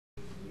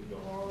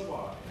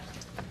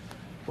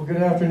Well,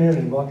 good afternoon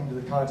and welcome to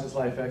the Conscious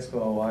Life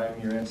Expo.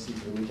 I'm your MC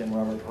for the weekend,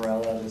 Robert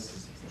Perella.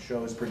 This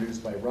show is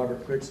produced by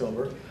Robert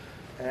Quicksilver.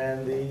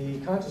 And the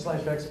Conscious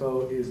Life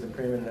Expo is the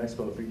preeminent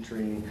expo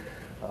featuring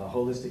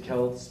holistic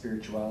health,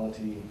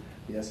 spirituality,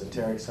 the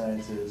esoteric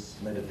sciences,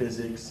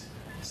 metaphysics,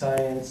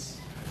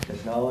 science,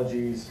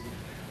 technologies,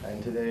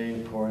 and today,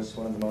 of course,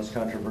 one of the most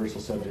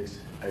controversial subjects,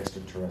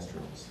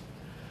 extraterrestrials.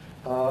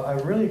 I'm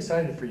really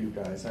excited for you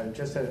guys. I've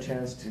just had a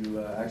chance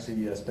to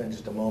actually spend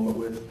just a moment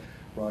with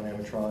Ron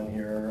Amitron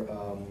here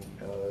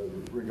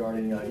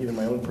regarding even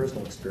my own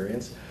personal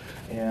experience.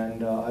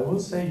 And I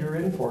will say you're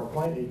in for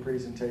quite a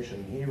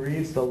presentation. He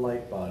reads the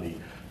light body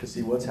to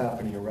see what's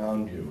happening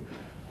around you,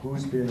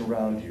 who's been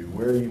around you,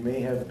 where you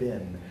may have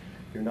been.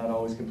 You're not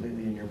always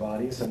completely in your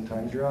body.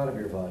 Sometimes you're out of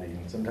your body.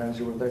 And sometimes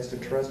you're with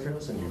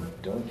extraterrestrials and you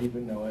don't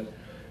even know it.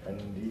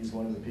 And he's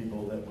one of the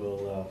people that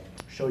will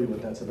show you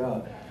what that's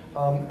about.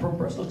 From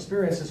personal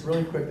experience, just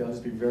really quick, I'll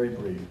just be very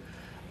brief.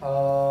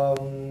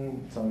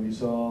 Some of you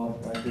saw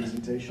my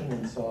presentation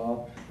and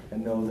saw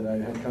and know that I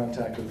had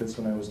contact with this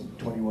when I was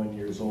 21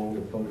 years old.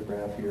 A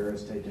photograph here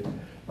is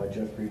taken by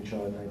Jeff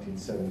Greenshaw in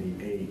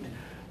 1978.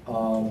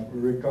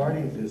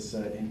 Regarding this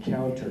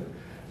encounter,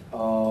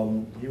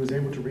 he was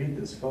able to read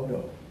this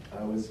photo.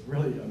 I was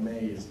really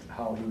amazed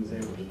how he was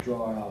able to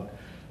draw out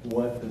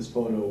what this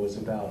photo was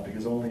about,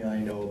 because only I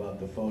know about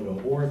the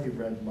photo, or if you've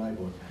read my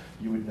book,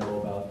 you would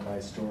know about my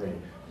story.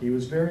 He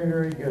was very,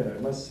 very good. I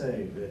must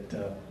say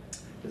that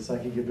his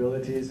psychic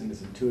abilities and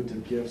his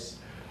intuitive gifts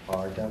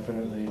are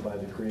definitely by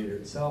the Creator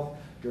itself.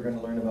 You're going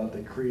to learn about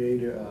the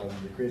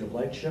creative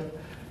Lightship,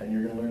 and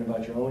you're going to learn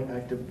about your own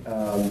active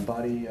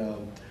body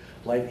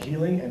light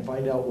healing and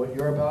find out what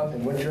you're about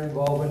and what your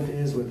involvement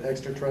is with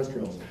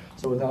extraterrestrials.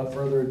 So without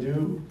further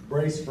ado,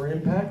 brace for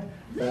impact,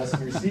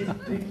 fasten your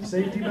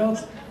safety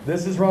belts.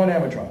 This is Ron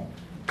Amitron.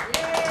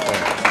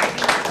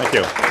 Thank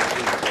you.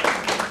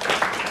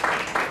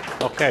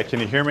 Okay, can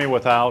you hear me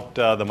without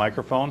the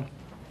microphone?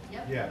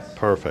 Yes.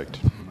 Perfect.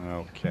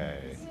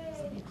 Okay.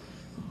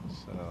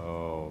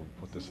 So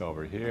put this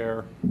over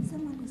here.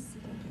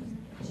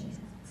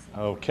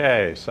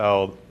 Okay,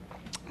 so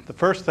the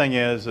first thing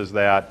is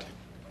that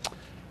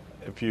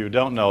if you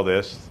don't know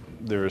this,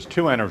 there's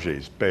two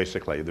energies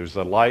basically. There's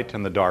the light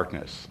and the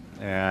darkness.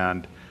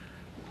 And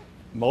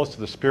most of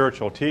the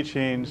spiritual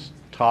teachings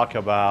talk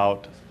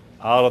about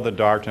out of the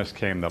darkness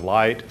came the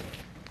light,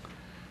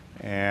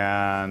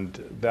 and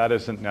that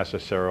isn't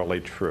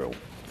necessarily true.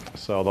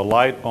 So the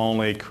light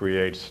only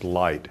creates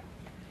light,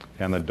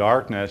 and the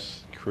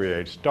darkness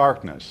creates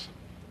darkness.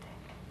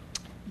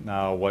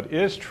 Now, what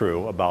is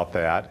true about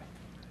that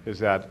is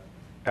that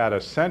at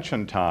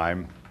ascension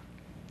time,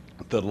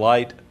 the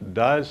light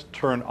does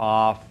turn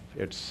off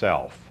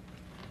itself,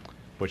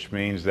 which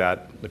means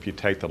that if you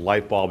take the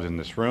light bulbs in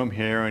this room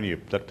here and you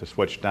flick the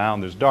switch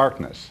down, there's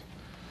darkness.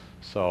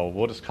 So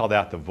we'll just call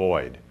that the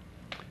void.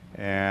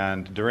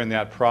 And during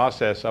that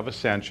process of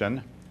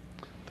ascension,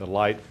 the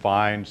light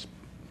finds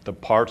the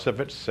parts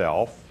of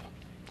itself,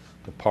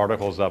 the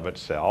particles of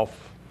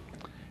itself,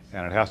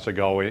 and it has to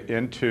go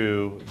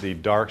into the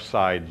dark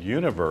side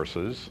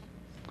universes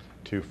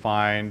to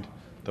find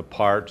the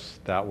parts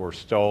that were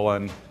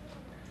stolen,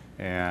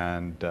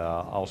 and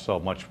also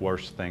much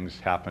worse things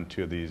happen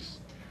to these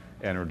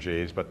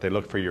energies, but they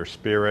look for your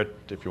spirit,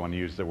 if you want to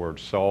use the word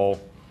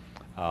soul,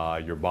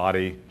 your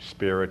body,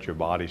 spirit, your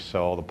body,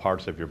 soul, the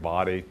parts of your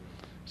body.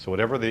 So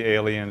whatever the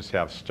aliens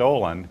have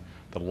stolen,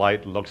 the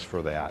light looks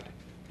for that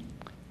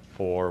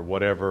for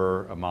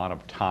whatever amount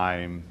of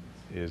time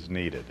is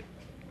needed.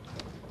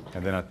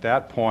 And then at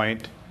that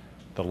point,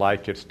 the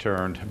light gets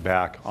turned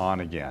back on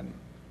again.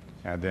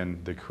 And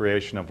then the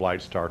creation of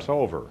light starts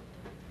over.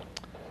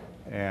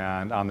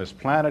 And on this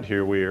planet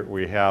here,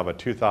 we have a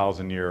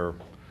 2,000-year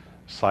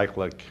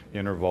cyclic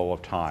interval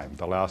of time.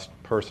 The last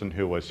person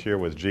who was here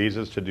was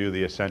Jesus to do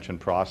the ascension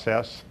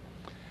process.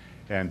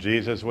 And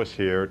Jesus was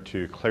here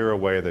to clear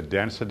away the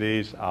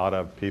densities out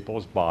of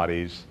people's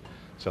bodies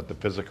so that the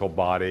physical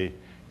body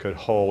could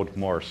hold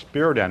more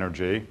spirit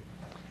energy,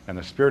 and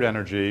the spirit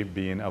energy,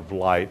 being of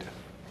light,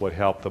 would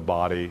help the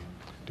body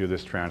do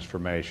this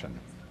transformation.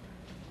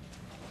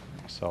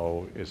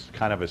 So it's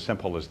kind of as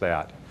simple as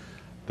that.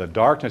 The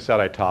darkness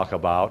that I talk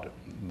about,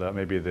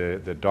 maybe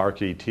the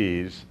dark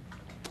ETs,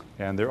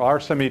 and there are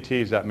some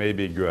ETs that may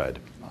be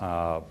good,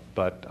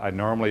 but I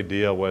normally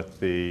deal with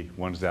the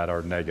ones that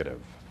are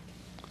negative.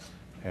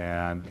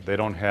 And they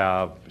don't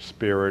have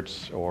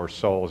spirits or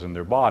souls in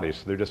their bodies,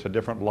 so they're just a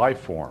different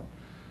life form.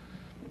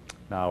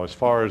 Now, as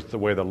far as the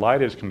way the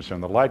light is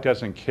concerned, the light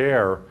doesn't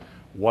care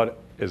what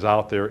is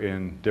out there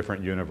in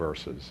different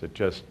universes. It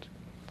just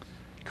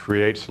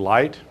creates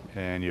light,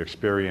 and you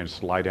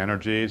experience light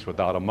energies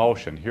without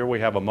emotion. Here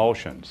we have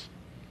emotions.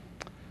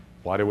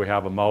 Why do we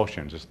have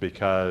emotions? It's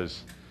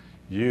because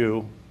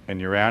you and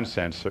your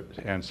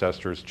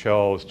ancestors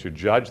chose to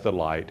judge the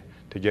light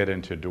to get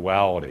into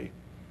duality.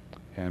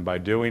 And by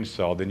doing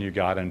so, then you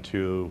got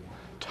into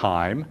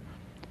time,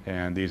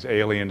 and these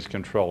aliens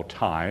control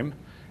time.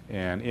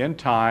 And in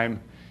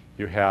time,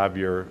 you have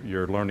your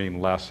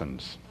learning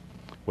lessons.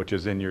 which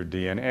is in your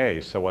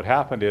DNA. So what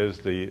happened is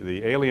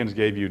the aliens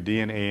gave you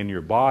DNA in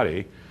your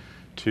body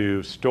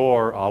to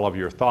store all of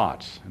your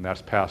thoughts, and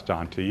that's passed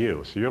on to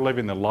you. So you're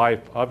living the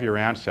life of your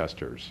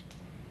ancestors.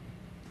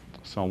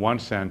 So in one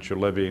sense, you're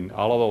living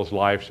all of those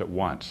lives at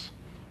once.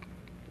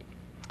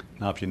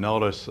 Now, if you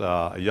notice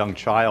a young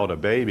child, a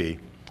baby,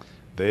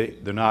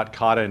 they're not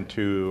caught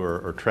into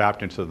or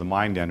trapped into the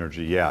mind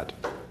energy yet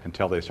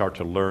until they start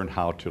to learn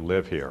how to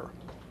live here.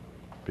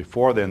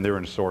 Before then, they're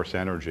in source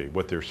energy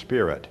with their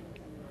spirit.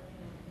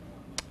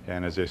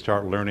 And as they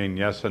start learning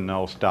yes and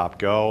no, stop,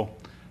 go,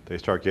 they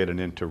start getting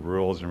into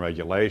rules and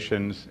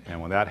regulations. And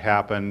when that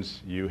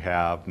happens, you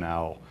have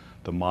now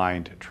the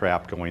mind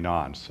trap going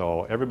on.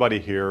 So everybody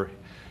here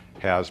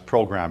has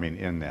programming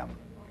in them,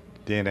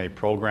 DNA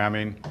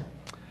programming.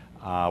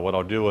 What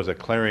I'll do is a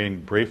clearing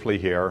briefly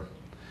here.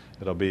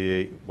 It'll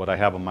be what I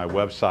have on my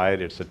website.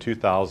 It's the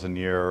 2,000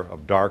 year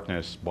of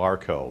darkness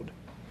barcode.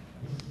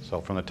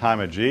 So from the time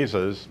of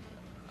Jesus,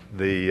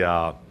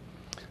 the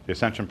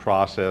ascension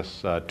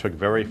process took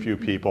very few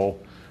people.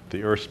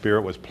 The Earth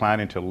Spirit was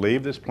planning to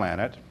leave this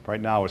planet.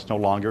 Right now it's no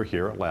longer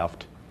here, it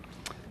left.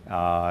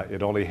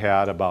 It only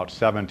had about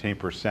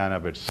 17%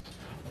 of its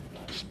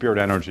spirit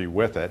energy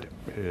with it,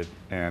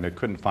 and it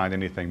couldn't find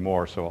anything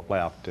more, so it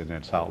left, and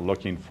it's out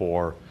looking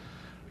for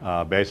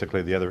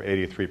basically the other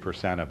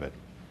 83% of it.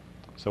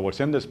 So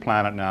what's in this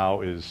planet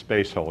now is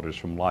space holders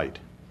from light.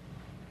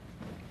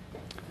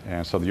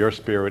 And so the Earth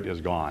Spirit is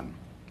gone.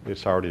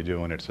 It's already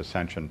doing its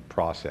ascension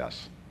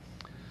process.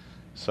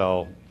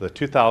 So the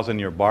 2,000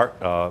 year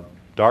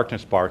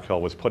darkness barcode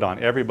was put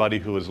on everybody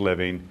who was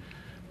living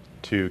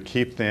to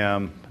keep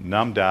them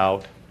numbed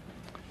out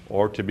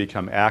or to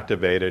become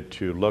activated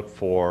to look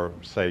for,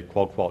 say,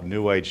 quote, quote,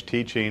 New Age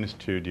teachings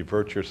to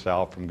divert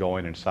yourself from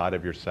going inside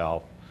of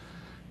yourself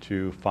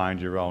to find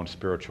your own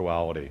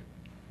spirituality.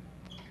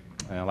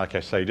 And like I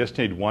say, you just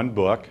need one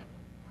book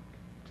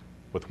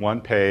with one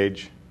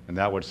page, and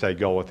that would say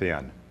go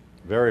within.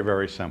 Very,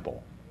 very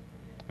simple.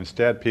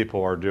 Instead,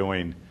 people are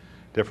doing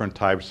different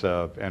types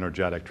of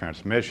energetic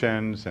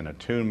transmissions and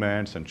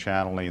attunements and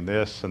channeling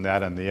this and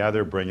that and the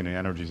other, bringing the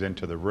energies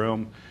into the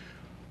room.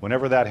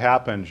 Whenever that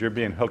happens, you're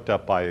being hooked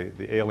up by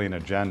the alien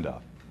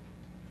agenda.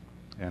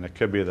 And it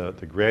could be the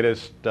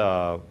greatest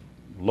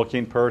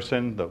looking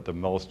person, the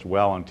most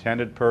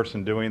well-intended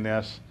person doing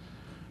this.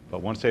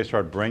 But once they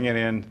start bringing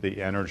in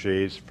the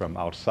energies from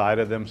outside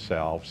of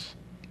themselves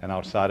and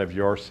outside of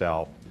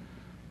yourself,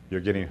 you're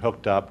getting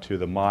hooked up to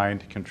the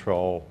mind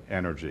control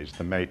energies,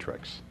 the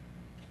matrix.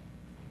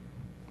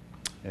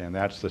 And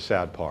that's the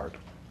sad part.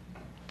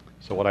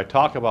 So what I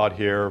talk about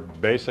here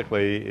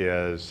basically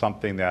is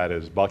something that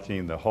is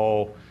bucking the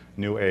whole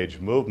New Age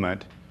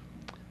movement,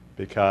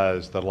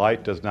 because the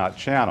light does not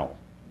channel.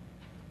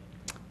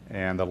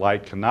 And the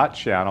light cannot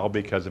channel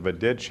because if it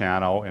did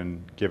channel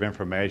and give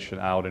information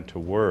out into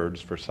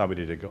words for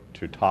somebody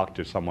to talk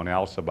to someone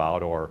else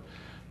about, or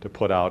to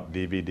put out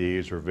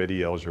DVDs or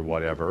videos or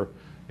whatever,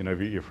 you know,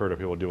 you've heard of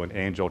people doing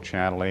angel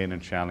channeling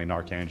and channeling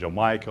Archangel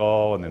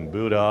Michael and then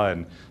Buddha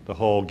and the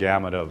whole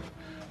gamut of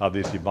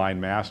these divine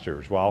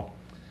masters. Well,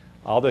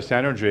 all this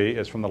energy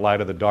is from the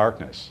light of the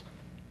darkness.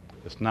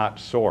 It's not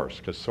source,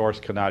 because source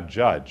cannot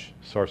judge.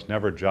 Source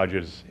never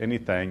judges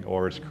anything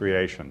or its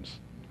creations.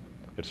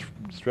 It's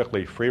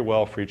strictly free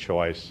will, free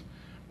choice,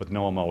 with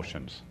no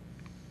emotions.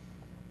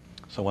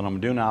 So what I'm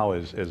going to do now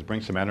is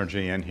bring some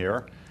energy in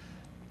here.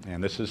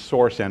 And this is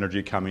source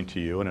energy coming to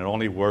you, and it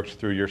only works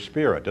through your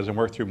spirit. It doesn't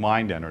work through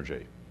mind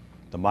energy.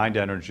 The mind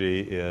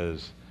energy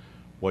is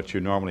what you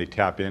normally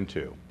tap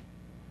into.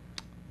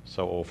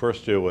 So what we'll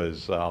first do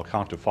is I'll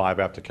count to 5.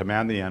 I have to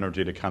command the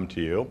energy to come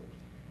to you.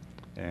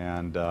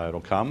 And it'll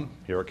come.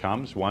 Here it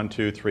comes. 1,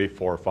 2, 3,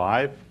 4,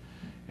 5.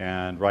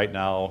 And right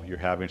now you're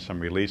having some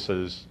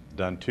releases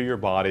done to your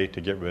body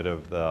to get rid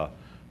of the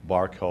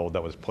barcode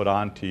that was put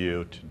onto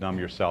you to numb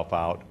yourself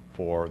out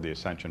for the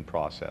ascension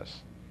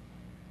process.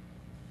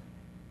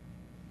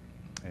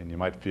 And you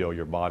might feel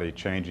your body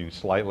changing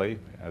slightly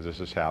as this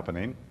is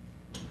happening.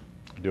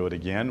 Do it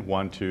again.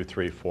 1, 2,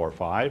 3, 4,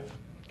 5.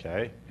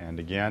 Okay. And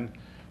again.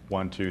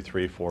 1, 2,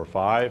 3, 4,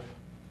 5.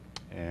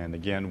 And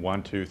again.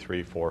 1, 2,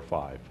 3, 4,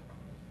 5.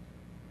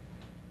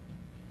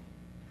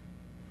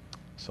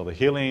 So the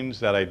healings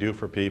that I do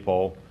for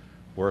people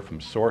work from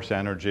source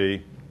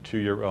energy to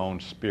your own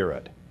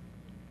spirit.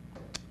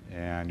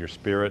 And your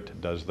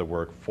spirit does the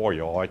work for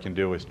you. All I can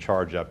do is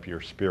charge up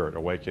your spirit,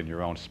 awaken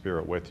your own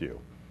spirit with you.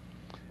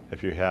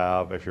 If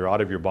you're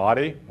out of your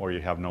body or you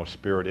have no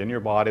spirit in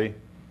your body,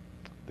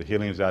 the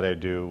healings that I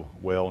do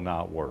will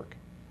not work.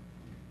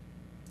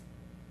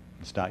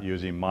 It's not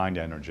using mind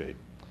energy.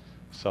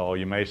 So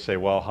you may say,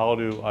 well, how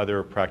do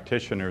other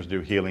practitioners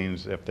do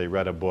healings if they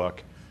read a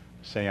book,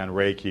 say on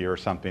Reiki or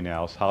something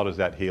else? How does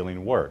that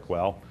healing work?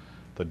 Well,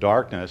 the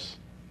darkness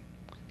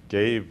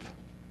gave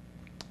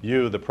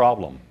you the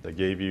problem. They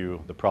gave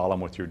you the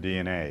problem with your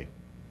DNA.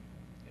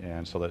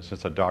 And so that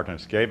since the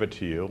darkness gave it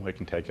to you, it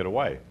can take it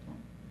away.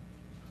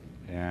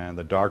 And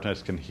the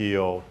darkness can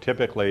heal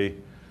typically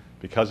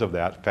because of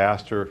that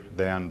faster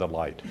than the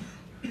light.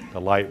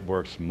 The light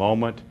works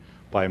moment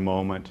by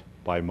moment,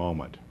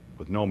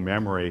 with no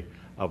memory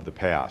of the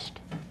past.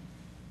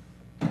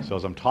 So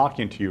as I'm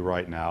talking to you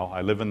right now,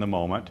 I live in the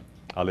moment.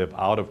 I live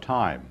out of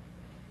time.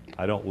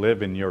 I don't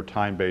live in your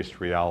time-based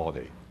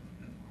reality.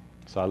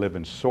 So I live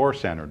in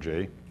source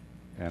energy,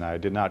 and I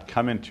did not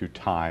come into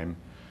time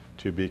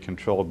to be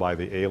controlled by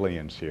the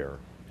aliens here.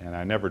 And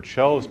I never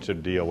chose to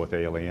deal with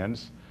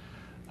aliens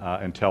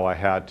until I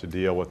had to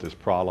deal with this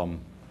problem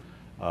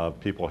of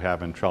people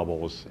having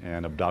troubles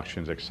and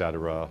abductions,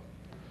 etc.,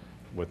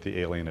 with the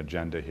alien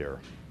agenda here.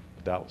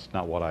 But that was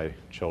not what I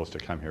chose to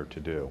come here to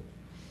do.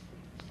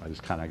 I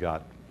just kind of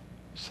got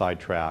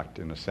sidetracked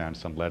in a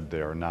sense and led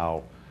there.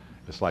 Now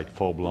it's like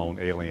full-blown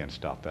alien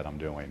stuff that I'm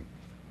doing,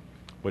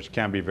 which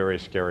can be very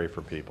scary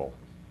for people.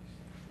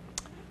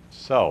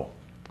 So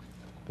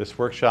this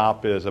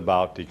workshop is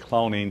about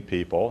decloning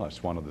people.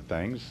 That's one of the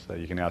things.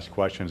 You can ask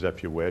questions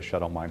if you wish. I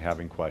don't mind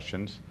having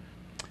questions.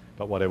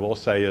 But what I will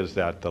say is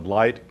that the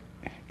light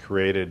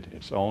created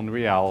its own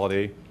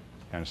reality,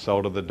 and so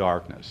did the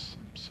darkness.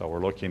 So we're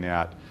looking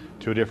at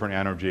two different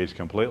energies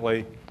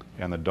completely,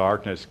 and the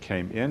darkness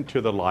came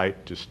into the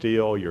light to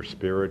steal your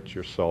spirit,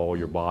 your soul,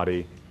 your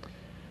body,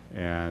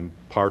 and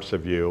parts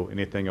of you,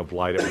 anything of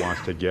light it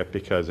wants to get,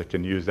 because it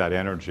can use that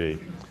energy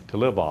to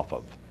live off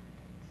of.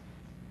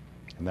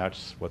 And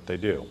that's what they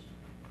do.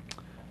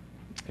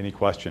 Any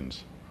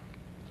questions?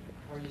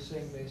 Are you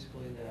saying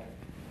basically that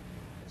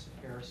it's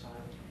a parasite?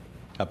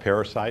 A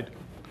parasite?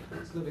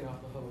 It's living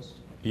off the host?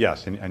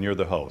 Yes, and you're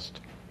the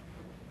host.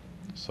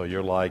 So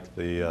you're like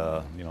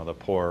the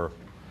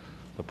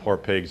the poor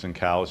pigs and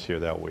cows here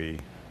that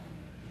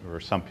or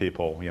some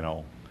people,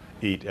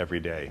 eat every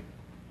day.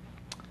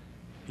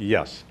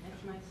 Yes.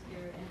 That's my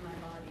spirit and my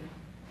body.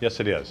 Yes,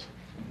 it is.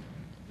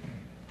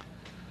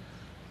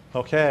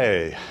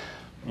 Okay.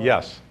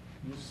 Yes.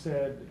 You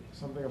said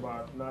something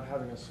about not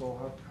having a soul.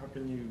 How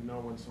can you know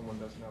when someone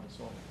doesn't have a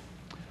soul?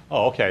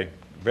 Oh, okay.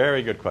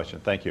 Very good question.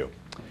 Thank you.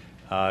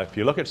 If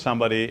you look at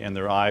somebody and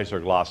their eyes are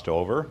glossed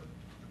over,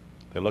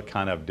 they look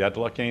kind of dead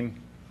looking,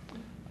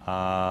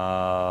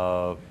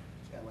 a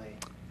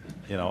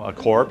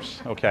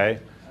corpse, okay,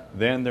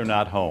 then they're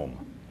not home.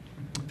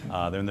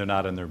 Then they're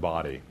not in their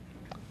body.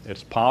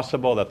 It's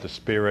possible that the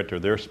spirit or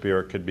their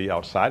spirit could be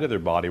outside of their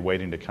body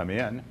waiting to come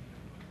in.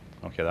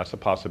 Okay, that's a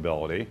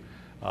possibility.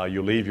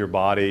 You leave your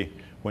body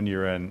when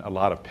you're in a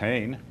lot of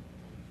pain.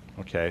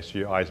 Okay, so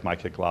your eyes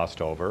might get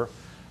glossed over.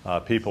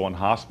 People in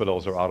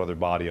hospitals are out of their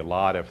body a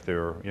lot if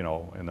they're,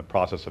 in the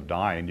process of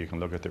dying. You can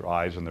look at their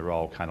eyes and they're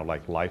all kind of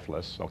like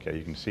lifeless. Okay,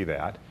 you can see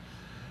that.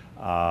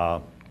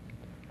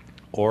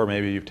 Or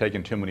maybe you've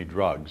taken too many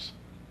drugs.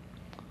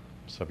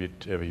 So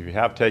if you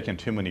have taken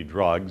too many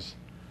drugs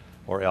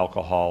or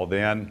alcohol,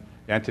 then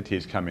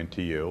entities come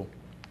into you,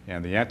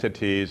 and the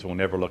entities will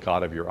never look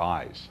out of your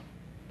eyes,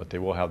 but they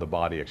will have the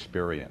body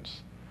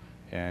experience.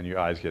 And your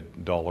eyes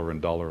get duller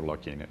and duller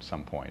looking at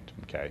some point,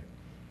 okay?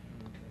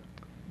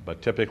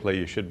 But typically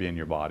you should be in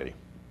your body.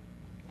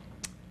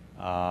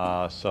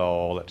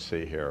 So let's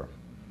see here.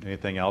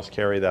 Anything else,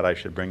 Carrie, that I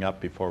should bring up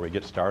before we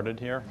get started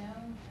here?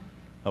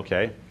 No.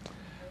 Okay.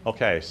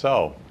 Okay,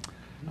 so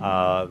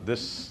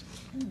this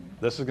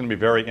is going to be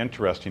very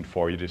interesting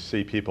for you to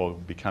see people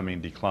becoming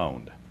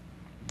decloned.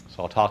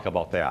 So I'll talk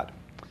about that.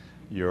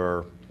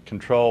 You're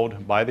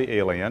controlled by the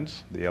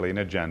aliens, the alien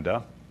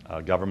agenda.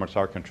 Governments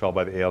are controlled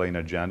by the alien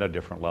agenda,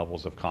 different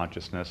levels of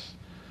consciousness,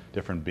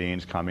 different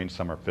beings coming.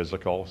 Some are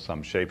physical,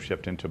 some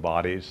shape-shift into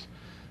bodies,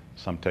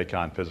 some take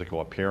on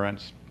physical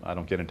appearance. I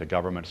don't get into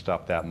government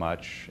stuff that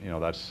much.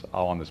 That's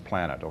all on this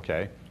planet,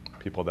 okay?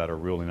 People that are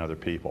ruling other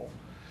people.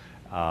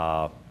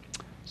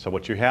 So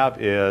what you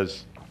have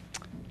is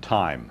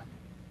time.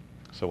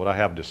 So what I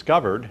have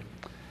discovered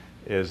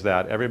is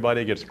that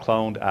everybody gets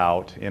cloned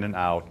out, in and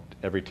out,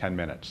 every 10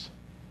 minutes.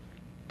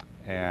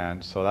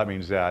 And so that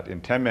means that in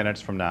 10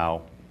 minutes from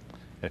now,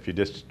 if you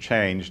just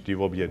changed, you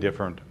will be a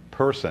different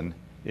person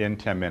in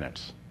 10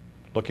 minutes,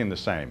 looking the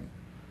same.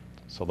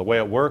 So the way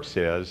it works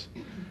is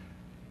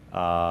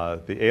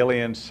the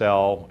alien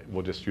cell,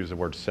 we'll just use the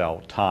word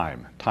cell,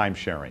 time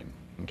sharing,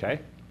 okay?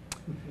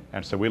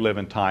 And so we live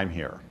in time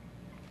here.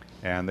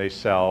 And they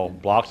sell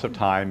blocks of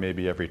time,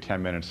 maybe every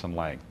 10 minutes in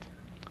length,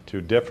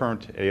 to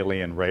different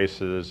alien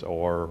races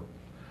or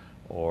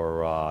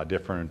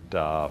different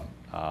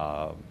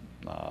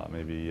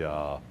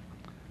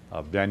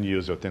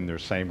venues within their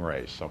same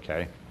race,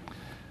 okay?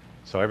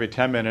 So every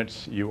 10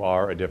 minutes you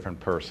are a different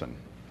person.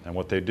 And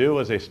what they do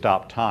is they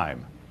stop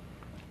time.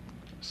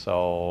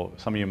 So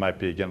some of you might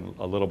be getting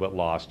a little bit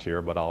lost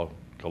here, but I'll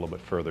go a little bit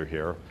further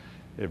here.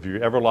 If you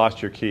ever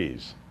lost your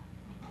keys,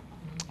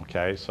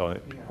 okay, so,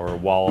 or a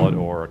wallet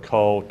or a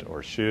coat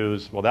or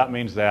shoes, well, that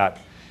means that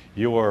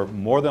you are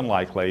more than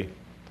likely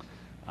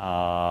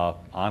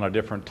on a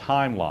different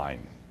timeline.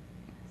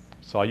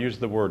 So I use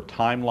the word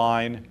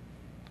timeline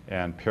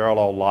and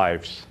parallel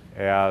lives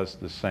as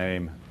the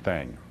same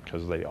thing,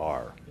 because they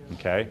are,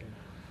 okay?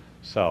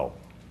 So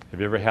have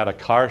you ever had a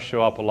car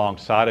show up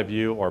alongside of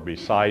you or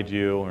beside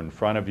you or in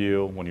front of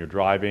you when you're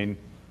driving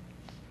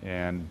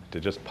and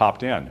it just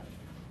popped in?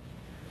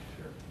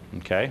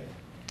 Okay?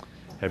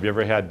 Have you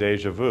ever had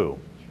deja vu?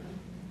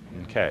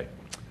 Okay.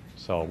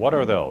 So what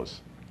are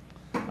those?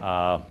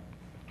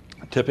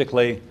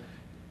 Typically,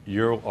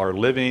 you are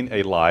living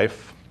a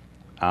life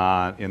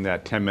in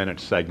that 10-minute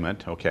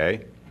segment,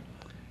 okay?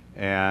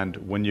 And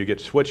when you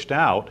get switched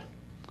out,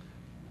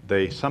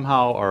 they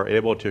somehow are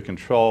able to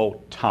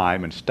control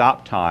time and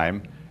stop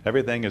time.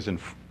 Everything is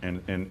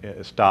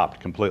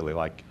stopped completely,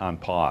 like on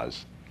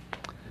pause.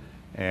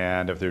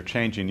 And if they're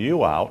changing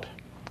you out,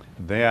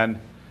 then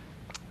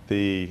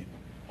the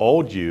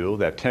old you,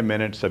 that 10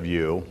 minutes of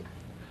you,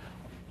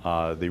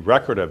 the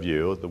record of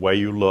you, the way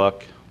you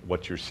look,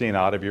 what you're seeing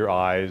out of your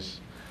eyes,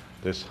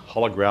 this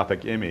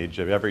holographic image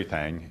of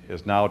everything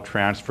is now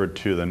transferred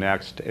to the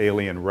next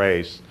alien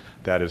race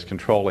that is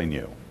controlling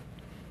you.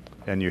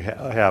 And you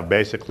have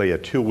basically a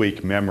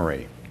 2-week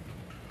memory.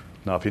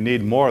 Now, if you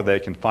need more, they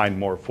can find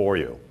more for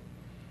you.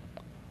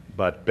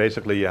 But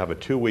basically, you have a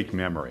 2-week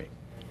memory.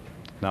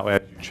 Now,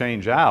 as you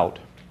change out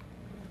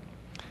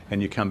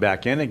and you come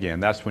back in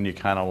again, that's when you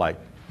kind of like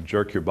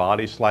jerk your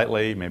body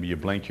slightly. Maybe you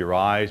blink your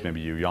eyes.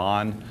 Maybe you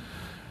yawn.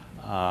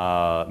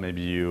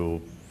 Maybe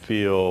you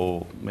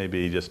feel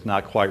maybe just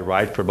not quite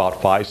right for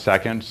about 5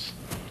 seconds.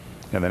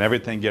 And then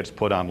everything gets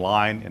put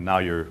online, and now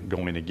you're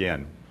going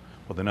again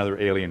with another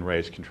alien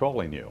race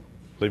controlling you,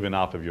 living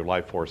off of your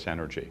life force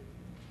energy.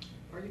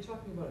 Are you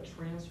talking about a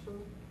transfer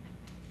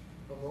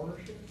of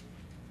ownership?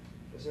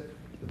 Is it?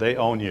 They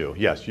own you.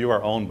 Yes, you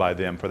are owned by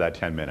them for that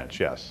 10 minutes,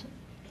 yes.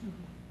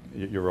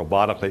 You're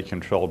robotically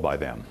controlled by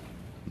them,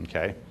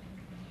 okay?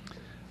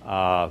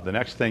 The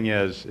next thing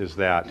is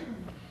that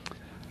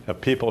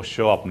if people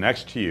show up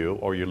next to you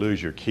or you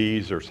lose your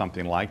keys or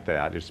something like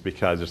that, it's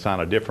because it's on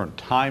a different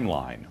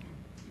timeline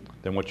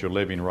than what you're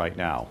living right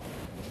now.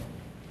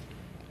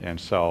 And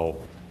so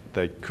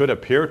they could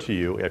appear to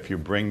you if you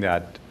bring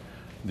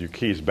your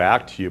keys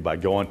back to you by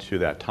going to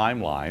that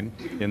timeline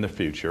in the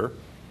future,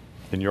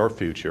 in your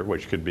future,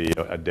 which could be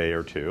a day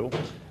or two,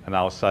 and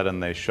all of a sudden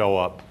they show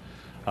up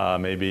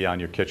maybe on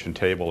your kitchen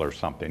table or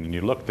something, and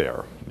you look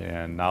there,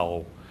 and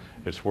now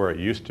it's where it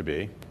used to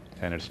be,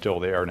 and it's still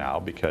there now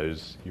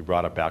because you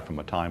brought it back from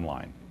a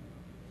timeline.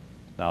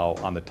 Now,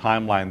 on the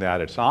timeline that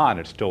it's on,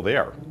 it's still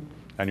there,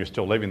 and you're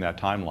still living that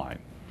timeline.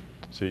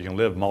 So you can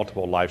live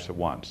multiple lives at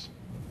once.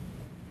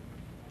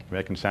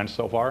 Making sense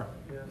so far?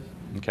 Yes.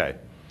 Okay.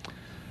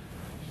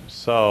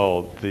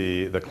 So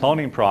the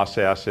cloning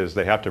process is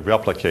they have to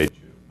replicate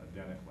you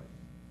identically.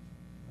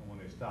 And when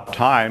they stop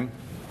time,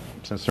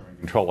 since they're in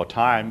control of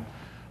time,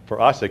 for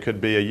us it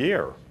could be a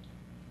year.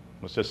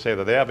 Let's just say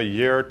that they have a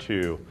year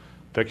to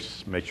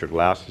make your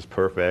glasses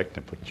perfect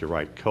and put your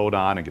right coat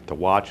on and get the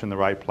watch in the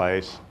right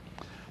place.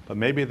 But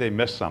maybe they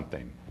missed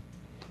something.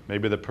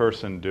 Maybe the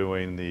person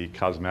doing the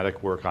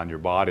cosmetic work on your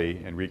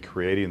body and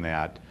recreating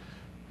that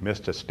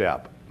missed a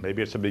step.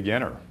 Maybe it's a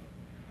beginner.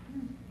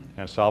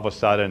 And so all of a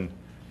sudden,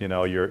 you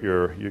know,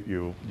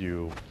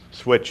 you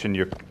switch and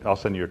all of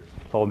a sudden your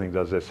clothing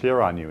does this here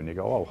on you and you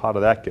go, oh, how did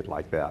that get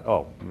like that?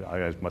 Oh,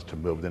 I must have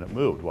moved and it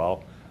moved.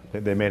 Well,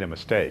 they made a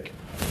mistake.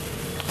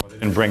 Or they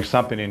didn't bring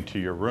something into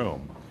your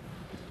room,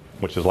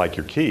 which is like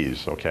your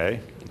keys,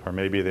 okay? Or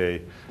maybe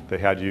they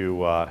had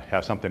you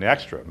have something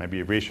extra. Maybe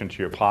you reached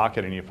into your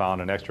pocket and you found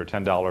an extra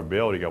 $10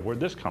 bill. You go, where'd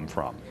this come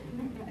from?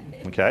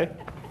 Okay?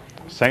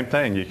 Same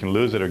thing, you can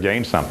lose it or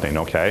gain something,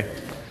 okay?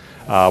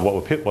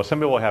 What some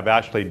people have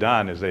actually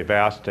done is they've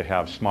asked to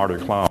have smarter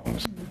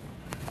clones.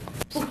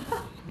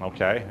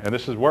 Okay, and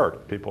this has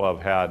worked. People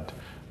have had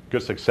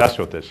good success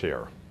with this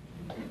here.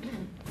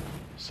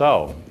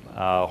 So,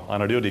 I'm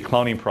going to do a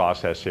decloning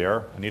process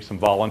here. I need some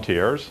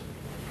volunteers.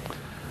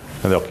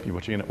 And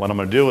what I'm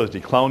going to do is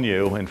declone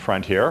you in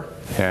front here,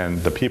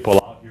 and the people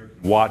out here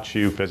can watch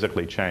you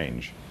physically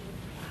change.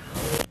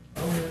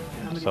 How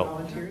many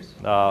volunteers?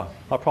 I'll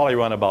probably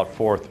run about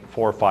four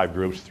or five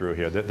groups through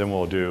here. Then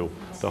we'll do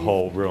the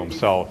whole room.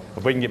 So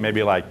if we can get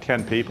maybe like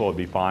 10 people, it'd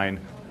be fine.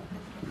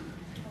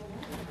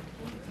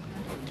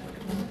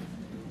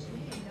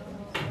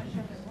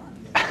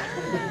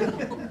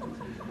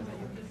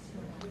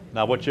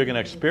 Now what you're going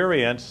to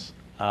experience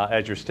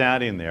as you're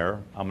standing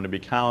there, I'm going to be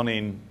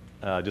counting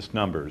just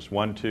numbers,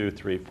 1, 2,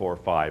 3, 4,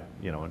 5,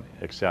 you know,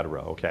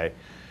 etc. Okay,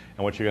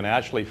 and what you're going to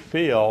actually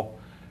feel,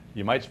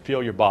 you might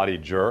feel your body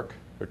jerk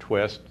or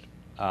twist.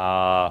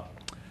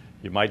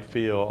 You might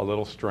feel a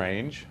little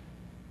strange,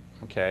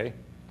 okay,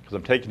 because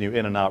I'm taking you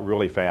in and out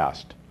really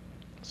fast.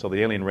 So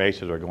the alien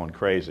races are going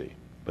crazy,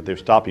 but they're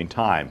stopping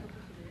time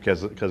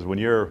because when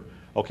you're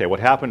okay,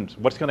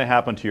 what's going to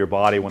happen to your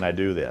body when I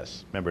do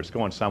this? Remember, it's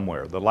going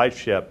somewhere. The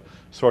Lightship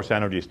source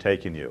energy is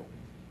taking you.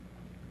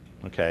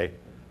 Okay?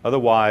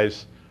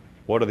 Otherwise,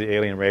 what are the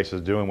alien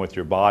races doing with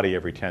your body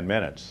every 10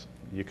 minutes?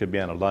 You could be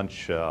on a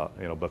lunch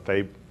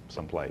buffet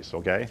someplace,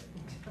 okay?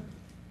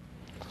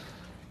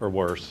 Or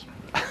worse.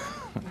 I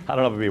don't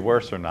know if it'd be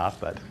worse or not,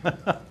 but.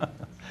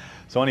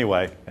 So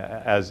anyway,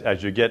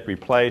 as you get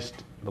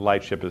replaced, the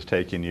Lightship is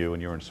taking you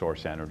and you're in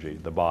source energy,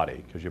 the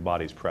body, because your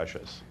body's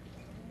precious.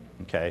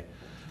 Okay?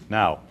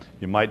 Now,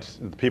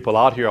 the people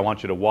out here, I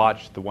want you to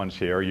watch the ones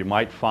here. You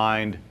might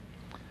find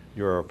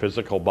your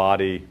physical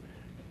body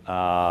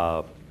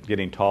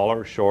getting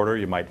taller, shorter.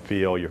 You might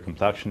feel your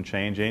complexion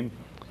changing.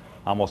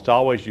 Almost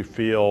always you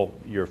feel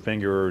your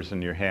fingers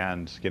and your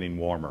hands getting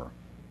warmer,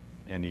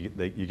 and you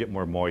get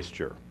more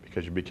moisture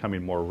because you're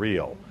becoming more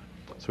real.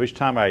 So each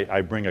time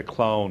I bring a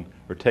clone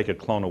or take a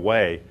clone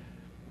away,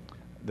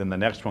 then the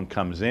next one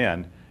comes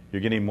in,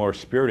 you're getting more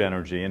spirit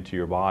energy into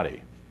your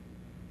body,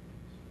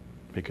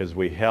 because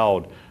we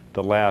held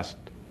the last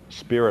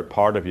spirit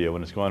part of you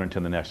and it's going into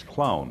the next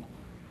clone.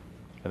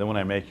 And then when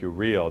I make you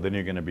real, then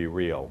you're going to be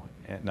real.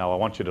 And now I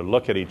want you to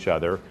look at each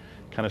other,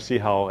 kind of see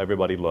how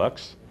everybody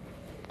looks.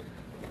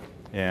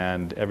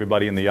 And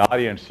everybody in the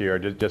audience here,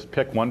 just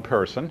pick one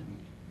person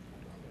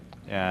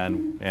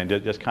and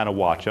just kind of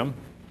watch them.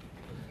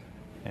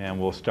 And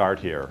we'll start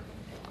here.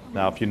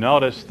 Now, if you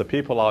notice, the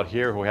people out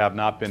here who have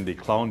not been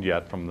decloned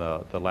yet from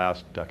the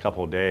last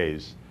couple of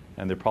days,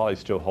 and they're probably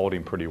still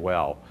holding pretty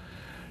well,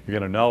 you're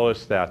going to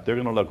notice that they're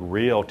going to look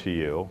real to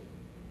you,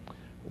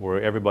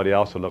 where everybody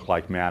else will look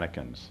like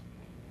mannequins,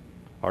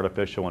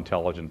 artificial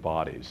intelligent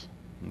bodies.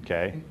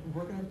 Okay? And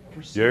we're going to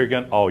perceive.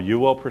 You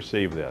will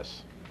perceive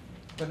this.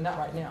 But not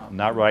right now.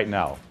 Not right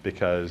now,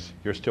 because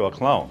you're still a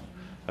clone.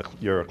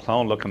 You're a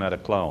clone looking at a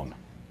clone.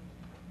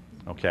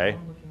 Okay?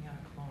 I'm looking at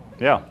a clone.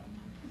 Yeah.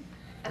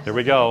 Here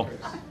we go.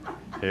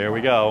 Here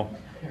we go.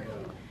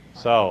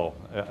 So,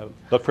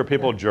 look for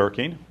people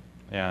jerking,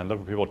 and look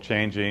for people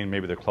changing.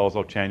 Maybe their clothes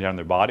will change on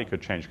their body,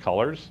 could change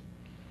colors.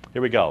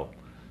 Here we go.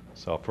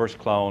 So, first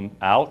clone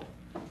out,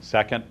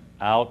 second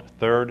out,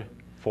 third,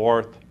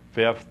 fourth,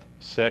 fifth,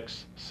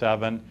 sixth,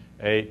 7,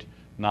 8,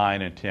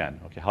 9, and 10.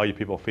 Okay, how are you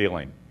people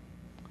feeling?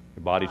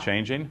 Your body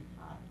changing?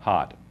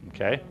 Hot.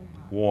 Okay?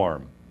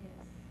 Warm.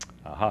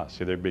 Aha,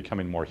 see, they're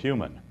becoming more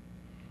human.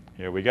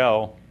 Here we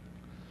go.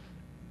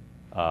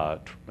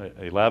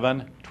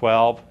 11,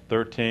 12,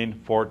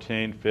 13,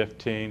 14,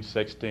 15,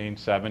 16,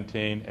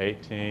 17,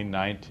 18,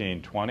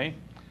 19, 20,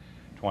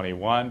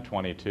 21,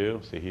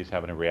 22. See, he's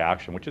having a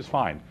reaction, which is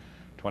fine.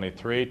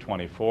 23,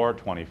 24,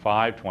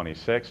 25,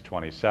 26,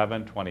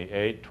 27,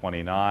 28,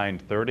 29,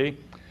 30,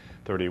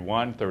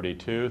 31,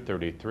 32,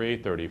 33,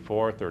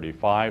 34,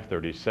 35,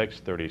 36,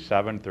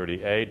 37,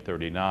 38,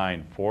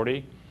 39,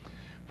 40,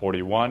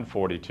 41,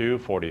 42,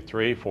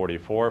 43,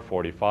 44,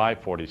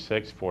 45,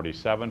 46,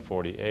 47,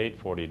 48,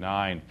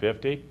 49,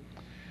 50,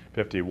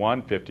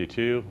 51,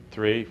 52,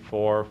 3,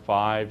 4,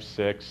 5,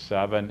 6,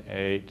 7,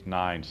 8,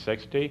 9,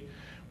 60,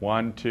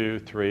 1, 2,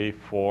 3,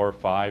 4,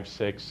 5,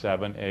 6,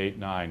 7, 8,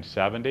 9,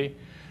 70,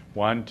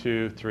 1,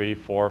 2, 3,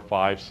 4,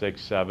 5,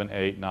 6, 7,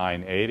 8,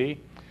 9,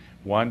 80,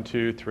 1,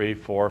 2, 3,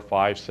 4,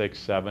 5, 6,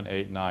 7,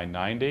 8, 9,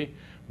 90,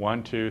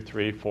 1, 2,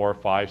 3, 4,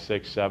 5,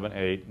 6, 7,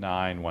 8,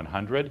 9,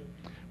 100,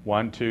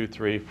 1, 2,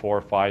 3,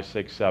 4, 5,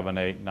 6, 7,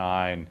 8,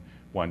 9,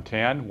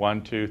 110,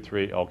 1, 2,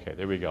 3, okay,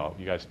 there we go.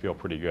 You guys feel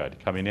pretty good.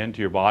 Coming into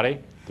your body,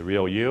 the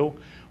real you,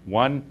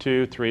 1,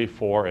 2, 3,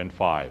 4, and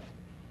 5.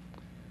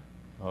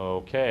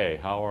 Okay,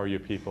 how are you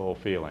people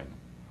feeling?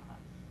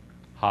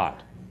 Hot.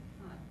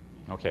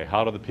 Okay,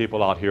 how do the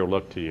people out here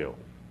look to you?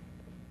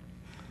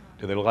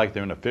 Do they look like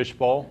they're in a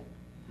fishbowl?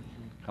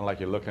 Kind of like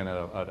you're looking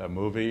at a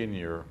movie and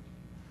you're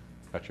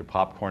got your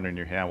popcorn in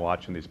your hand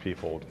watching these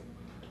people.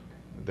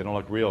 They don't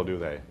look real, do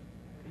they?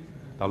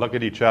 Now look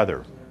at each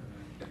other.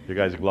 You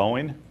guys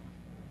glowing?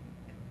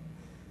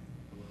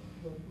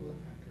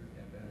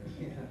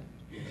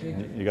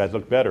 You guys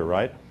look better,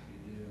 right?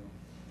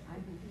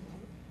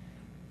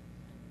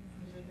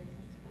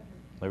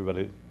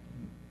 Everybody,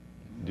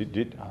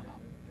 they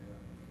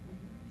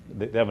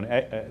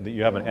have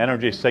you have an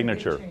energy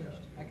signature.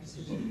 I can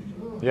see.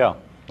 Yeah.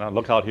 Now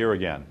look out here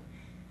again.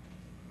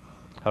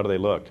 How do they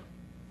look?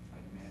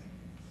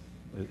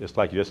 It's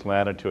like you just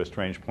landed to a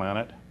strange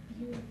planet.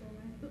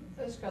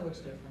 This guy looks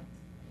different.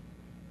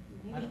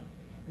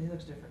 He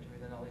looks different to me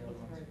than all the other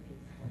ones.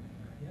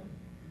 Yeah.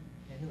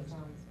 Yeah, he looks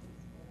different.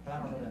 But I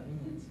don't know what that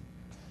means.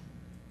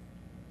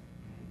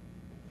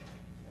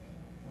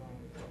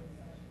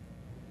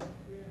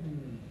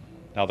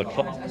 Now the I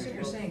see what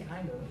you're saying,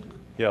 kind of.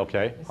 yeah,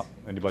 okay.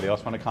 Anybody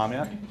else want to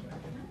comment?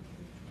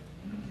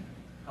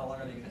 How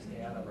long are they going to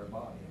stay out of our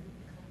body?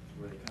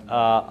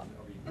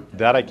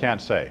 That I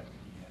can't say.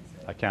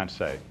 I can't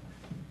say.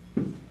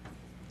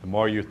 The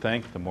more you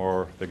think, the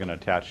more they're going to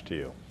attach to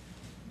you.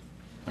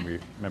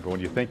 Remember, when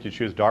you think, you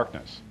choose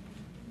darkness.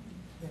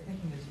 Yeah,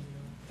 thinking is.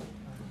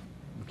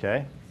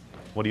 Okay?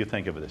 What do you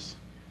think of this?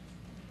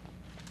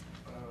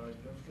 I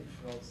definitely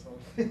felt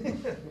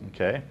something.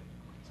 Okay?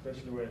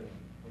 Especially when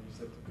you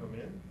said to come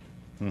in.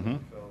 Mm-hmm. I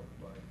felt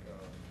like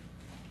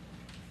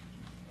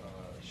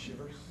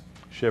shivers.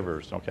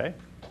 Shivers, okay?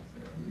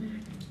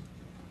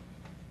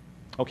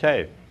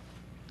 Okay.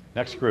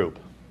 Next group.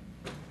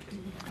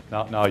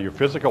 Now your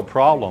physical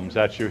problems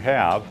that you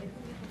have.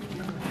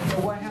 So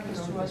what happens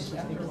to us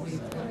after we're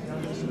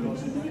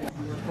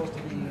supposed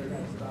to be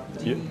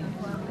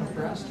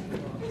compressed?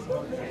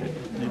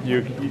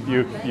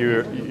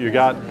 You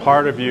got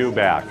part of you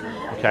back,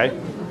 okay?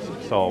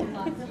 So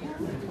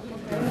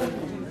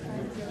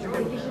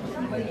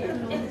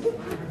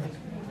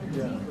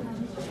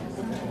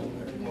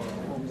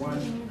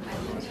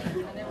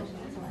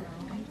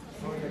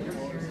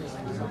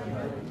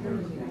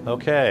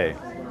Okay.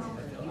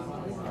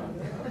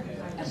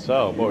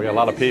 So, boy, we got a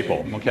lot of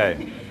people.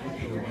 Okay.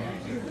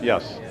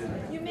 Yes.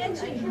 You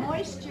mentioned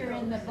moisture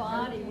in the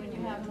body when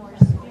you have more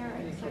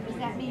spirit. So does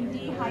that mean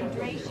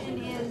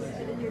dehydration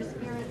is your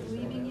spirit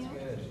leaving you?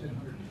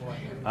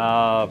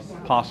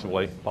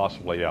 Possibly,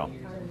 yeah.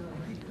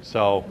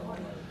 So,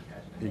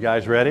 you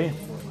guys ready?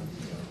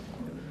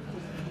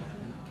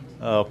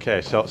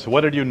 Okay, so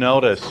what did you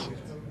notice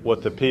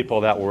with the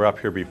people that were up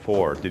here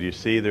before? Did you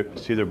see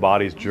their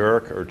bodies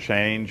jerk or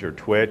change or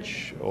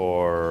twitch,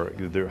 or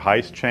their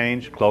heights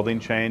change, clothing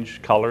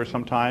change, color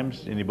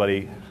sometimes?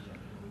 Anybody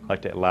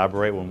like to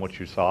elaborate on what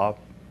you saw?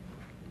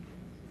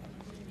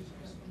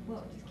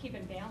 Well, just keep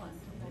it balanced.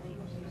 I mean,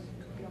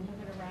 you don't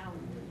move it around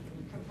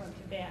from front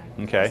to back.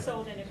 Okay. More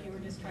so than if you were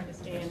just trying to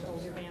stay and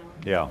hold your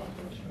balance. Yeah.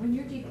 When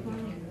you're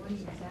declining, what are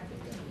you exactly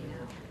taking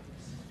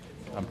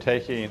out? I'm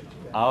taking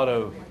out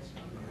of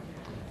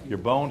your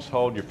bones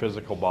hold your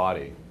physical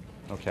body.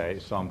 Okay,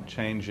 so I'm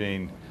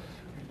changing,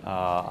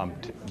 I'm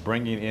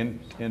bringing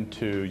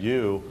into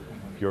you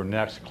your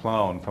next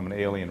clone from an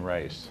alien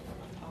race.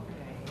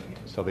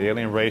 So the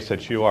alien race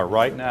that you are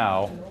right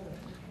now,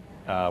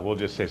 we'll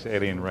just say it's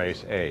alien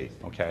race A,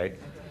 okay?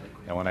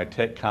 And when I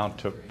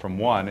count from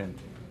 1, and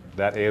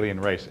that alien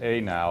race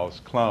A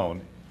now's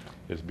clone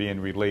is being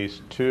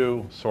released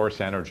to source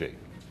energy.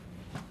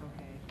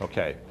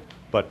 Okay,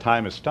 but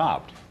time has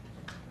stopped.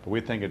 But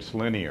we think it's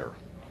linear.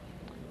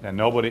 And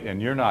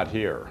you're not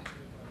here,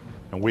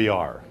 and we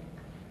are.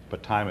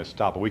 But time has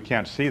stopped. But we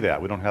can't see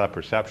that. We don't have that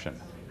perception.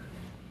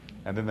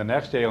 And then the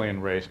next alien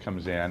race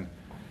comes in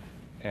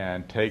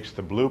and takes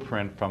the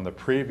blueprint from the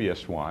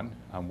previous one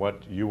on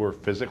what you were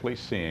physically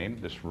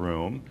seeing, this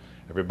room,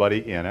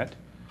 everybody in it,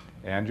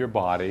 and your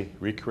body,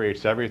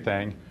 recreates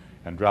everything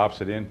and drops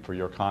it in for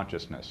your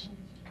consciousness.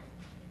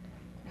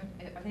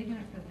 Are they doing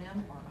it for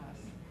them or us?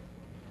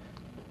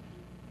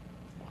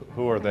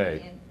 Who are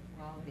they?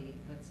 Well,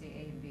 let's say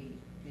A and B,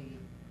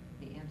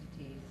 the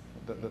entities.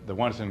 The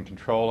ones in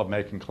control of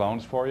making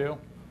clones for you?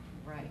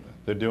 Right.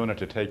 They're doing it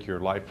to take your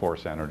life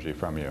force energy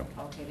from you,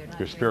 Okay, they're not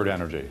your spirit doing-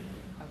 energy.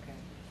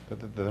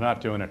 Okay. They're not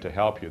doing it to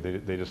help you.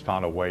 They just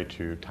found a way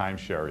to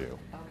timeshare you.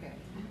 Okay.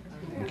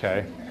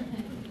 Okay?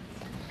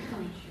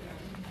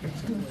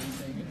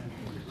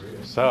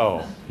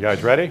 So, you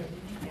guys ready?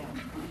 Yeah.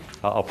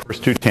 I'll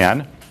first do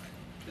 10.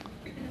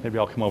 Maybe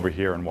I'll come over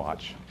here and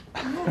watch.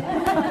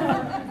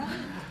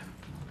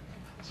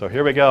 So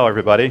here we go,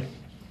 everybody.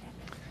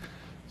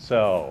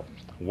 So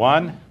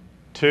 1,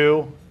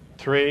 2,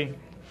 3,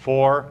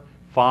 4,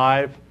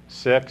 5,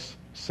 6,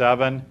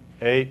 7,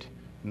 8,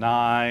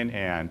 9,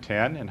 and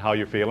 10. And how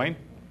you feeling?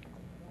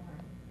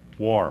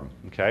 Warm.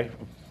 Okay.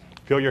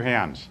 Feel your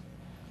hands.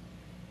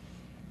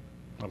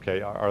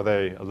 Okay. Are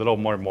they a little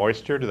more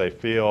moisture? Do they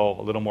feel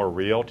a little more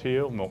real to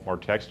you? More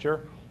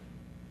texture?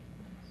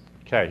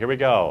 Okay. Here we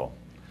go.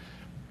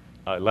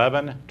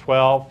 11,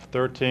 12,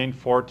 13,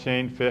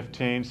 14,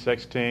 15,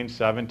 16,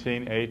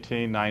 17,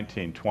 18,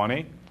 19,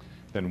 20.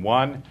 Then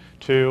 1,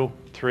 2,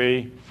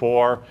 3,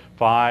 4,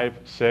 5,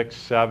 6,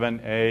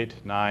 7,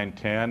 8, 9,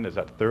 10. Is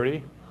that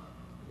 30?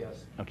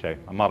 Yes. Okay,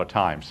 I'm out of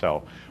time.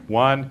 So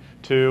 1,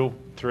 2,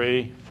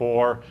 3,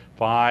 4,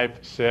 5,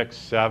 6,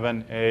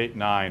 7, 8,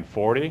 9,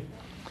 40.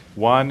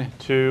 1,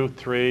 2,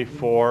 3,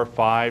 4,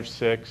 5,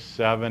 6,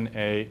 7,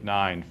 8,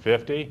 9,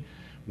 50.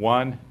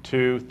 1,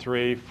 2,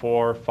 3,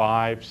 4,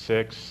 5,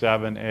 6,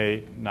 7,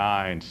 8,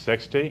 9,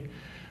 60.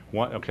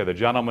 Okay, the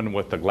gentleman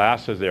with the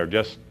glasses there,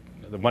 just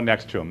the one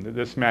next to him.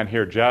 This man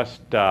here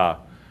just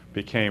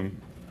became,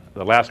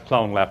 the last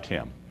clone left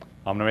him.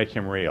 I'm going to make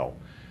him real.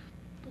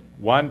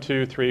 1,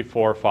 2, 3,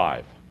 4,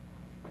 5.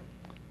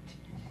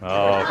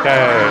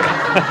 Okay.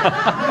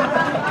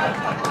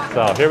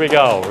 So here we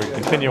go. We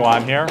continue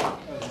on here.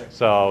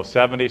 So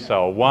 70.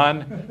 So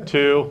 1,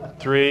 2,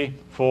 3,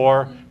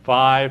 4,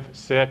 5,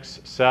 6,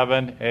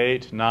 7,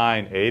 8,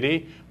 9,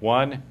 80.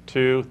 1,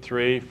 2,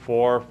 3,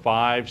 4,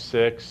 5,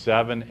 6,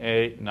 7,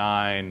 8,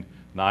 9,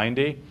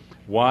 90.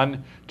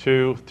 1,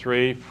 2,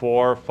 3,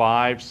 4,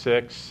 5,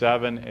 6,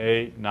 7,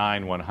 8,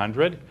 9,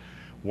 100.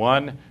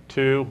 1,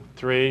 2,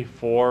 3,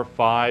 4,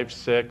 5,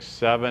 6,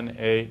 7,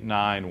 8,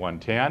 9,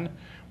 110.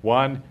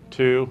 1,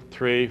 2,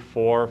 3,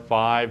 4,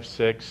 5,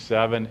 6,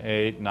 7,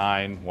 8,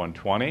 9,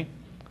 120.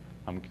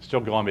 I'm still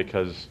going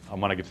because I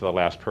want to get to the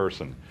last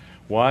person.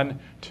 1,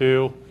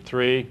 2,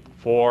 3,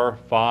 4,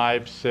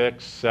 5,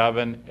 6,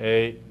 7,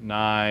 8,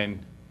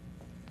 9,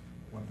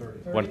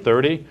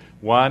 130.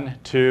 1,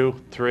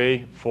 2,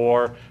 3,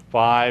 4,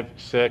 5,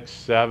 6,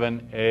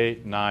 7,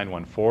 8, 9,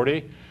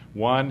 140.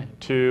 1,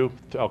 2,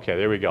 okay,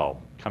 there we go.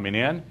 Coming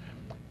in.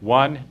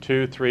 1,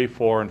 2, 3,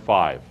 4, and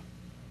 5.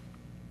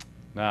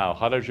 Now,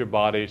 how does your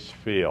bodies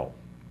feel?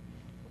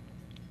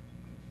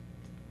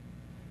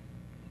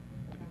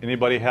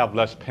 Anybody have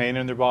less pain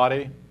in their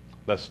body?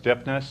 Less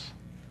stiffness?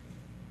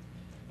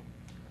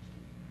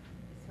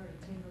 It sort of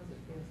tingles, it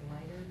feels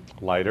lighter.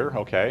 Lighter,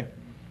 okay.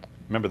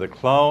 Remember the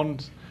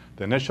clones,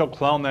 the initial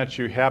clone that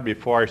you had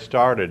before I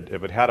started,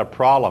 if it had a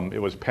problem,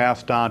 it was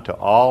passed on to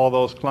all of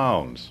those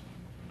clones.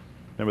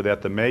 Remember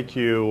that to make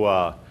you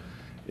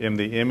in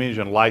the image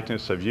and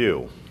likeness of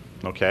you,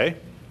 okay?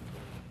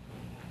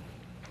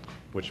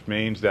 Which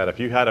means that if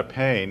you had a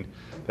pain,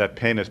 that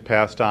pain is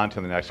passed on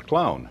to the next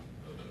clone.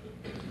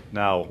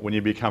 Now, when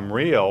you become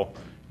real,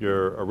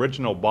 your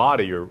original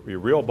body, your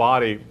real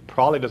body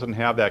probably doesn't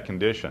have that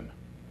condition.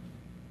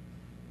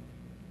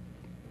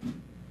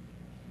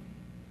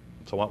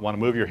 So want to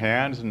move your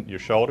hands and your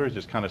shoulders,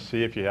 just kind of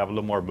see if you have a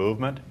little more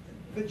movement.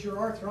 But your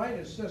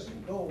arthritis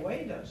doesn't go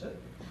away, does it?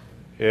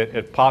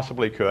 It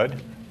possibly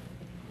could.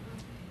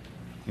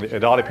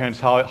 It all depends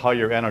how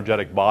your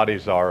energetic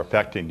bodies are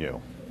affecting you.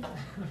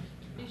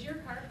 Is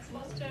your heart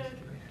supposed to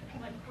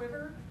like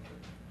quiver?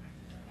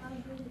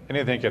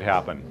 Anything could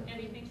happen.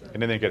 Anything?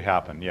 Anything could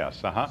happen,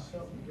 yes. Uh-huh.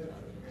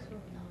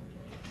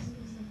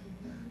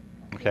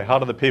 Okay, how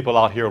do the people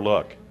out here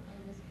look?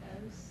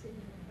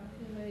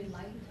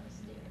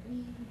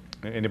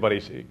 Anybody,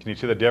 can you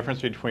see the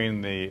difference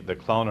between the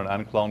cloned and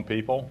uncloned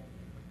people?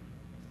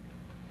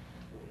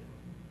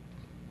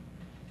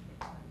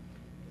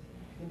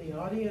 In the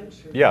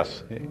audience? Or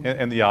Yes,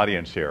 in the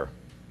audience here.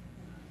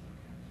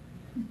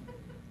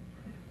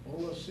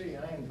 Well, let's see,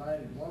 I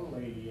invited one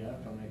lady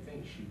up, and I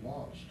think she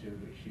wants to,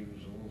 but she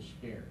was a little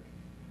scared.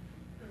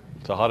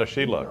 So how does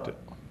she look?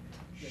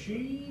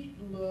 She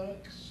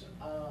looks,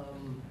 I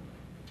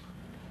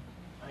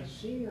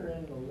seen her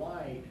in the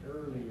light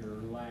earlier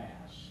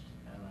last,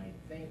 and I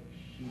think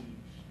she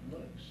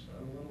looks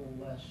a little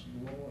less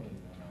glowing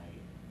than I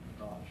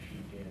thought she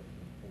did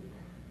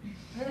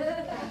before.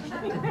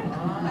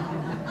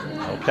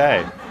 Okay.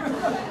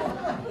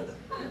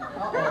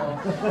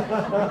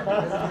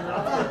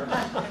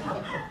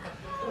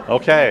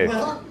 Okay.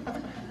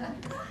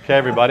 Okay,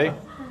 everybody.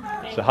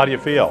 So how do you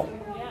feel?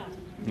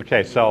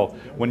 Okay, so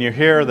when you're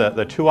here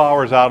the 2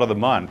 hours out of the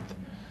month,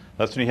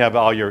 that's when you have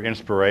all your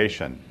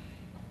inspiration.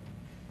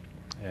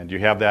 And do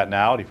you have that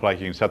now? Do you feel like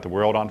you can set the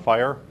world on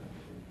fire?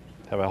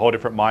 Have a whole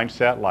different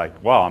mindset,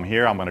 like, wow, I'm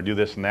here, I'm going to do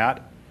this and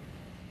that?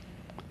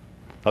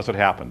 That's what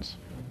happens.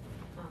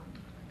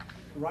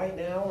 right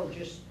now, or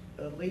just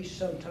at least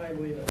sometime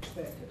we've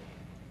expected?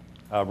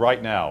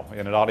 Right now,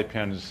 and it all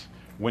depends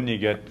when you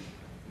get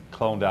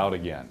cloned out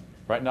again.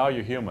 Right now,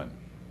 you're human.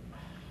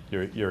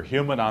 You're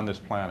human on this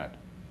planet,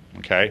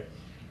 okay?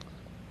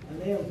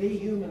 And they'll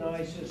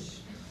dehumanize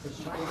us as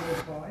time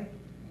goes by?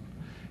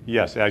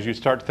 Yes, as you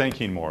start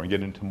thinking more and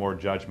get into more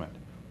judgment.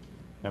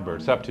 Remember,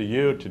 it's up to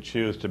you to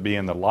choose to be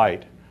in the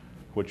light,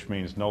 which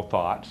means no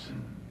thoughts,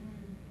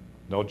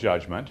 no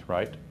judgment,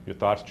 right? Your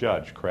thoughts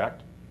judge,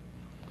 correct?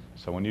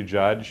 So when you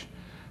judge,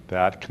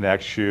 that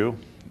connects you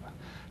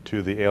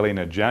to the alien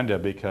agenda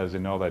because they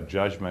know that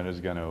judgment is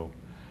going to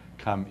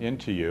come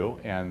into you,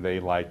 and they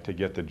like to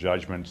get the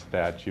judgments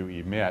that you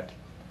emit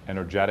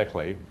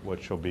energetically,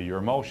 which will be your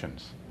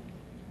emotions.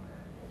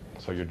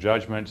 So your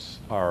judgments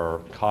are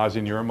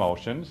causing your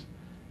emotions,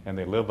 and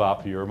they live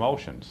off your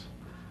emotions.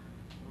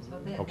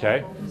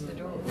 Okay?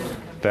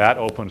 That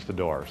opens the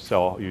door.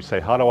 So you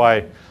say, how do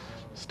I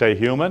stay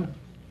human?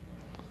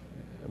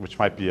 Which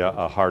might be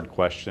a hard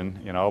question,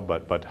 you know,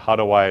 but how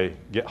do I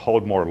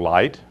hold more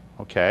light?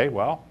 Okay,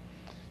 well,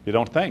 you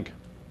don't think.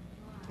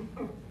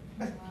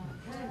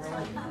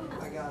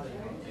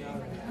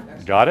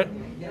 Got it?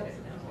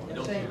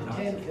 Say the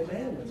Ten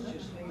Commandments,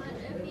 just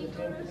leave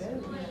the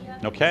Ten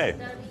Commandments. Okay.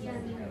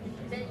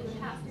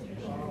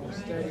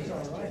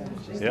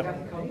 Yep.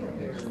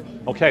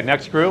 Okay,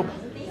 next group.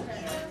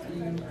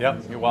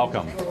 Yep, you're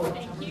welcome.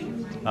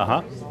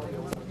 Uh-huh.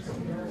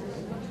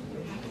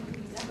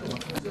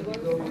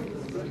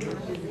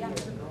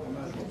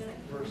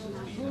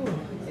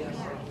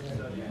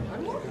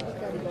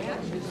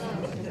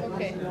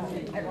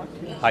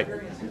 Hi.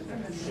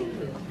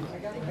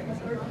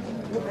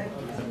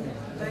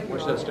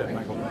 Where's that step,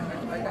 Michael?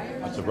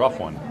 That's a rough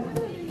one.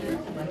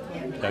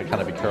 Gotta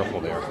kind of be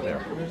careful there.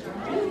 There.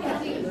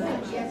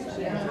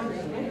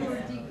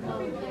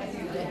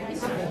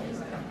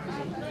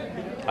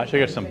 I should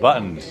get some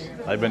buttons.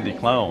 I've been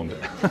decloned.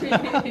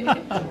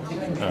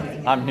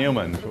 I'm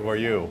human. Who are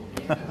you?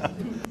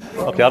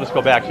 Okay, I'll just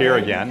go back here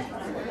again.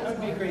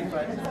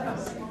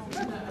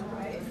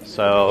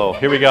 So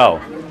here we go.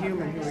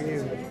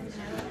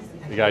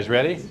 You guys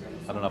ready?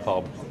 I don't know if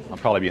I'll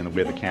probably be in the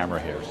way of the camera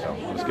here, so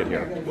let's get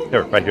here.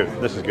 Here, right here.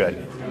 This is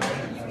good.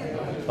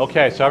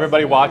 Okay, so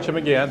everybody watch them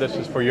again. This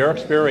is for your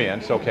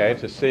experience, okay,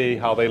 to see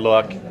how they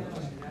look.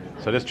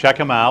 So just check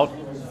them out.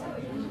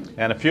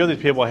 And a few of these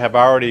people have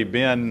already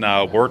been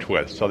worked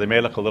with, so they may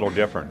look a little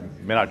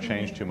different. May not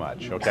change too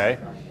much, okay?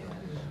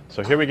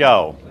 So here we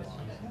go.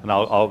 And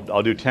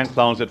I'll do 10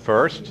 clones at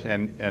first,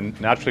 and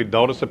naturally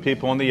notice the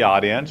people in the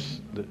audience.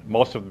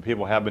 Most of the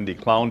people have been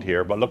decloned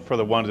here, but look for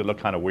the ones that look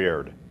kind of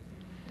weird.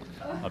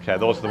 Okay,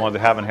 those are the ones that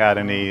haven't had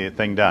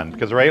anything done,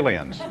 because they're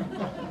aliens.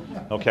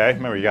 Okay,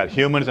 remember you got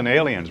humans and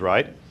aliens,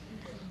 right?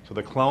 So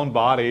the cloned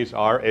bodies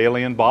are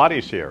alien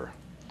bodies here.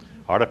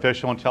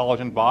 Artificial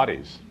intelligent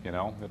bodies, you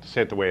know, you have to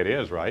say it the way it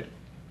is, right?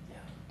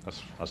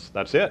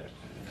 That's it.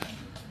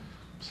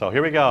 So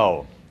here we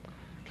go.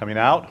 Coming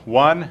out,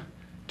 1,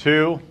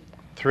 2,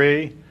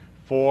 3,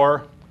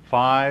 4,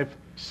 5,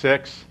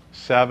 6,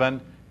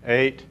 7,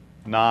 8,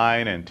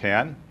 9, and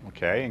 10.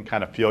 Okay, and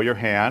kind of feel your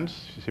hands.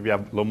 See if you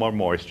have a little more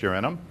moisture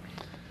in them.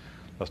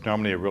 That's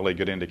normally a really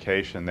good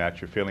indication that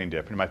you're feeling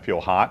different. You might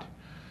feel hot,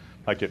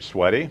 might get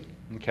sweaty,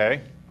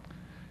 okay?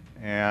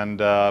 And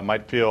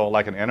might feel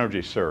like an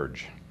energy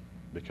surge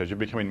because you're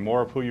becoming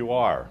more of who you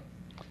are.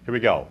 Here we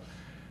go.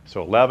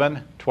 So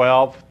 11,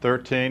 12,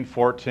 13,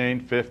 14,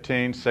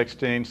 15,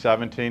 16,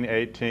 17,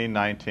 18,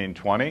 19,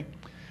 20.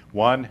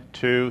 1,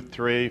 2,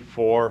 3,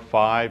 4,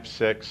 5,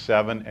 6,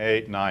 7,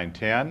 8, 9,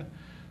 10,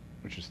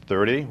 which is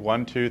 30.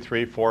 1, 2,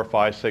 3, 4,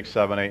 5, 6,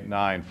 7, 8,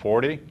 9,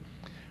 40.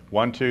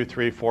 1, 2,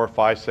 3, 4,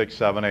 5, 6,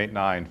 7, 8,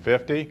 9,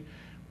 50.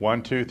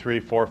 1, 2, 3,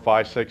 4,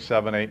 5, 6,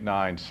 7, 8,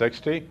 9,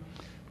 60.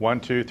 1,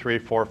 2, 3,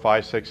 4,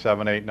 5, 6,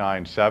 7, 8,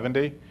 9,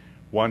 70.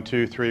 1,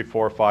 2, 3,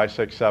 4, 5,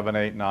 6, 7,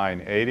 8,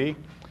 9, 80.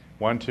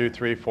 1, 2,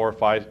 3, 4,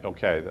 5,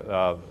 okay.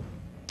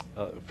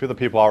 A few of the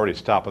people already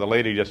stopped, but the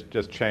lady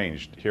just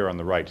changed here on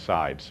the right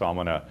side, so I'm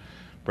going to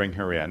bring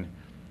her in.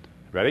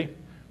 Ready?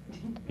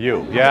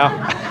 You, yeah?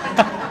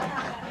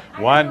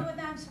 One. I don't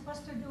know what I'm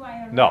supposed to do.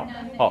 I No.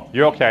 Oh,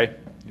 you're okay.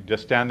 You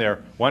just stand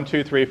there. 1,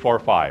 2, 3, 4,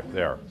 5.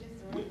 There.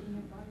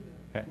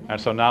 Okay.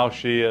 And so now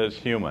she is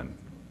human.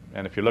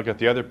 And if you look at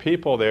the other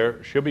people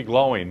there, she'll be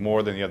glowing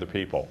more than the other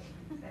people.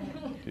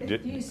 Do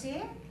you see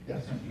it?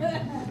 Yes.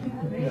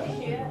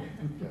 Really? Yeah.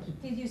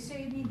 Did you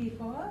see me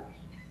before?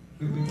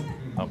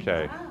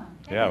 Okay. Ah,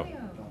 Yeah.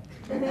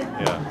 thank you.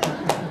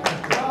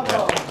 Yeah.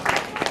 Bravo.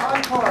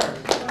 Encore.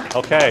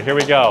 Okay, here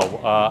we go.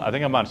 I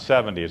think I'm on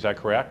 70. Is that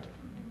correct?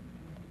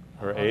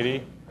 Or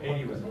 80?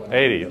 80 was one.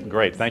 80.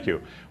 Great. Thank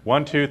you.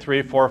 1, 2,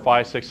 3, 4,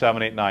 5, 6,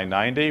 7, 8, 9,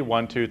 90.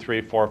 1, 2,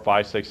 3, 4,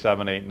 5, 6,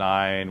 7, 8,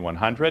 9,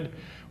 100.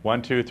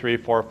 1, 2, 3,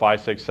 4,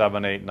 5, 6,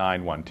 7, 8,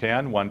 9,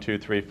 110. 1, 2,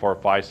 3, 4,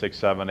 5, 6,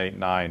 7, 8,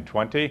 9,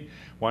 20.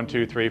 1,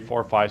 2, 3,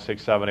 4, 5,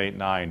 6, 7, 8,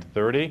 9,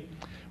 30.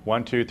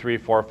 1, 2, 3,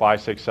 4,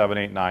 5, 6, 7,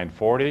 8, 9,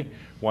 40.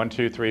 1,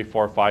 2, 3,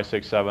 4, 5,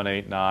 6, 7,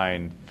 8,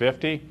 9,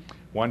 50.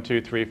 1,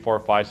 2, 3, 4,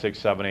 5, 6,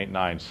 7, 8,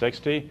 9,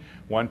 60.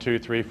 1, 2,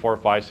 3, 4,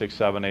 5, 6,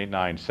 7, 8,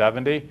 9,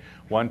 70.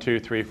 1, 2,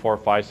 3, 4,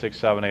 5, 6,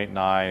 7, 8,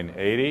 9,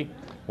 80.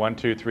 1,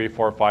 2, 3,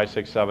 4, 5,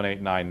 6, 7,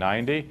 8, 9,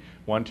 90.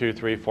 1, 2,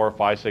 3, 4,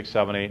 5, 6,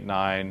 7, 8,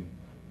 9,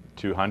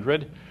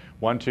 200.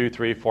 1, 2,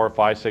 3, 4,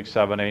 5, 6,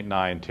 7, 8,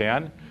 9,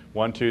 10.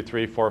 1, 2,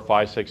 3, 4,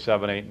 5, 6,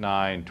 7, 8,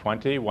 9,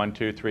 20. 1,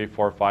 2, 3,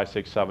 4, 5,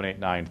 6, 7, 8,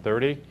 9,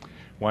 30.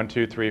 1,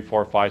 2, 3,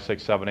 4, 5,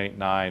 6, 7, 8,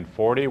 9,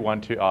 40.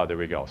 1, 2, oh, there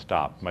we go.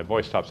 Stop. My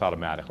voice stops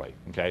automatically.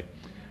 Okay.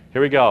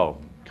 Here we go.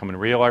 Coming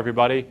real,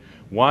 everybody.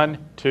 1,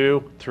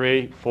 2,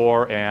 3,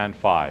 4, and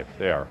 5.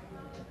 There.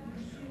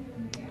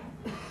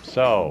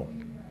 So,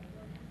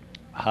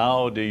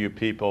 how do you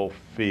people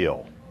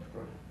feel?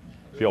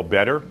 Feel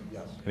better?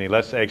 Yes. Any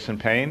less aches and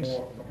pains?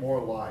 More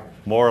alive.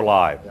 More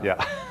alive,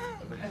 yeah.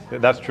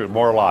 That's true,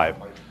 more alive.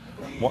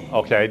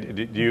 Okay,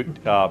 do you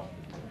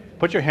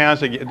put your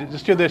hands,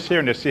 just do this here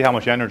and just see how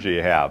much energy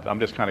you have. I'm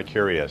just kind of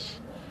curious.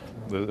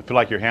 Does it feel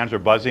like your hands are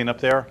buzzing up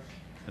there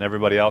and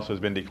everybody else has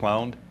been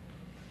decloned?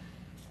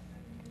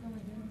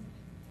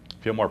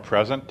 Feel more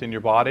present in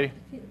your body?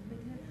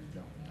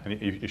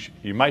 And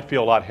you might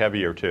feel a lot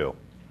heavier too.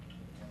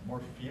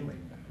 More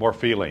feeling. More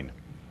feeling,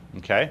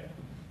 okay?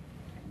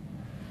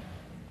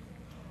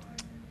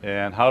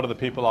 And how do the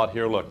people out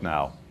here look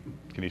now?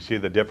 Can you see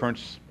the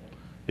difference?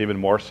 Even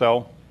more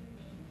so?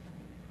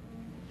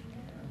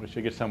 We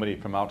should get somebody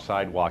from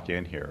outside walk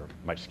in here.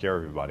 Might scare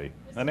everybody.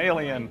 An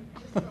alien.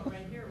 Right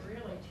here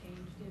really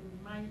changed in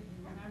my,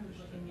 when I was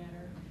looking at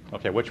her.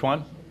 Okay, which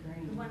one?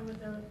 The one with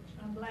the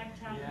black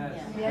top.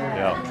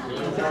 Yeah.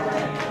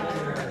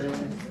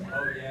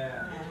 Oh,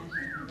 yeah.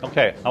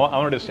 Okay, I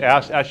want to just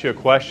ask you a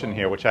question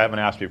here, which I haven't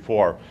asked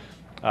before.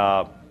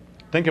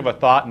 Think of a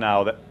thought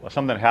now that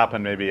something that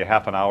happened maybe a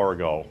half an hour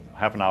ago,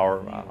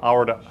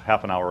 hour to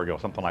half an hour ago,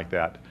 something like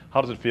that.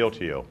 How does it feel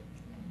to you?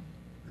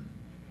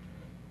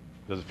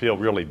 Does it feel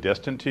really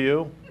distant to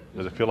you?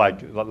 Does it feel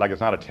like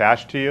it's not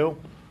attached to you?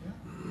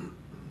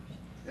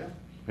 Yeah.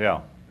 Yeah.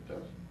 It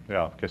does.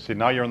 Yeah. Because see,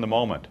 now you're in the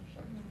moment.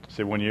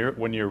 See, when you're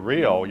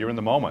real, you're in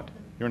the moment.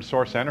 You're in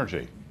source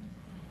energy.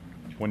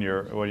 When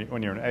you're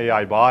an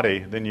AI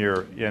body, then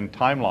you're in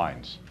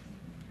timelines.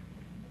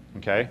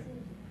 Okay.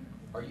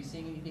 Are you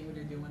seeing anything when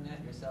you're doing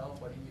that yourself?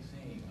 What are you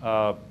seeing?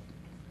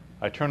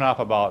 I turn off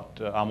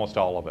about almost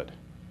all of it.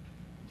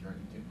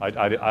 Turn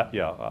to-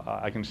 Yeah,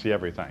 I can see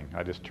everything.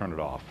 I just turn it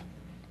off.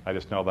 I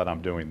just know that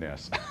I'm doing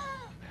this.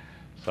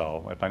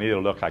 So if I need to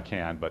look, I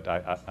can, but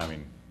I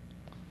mean,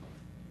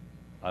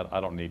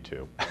 I don't need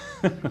to.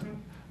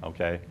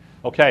 Okay.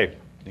 Okay.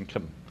 You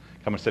can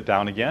come and sit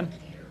down again.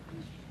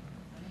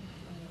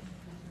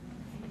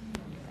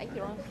 Thank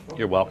you, Ron.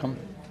 You're welcome.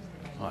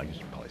 Oh, I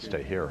should probably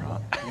stay here, huh?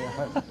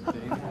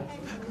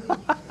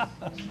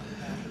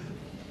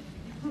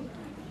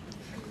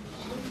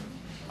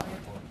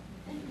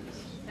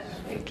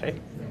 Okay.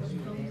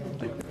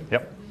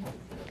 Yep.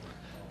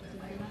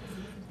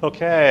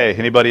 Okay.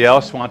 Anybody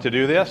else want to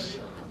do this?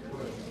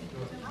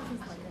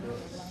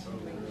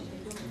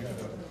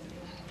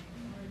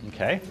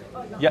 Okay.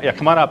 Yeah,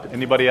 come on up.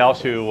 Anybody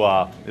else who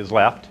is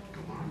left?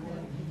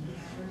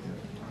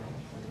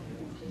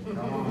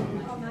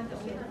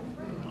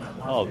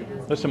 Oh,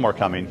 there's some more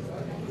coming.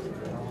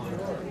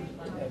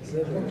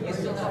 You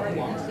still have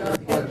long stuff?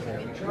 The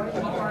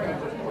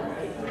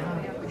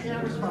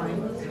camera's fine.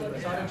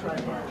 It's on a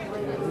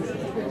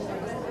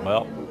tripod.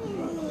 Well,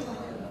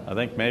 I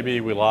think maybe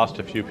we lost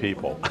a few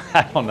people.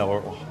 I don't know.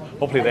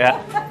 Hopefully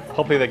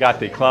they got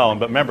the clone.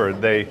 But remember,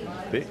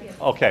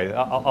 okay.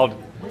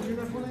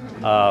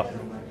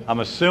 I'm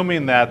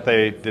assuming that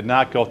they did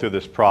not go through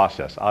this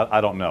process.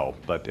 I don't know,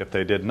 but if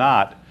they did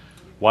not,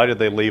 why did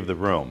they leave the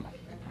room?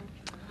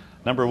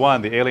 Number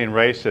one, the alien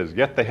race says,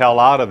 "Get the hell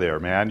out of there,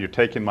 man! You're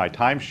taking my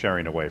time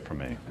sharing away from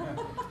me."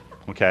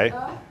 Okay.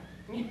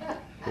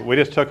 We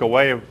just took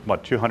away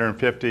what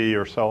 250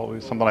 or so,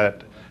 something like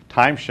that,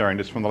 time sharing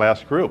just from the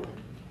last group.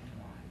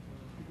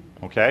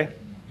 Okay,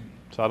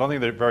 so I don't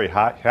think they're very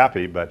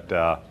happy, but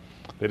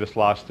they just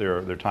lost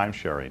their time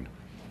sharing.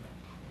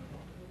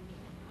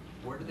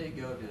 Where do they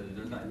go to?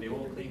 They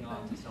won't cling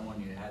on to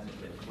someone who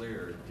hasn't been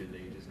cleared. Do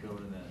they just go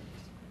to the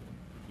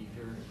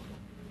ether?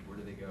 Where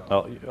do they go?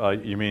 Oh,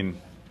 you mean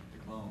The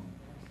clone.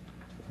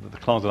 the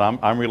clones that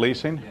I'm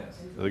releasing? Yes.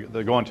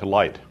 They're going to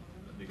light.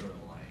 They go to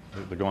the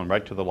light. They're going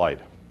right to the light.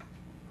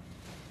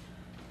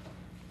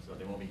 So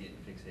they won't be getting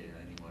fixated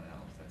on anyone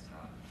else. That's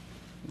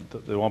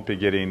not. They won't be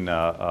getting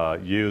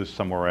used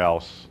somewhere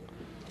else.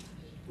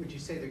 Would you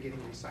say they're getting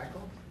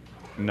recycled?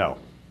 No,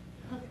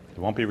 it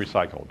won't be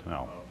recycled.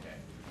 No, Okay.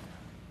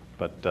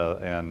 but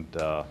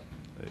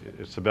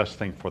it's the best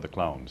thing for the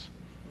clones.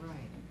 Right.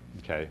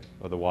 Okay.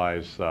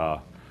 Otherwise,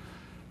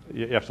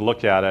 you have to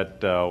look at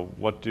it.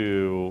 What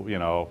do you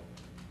know?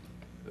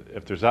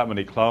 If there's that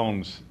many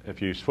clones,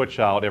 if you switch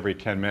out every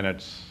 10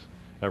 minutes,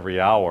 every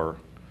hour,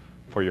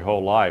 for your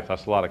whole life,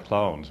 that's a lot of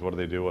clones. What do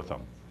they do with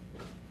them?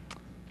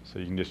 So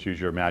you can just use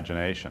your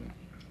imagination.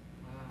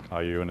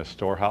 Are you in a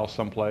storehouse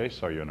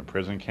someplace? Are you in a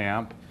prison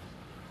camp?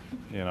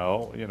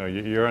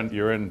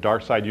 You're in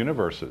dark side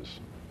universes,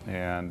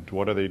 and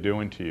what are they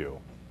doing to you?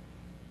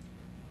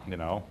 You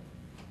know,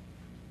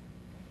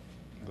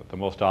 the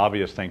most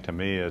obvious thing to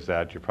me is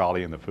that you're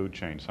probably in the food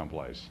chain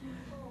someplace.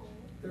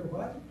 They're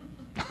what?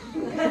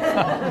 You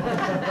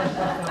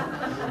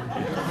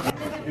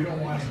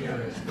don't want to hear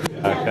this.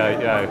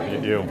 Okay,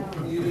 yeah, you.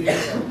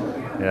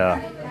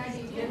 Yeah.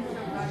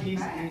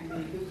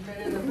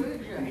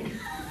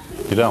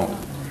 You don't.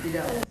 You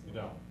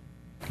don't.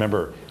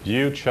 Remember,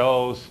 you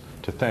chose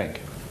to think.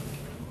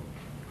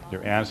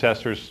 Your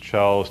ancestors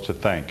chose to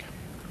think.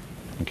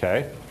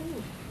 Okay?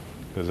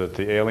 Is it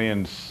the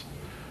aliens'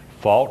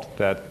 fault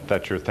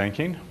that you're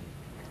thinking?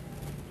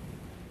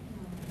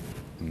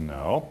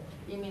 No.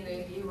 You mean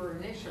if you were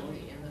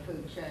initially in the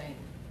food chain?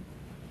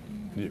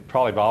 You've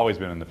probably always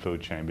been in the food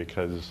chain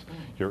because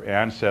your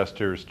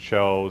ancestors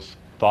chose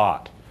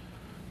thought.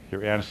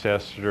 Your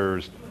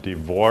ancestors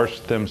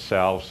divorced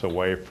themselves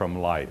away from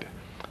light.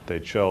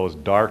 They chose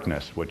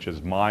darkness, which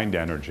is mind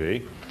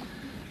energy,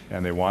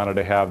 and they wanted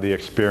to have the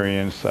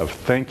experience of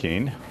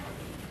thinking.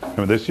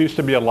 Remember, this used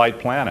to be a light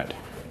planet.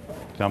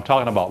 Now I'm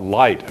talking about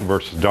light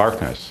versus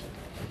darkness.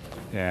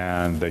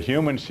 And the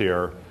humans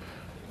here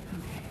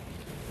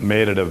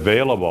made it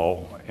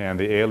available, and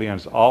the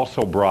aliens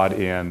also brought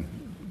in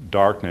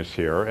darkness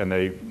here, and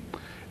they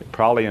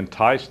probably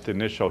enticed the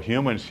initial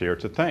humans here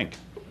to think,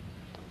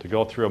 to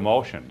go through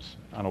emotions.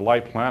 On a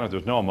light planet,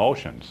 there's no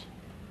emotions.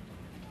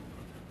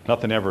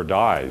 Nothing ever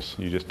dies.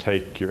 You just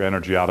take your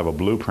energy out of a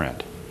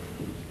blueprint,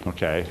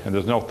 okay? And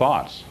there's no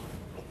thoughts.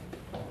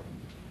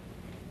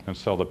 And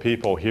so the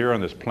people here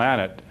on this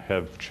planet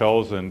have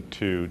chosen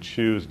to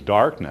choose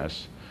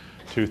darkness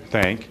to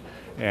think,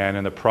 and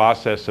in the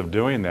process of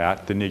doing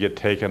that, then you get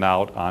taken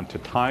out onto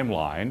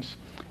timelines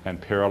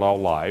and parallel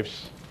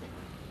lives.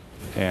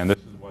 And this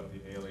is what the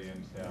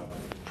aliens have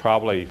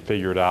probably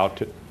figured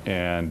out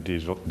and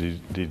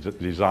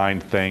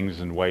designed things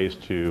and ways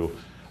to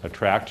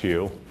attract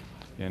you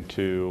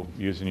into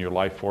using your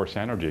life force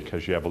energy,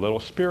 because you have a little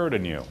spirit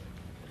in you.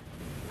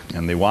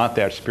 And they want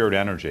that spirit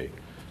energy.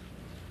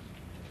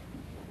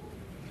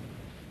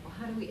 Well,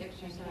 how do we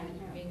exercise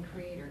being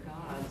creator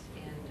gods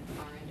and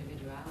our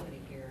individuality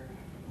here,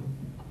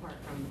 apart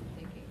from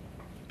thinking?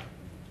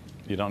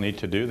 You don't need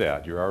to do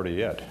that. You're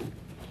already it.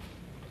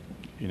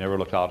 You never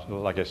look out.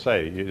 Like I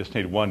say, you just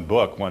need one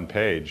book, one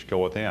page, go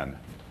within.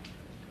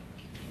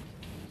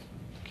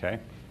 Okay?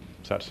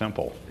 It's that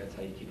simple. That's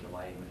how you keep the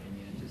light within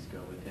you, just go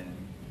within.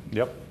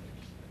 Yep.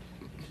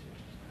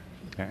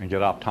 And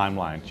get off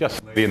timeline.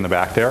 Just lady in the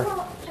back there.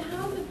 Well,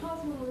 how is it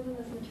possible to live in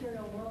this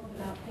material world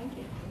without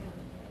thinking?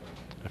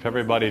 If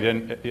everybody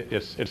didn't,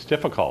 it's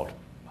difficult.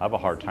 I have a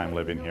hard time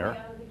living here.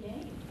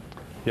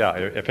 Yeah,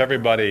 if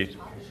everybody,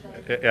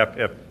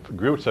 if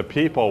groups of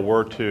people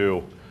were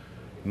to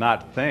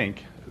not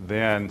think,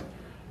 then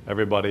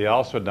everybody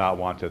else would not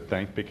want to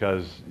think,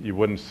 because you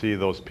wouldn't see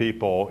those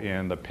people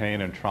in the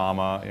pain and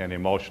trauma and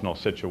emotional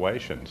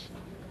situations.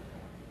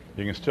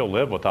 You can still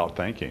live without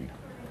thinking.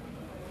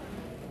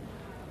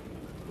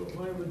 But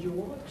why would you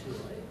want to?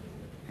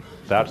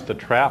 That's the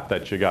trap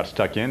that you got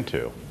stuck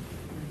into.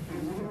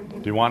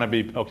 Do you want to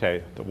be,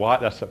 okay,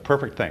 that's the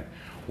perfect thing.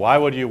 Why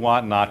would you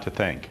want not to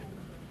think?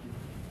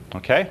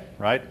 Okay,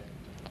 right?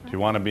 Do you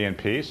want to be in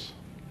peace?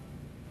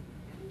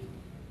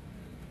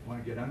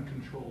 Want to get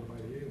uncontrolled by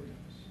the aliens.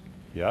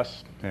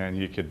 Yes, and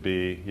you could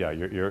be, yeah,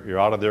 you're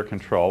out of their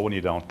control when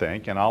you don't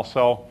think, and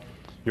also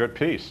you're at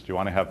peace. Do you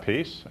want to have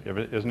peace?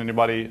 Isn't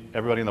everybody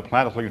on the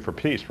planet looking for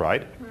peace,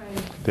 right?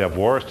 Right. They have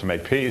wars to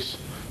make peace.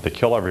 They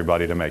kill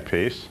everybody to make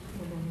peace,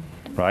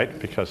 right?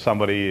 Because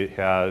somebody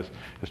is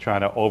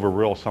trying to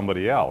overrule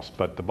somebody else.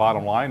 But the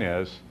bottom line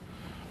is,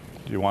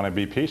 do you want to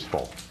be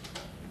peaceful?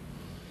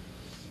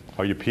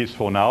 Are you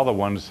peaceful now, the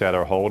ones that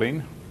are holding?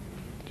 Do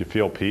you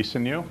feel peace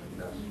in you?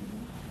 Yes.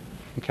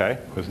 Okay,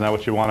 isn't that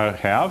what you want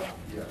to have?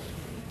 Yes.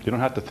 You don't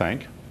have to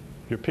think.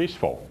 You're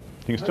peaceful.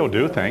 You can still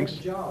do things.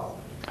 Job.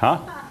 Huh?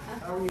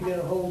 How are you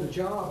gonna hold a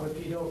job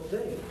if you don't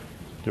think?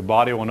 Your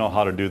body will know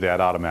how to do that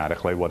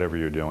automatically, whatever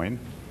you're doing.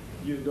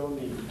 You don't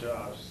need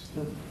jobs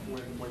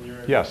when you're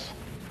in Yes.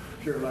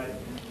 pure light.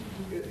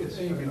 It's,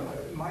 you know,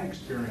 my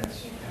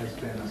experience has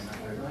been,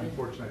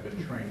 unfortunately, I've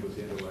been trained with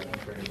the intellect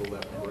and trained with the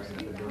left brain. I've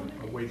been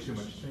doing way too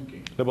much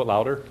thinking. A little bit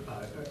louder.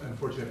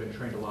 Unfortunately, I've been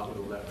trained a lot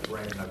with the left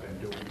brain, and I've been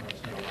doing,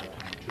 spent a lot of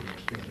time too much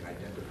thinking,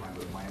 identifying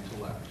with my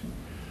intellect.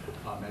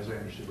 As I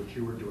understood what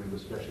you were doing,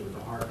 especially with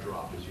the heart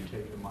drop, is you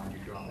take the mind, you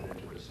drop it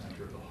into the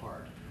center of the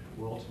heart.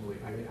 We're ultimately,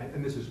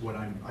 and this is what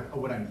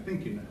I'm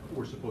thinking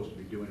we're supposed to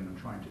be doing, and I'm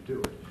trying to do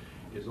it,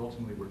 is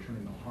ultimately we're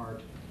turning the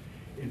heart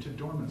into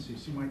dormancy.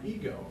 See, my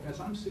ego,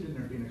 as I'm sitting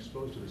there being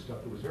exposed to the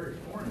stuff that was very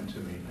foreign to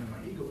me, and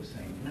my ego was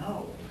saying,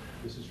 no,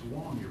 this is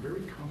wrong, you're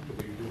very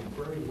comfortable, you're doing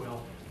very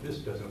well, this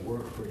doesn't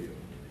work for you.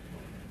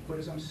 But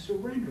as I'm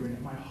surrendering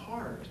in my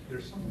heart,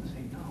 there's something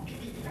saying, no,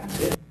 that's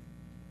it.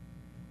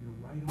 You're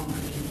right on,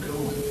 keep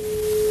going.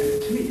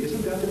 And to me,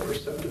 isn't that the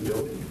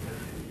perceptibility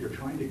you're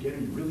trying to get?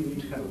 And you really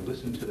need to kind of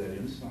listen to that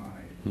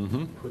inside.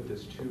 Mm-hmm. Put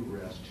this to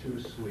rest, to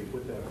sleep,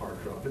 with that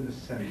heart drop in the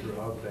center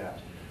of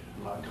that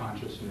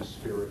consciousness,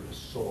 spirit,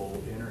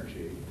 soul,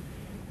 energy.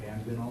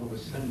 And then all of a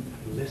sudden,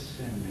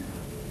 listen,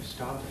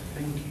 stop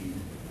thinking,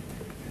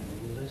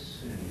 and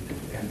listen,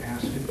 and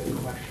ask the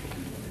question,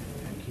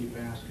 and keep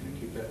asking, and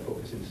keep that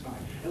focus inside.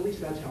 At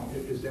least that's how,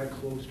 is that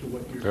close to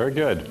what you're... Very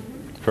good.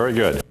 Very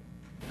good.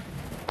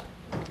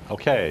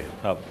 Okay,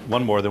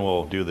 one more, then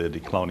we'll do the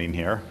decloning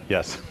here.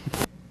 Yes.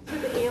 So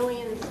the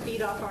aliens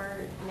feed off our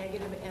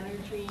negative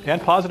energy?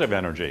 And positive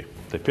energy.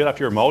 They feed off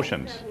your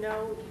emotions. Have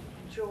no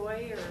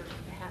joy or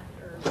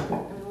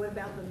what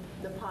about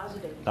the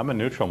positive? I'm in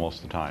neutral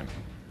most of the time.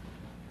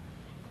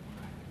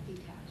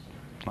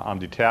 I'm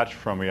detached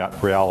from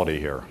reality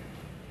here.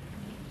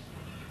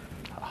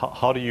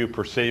 How do you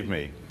perceive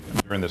me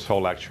during this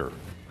whole lecture?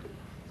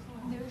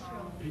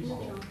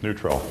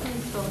 Neutral.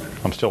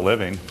 I'm still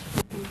living.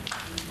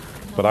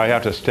 But I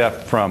have to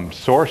step from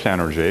source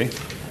energy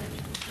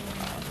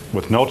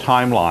with no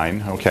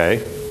timeline, okay,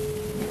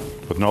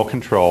 with no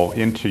control,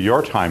 into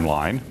your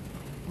timeline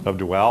of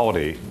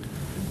duality,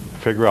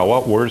 figure out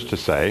what words to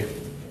say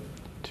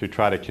to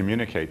try to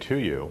communicate to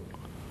you,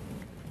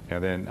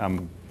 and then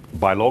I'm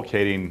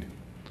bilocating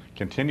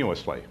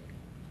continuously.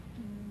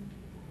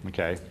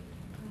 Okay.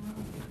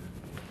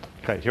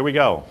 Okay, here we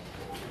go.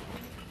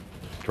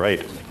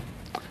 Great.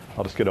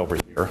 I'll just get over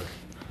here.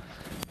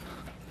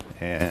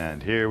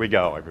 And here we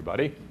go,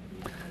 everybody.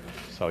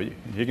 So you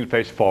can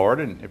face forward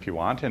and if you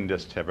want, and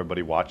just have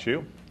everybody watch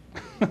you.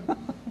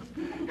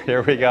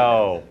 Here we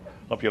go.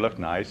 Hope you look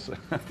nice.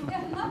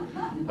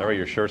 Larry,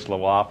 your shirt's a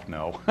little off?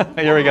 No.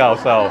 Here we go.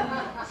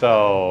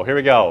 So here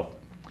we go.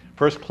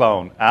 First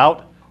clone.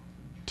 Out.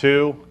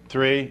 2,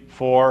 3,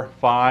 4,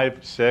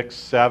 5, 6,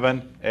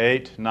 7,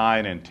 8,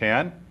 9, and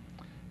 10.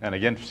 And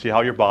again, see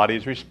how your body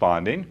is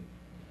responding,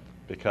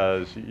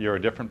 because you're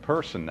a different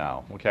person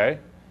now, okay?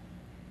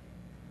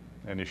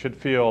 And you should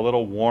feel a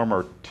little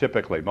warmer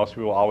typically. Most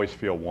people always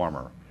feel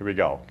warmer. Here we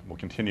go. We'll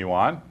continue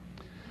on.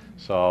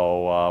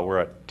 So we're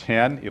at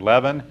 10,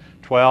 11,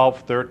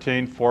 12,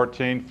 13,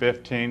 14,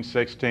 15,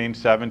 16,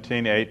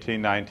 17,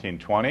 18, 19,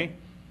 20.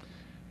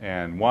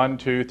 And 1,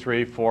 2,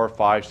 3, 4,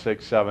 5,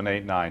 6, 7,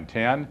 8, 9,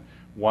 10.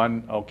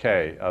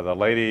 Okay, the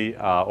lady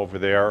over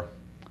there,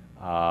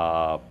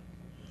 the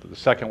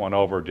second one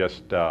over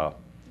just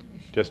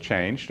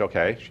changed.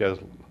 Okay, she has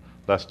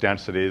less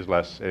densities,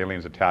 less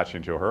aliens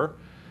attaching to her.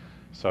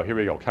 So here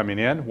we go, coming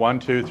in, 1,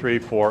 2, 3,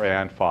 4,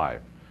 and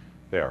 5.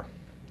 There.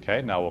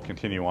 Okay, now we'll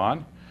continue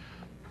on.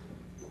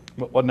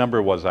 What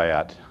number was I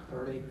at?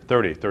 30.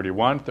 30,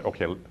 31.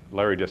 Okay,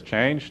 Larry just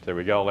changed. There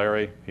we go,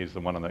 Larry. He's the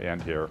one on the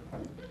end here.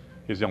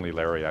 He's the only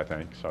Larry, I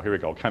think. So here we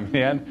go, coming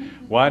in,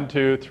 1,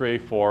 2, 3,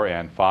 4,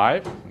 and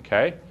 5.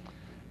 Okay,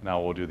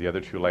 now we'll do the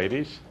other two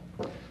ladies.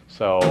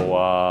 So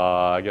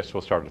I guess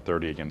we'll start at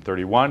 30 again.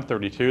 31,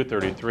 32,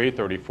 33,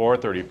 34,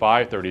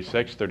 35,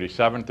 36,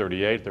 37,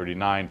 38,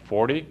 39,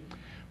 40.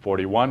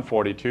 41,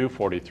 42,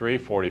 43,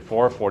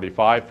 44,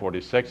 45,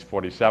 46,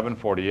 47,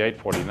 48,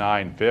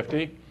 49,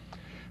 50,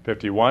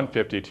 51,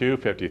 52,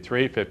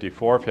 53,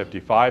 54,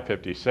 55,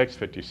 56,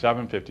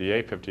 57,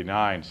 58,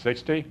 59,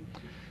 60,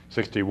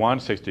 61,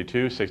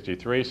 62,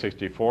 63,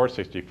 64,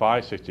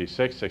 65,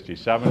 66,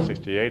 67,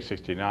 68,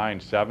 69,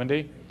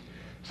 70,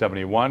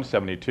 71,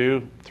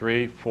 72,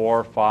 3,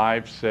 4,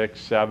 5, 6,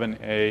 7,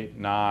 8,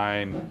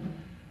 9,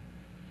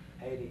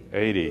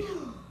 80.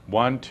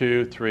 1,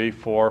 2, 3,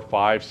 4,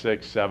 5,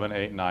 6, 7,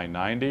 8, 9,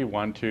 90.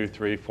 1, 2,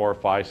 3, 4,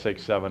 5,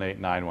 6, 7, 8,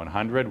 9,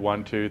 100.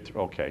 1, 2,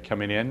 3, okay,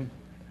 coming in,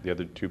 the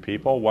other two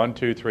people. 1,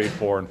 2, 3,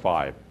 4, and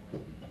 5.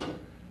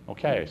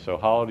 Okay, so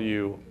how do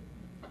you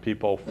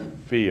people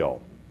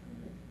feel?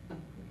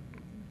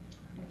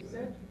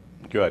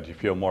 Good. You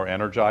feel more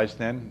energized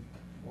then?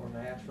 More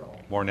natural.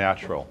 More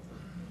natural.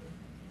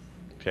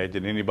 Okay,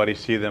 did anybody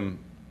see them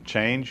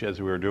change as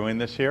we were doing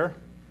this here?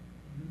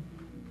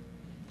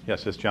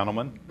 Yes, this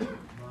gentleman? My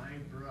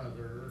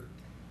brother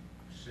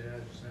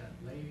says that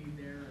lady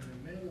there in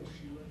the middle,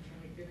 she looks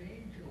like an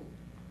angel.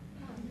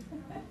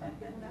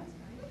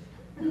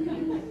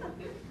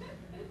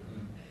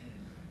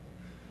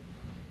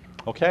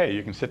 Okay,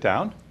 you can sit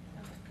down.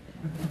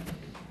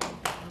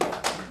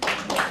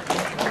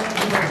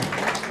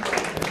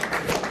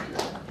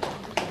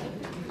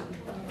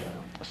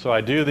 So I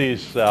do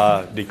these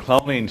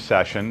decloning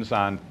sessions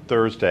on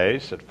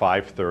Thursdays at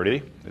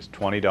 5:30. It's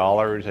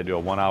 $20. I do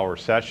a 1-hour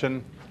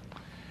session.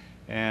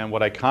 And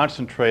what I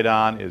concentrate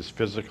on is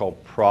physical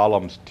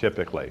problems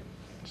typically.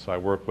 So I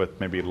work with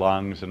maybe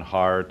lungs and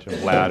heart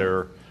and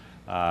bladder,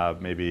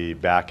 maybe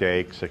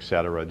backaches,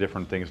 etc.,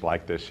 different things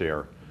like this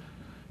here.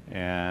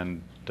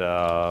 And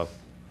I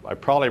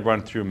probably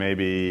run through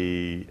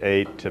maybe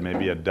 8 to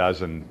maybe a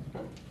dozen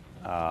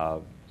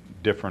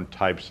different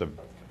types of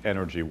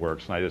energy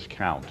works, and I just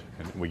count,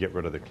 and we get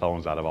rid of the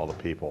clones out of all the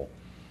people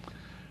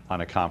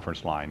on a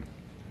conference line.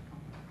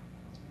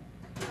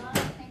 I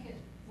think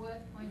it's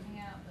worth pointing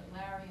out that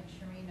Larry and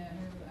Sharina,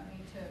 who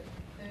only took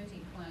 30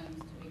 clones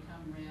to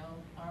become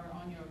real, are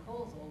on your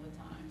calls all the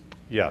time.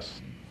 Yes,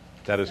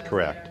 that is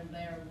correct.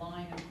 Their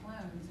line of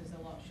clones is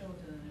a lot shorter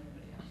than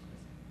everybody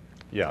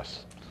else's.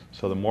 Yes.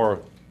 So the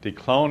more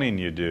decloning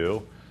you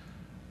do,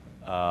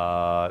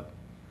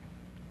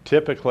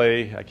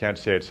 typically, I can't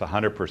say it's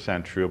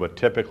 100% true, but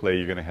typically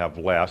you're going to have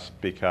less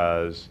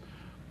because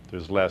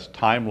there's less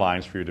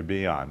timelines for you to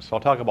be on. So I'll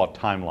talk about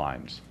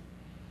timelines.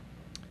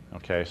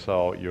 Okay,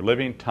 so you're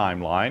living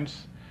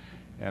timelines,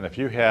 and if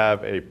you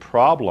have a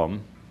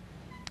problem,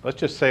 let's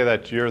just say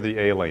that you're the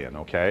alien,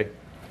 okay?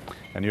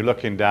 And you're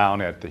looking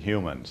down at the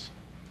humans,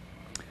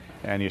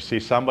 and you see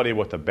somebody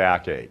with a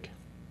backache.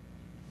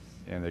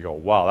 And they go,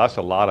 wow, that's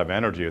a lot of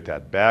energy with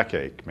that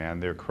backache, man.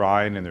 They're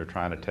crying and they're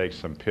trying to take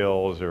some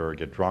pills or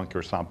get drunk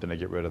or something to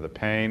get rid of the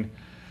pain.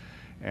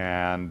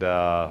 And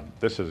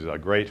this is a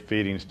great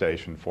feeding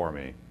station for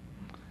me.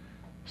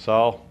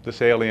 So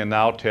this alien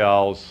now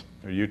tells,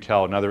 or you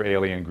tell another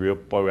alien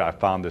group, boy, I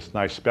found this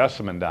nice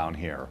specimen down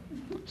here.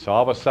 So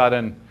all of a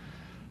sudden,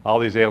 all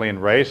these alien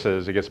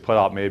races, it gets put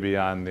out maybe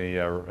on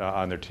their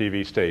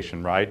TV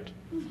station, right?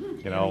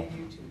 You know,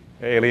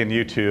 alien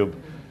YouTube.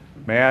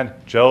 Man,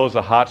 Joe's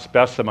a hot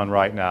specimen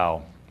right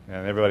now.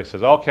 And everybody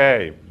says,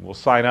 okay, we'll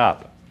sign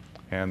up.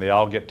 And they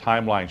all get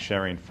timeline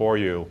sharing for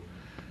you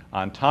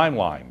on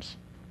timelines.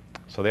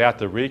 So they have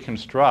to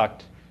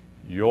reconstruct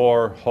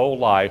your whole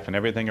life and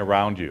everything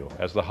around you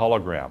as the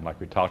hologram,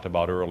 like we talked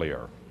about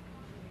earlier.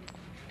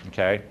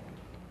 Okay?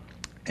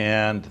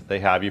 And they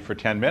have you for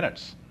 10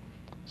 minutes.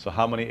 So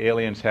how many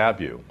aliens have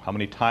you? How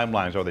many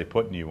timelines are they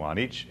putting you on?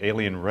 Each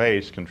alien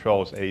race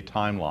controls a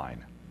timeline.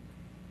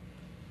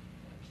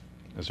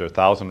 Is there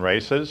 1,000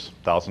 races,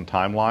 1,000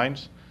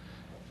 timelines?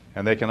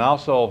 And they can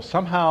also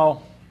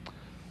somehow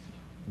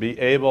be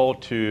able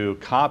to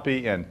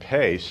copy and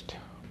paste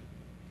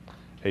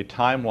a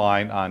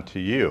timeline onto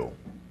you.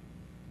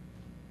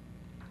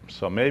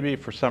 So maybe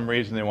for some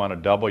reason they want to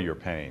double your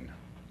pain.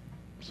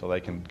 So they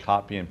can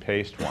copy and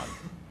paste one.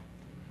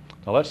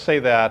 Now let's say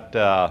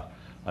that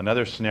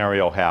another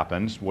scenario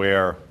happens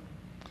where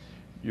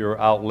you're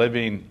out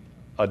living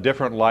a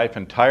different life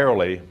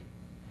entirely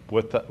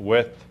with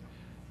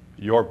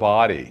your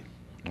body,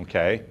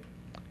 okay?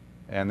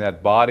 And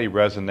that body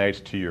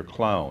resonates to your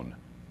clone,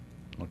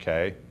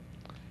 okay?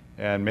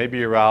 And maybe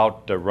you're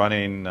out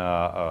running,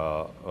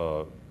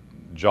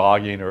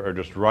 jogging, or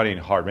just running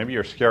hard. Maybe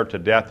you're scared to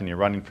death and you're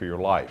running for your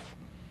life.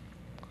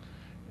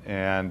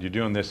 And you're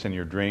doing this in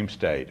your dream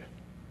state.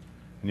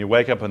 And you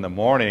wake up in the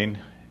morning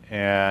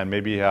and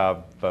maybe you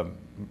have,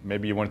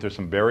 maybe you went through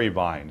some berry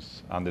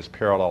vines on this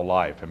parallel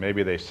life. And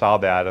maybe they saw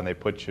that and they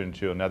put you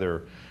into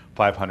another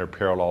 500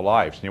 parallel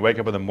lives. And you wake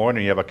up in the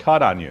morning, you have a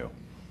cut on you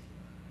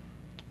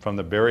from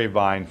the berry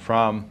vine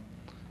from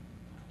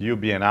you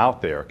being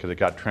out there because it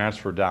got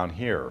transferred down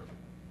here.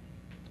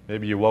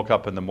 Maybe you woke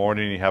up in the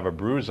morning and you have a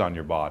bruise on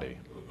your body.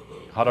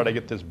 How did I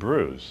get this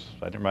bruise?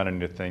 I didn't run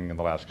into anything in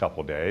the last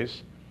couple of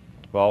days.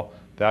 Well,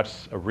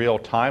 that's a real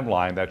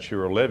timeline that you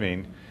were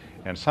living,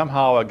 and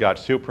somehow it got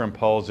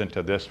superimposed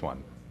into this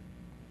one.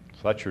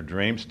 So that's your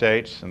dream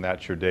states, and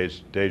that's your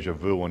deja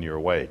vu when you're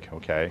awake,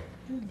 okay?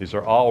 These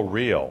are all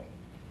real.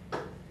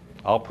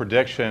 All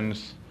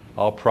predictions,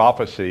 all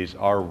prophecies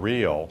are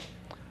real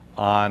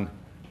on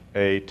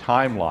a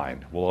timeline.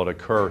 Will it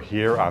occur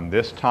here on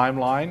this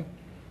timeline?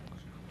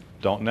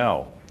 Don't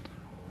know.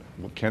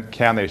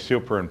 Can they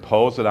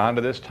superimpose it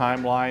onto this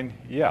timeline?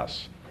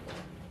 Yes.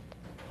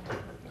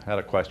 I had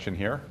a question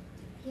here.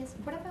 Yes,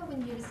 what about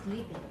when you're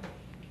sleeping?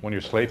 When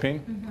you're sleeping?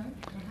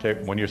 Mm-hmm.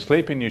 Okay, when you're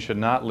sleeping, you should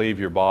not leave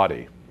your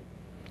body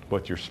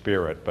with your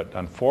spirit, but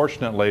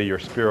unfortunately your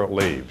spirit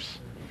leaves,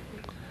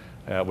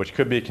 which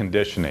could be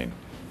conditioning.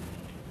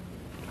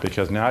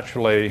 Because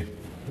naturally,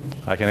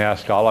 I can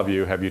ask all of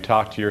you, have you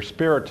talked to your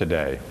spirit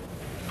today?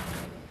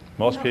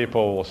 Most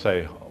people will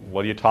say,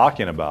 what are you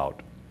talking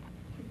about?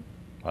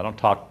 I don't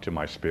talk to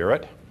my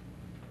spirit.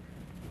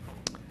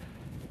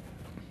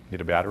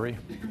 Need a battery?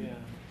 Yeah.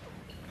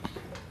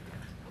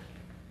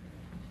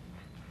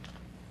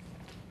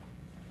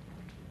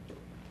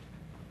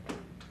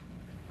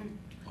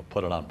 I'll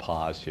put it on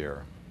pause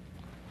here.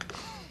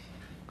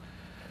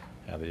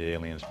 Have the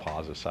aliens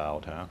pause us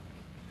out, huh?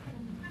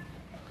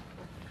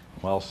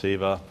 Well,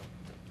 Siva,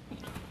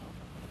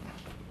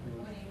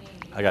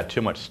 I got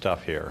too much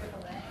stuff here.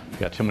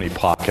 Got too many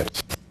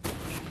pockets.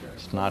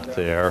 It's not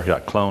there.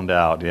 Got cloned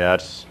out. Yeah,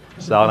 it's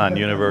out on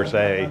Universe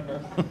A,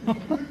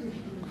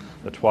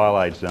 the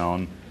Twilight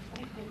Zone.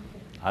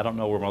 I don't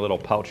know where my little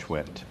pouch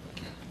went.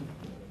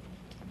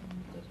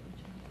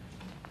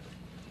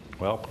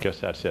 Well, guess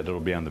that's it.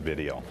 It'll be on the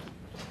video.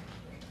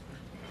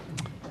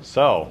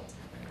 So,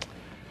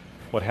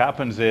 what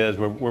happens is,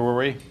 where were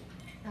we?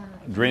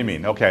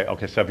 Dreaming. Okay,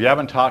 so if you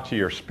haven't talked to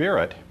your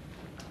spirit,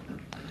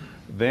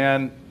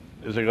 then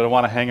is it going to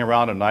want to hang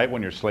around at night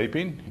when you're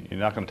sleeping? You're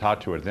not going to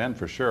talk to it then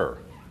for sure.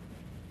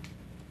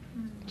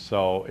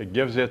 So it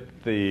gives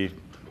it the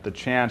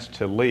chance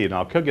to leave.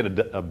 Now, it could get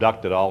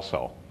abducted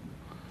also.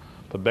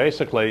 But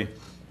basically,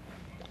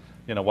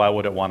 you know, why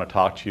would it want to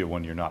talk to you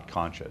when you're not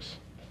conscious?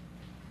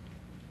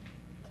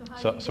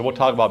 So we'll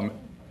talk about,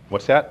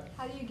 what's that?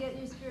 How do you get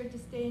your spirit to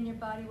stay in your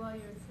body while you're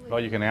asleep? Well,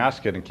 you can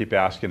ask it and keep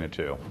asking it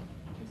to.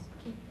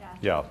 Just keep asking.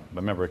 Yeah,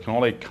 but remember, it can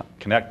only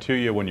connect to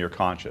you when you're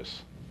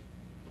conscious.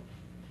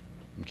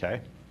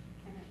 Okay?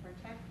 Can it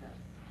protect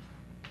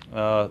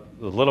us?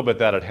 A little bit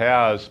that it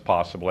has,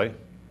 possibly.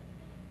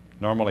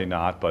 Normally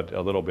not, but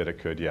a little bit it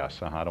could, yes.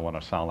 I don't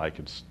want to sound like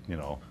it's, you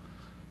know,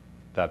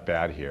 that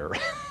bad here.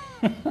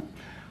 I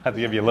have to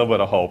give you a little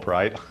bit of hope,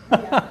 right? Do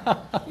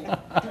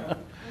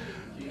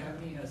you have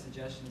any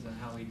suggestions on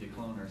how we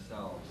declone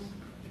ourselves?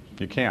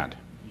 You can't.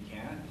 You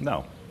can't?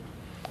 No,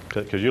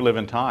 because you live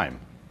in time.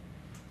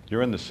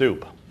 You're in the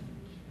soup.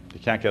 You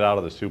can't get out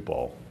of the soup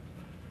bowl.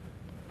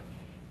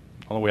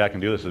 The only way I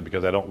can do this is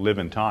because I don't live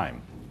in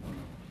time.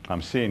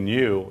 I'm seeing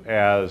you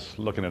as,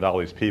 looking at all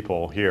these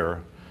people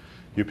here,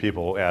 you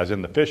people as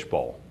in the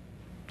fishbowl.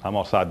 I'm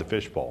outside the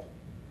fishbowl.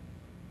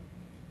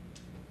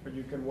 But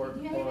you can work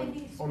Did you have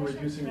any on special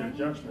reducing your training to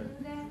judgment.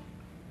 do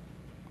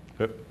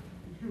that?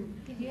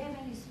 Did you have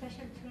any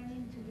special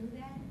training to do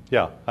that?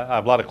 Yeah, I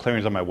have a lot of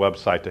clearings on my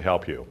website to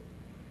help you.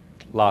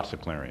 Lots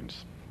of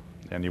clearings.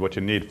 And what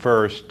you need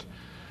first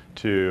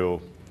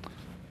to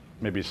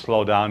maybe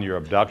slow down your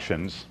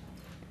abductions,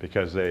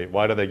 because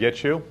why do they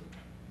get you?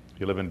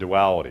 You live in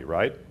duality,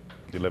 right?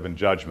 You live in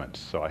judgment.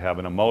 So I have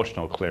an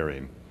emotional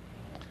clearing.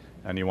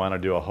 And you want to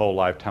do a whole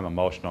lifetime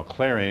emotional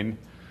clearing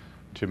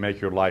to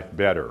make your life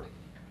better.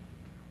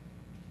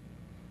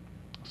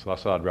 So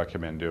that's what I'd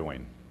recommend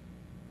doing.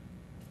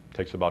 It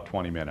takes about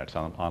 20 minutes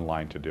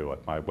online to do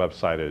it. My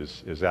website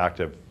is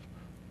active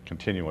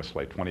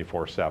continuously,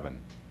 24/7.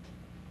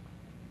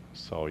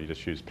 So you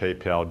just use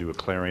PayPal, do a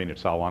clearing,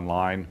 it's all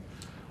online.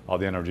 All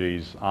the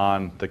energy's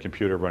on the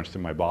computer, runs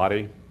through my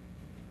body,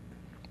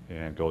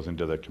 and goes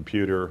into the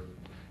computer,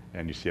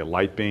 and you see a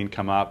light beam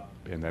come up,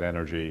 and that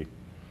energy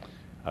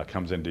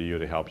comes into you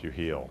to help you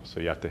heal. So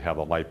you have to have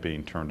a light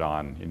beam turned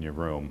on in your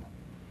room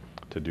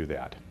to do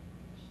that.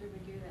 Should we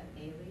do that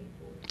daily?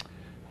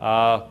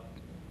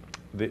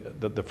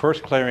 The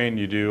first clearing,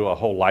 you do a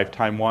whole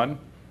lifetime one. In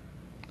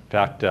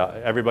fact,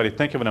 everybody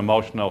think of an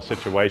emotional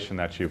situation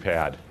that you've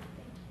had.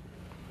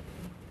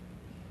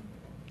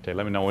 Okay,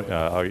 let me know,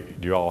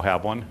 do you all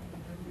have one?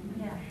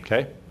 Yeah.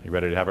 Okay, you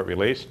ready to have it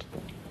released?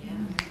 Yeah.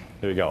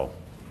 Here you go.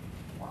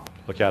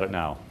 Look at it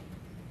now.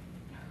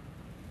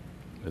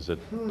 Is it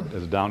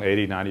down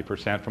 80,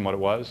 90% from what it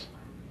was?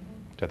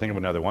 Okay, think of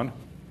another one.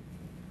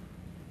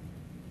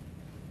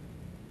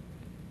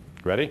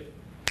 Ready?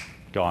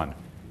 Gone.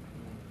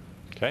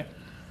 Okay.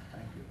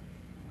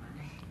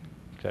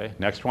 Okay,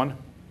 next one.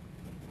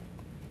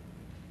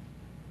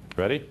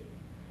 Ready?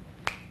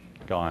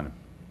 Gone.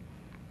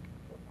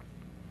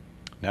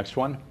 Next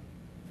one.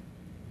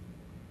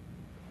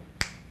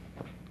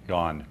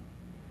 Gone.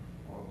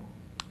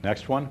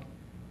 Next one.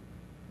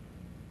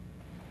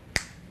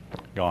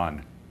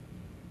 Gone.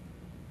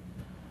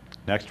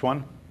 Next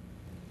one.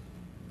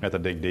 I have to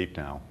dig deep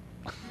now.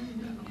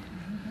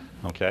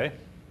 Okay.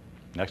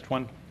 Next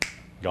one.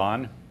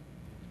 Gone.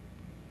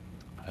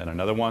 And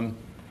another one.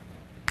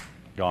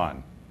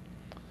 Gone.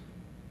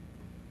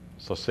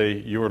 So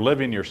see, you were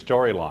living your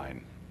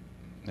storyline.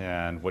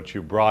 And what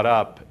you brought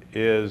up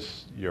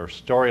is your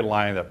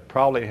storyline that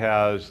probably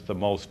has the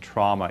most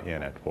trauma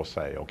in it, we'll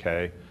say,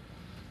 okay?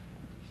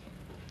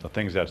 The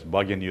things that's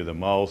bugging you the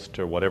most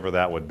or whatever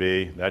that would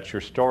be, that's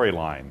your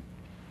storyline.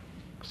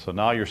 So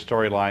now your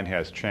storyline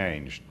has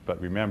changed.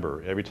 But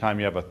remember, every time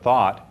you have a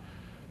thought,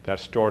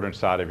 that's stored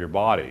inside of your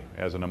body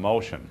as an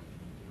emotion.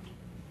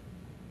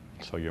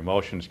 So your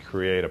emotions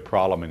create a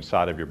problem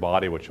inside of your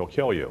body which will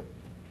kill you.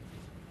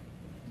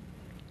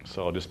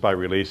 So just by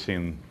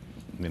releasing,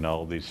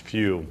 these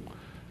few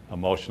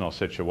emotional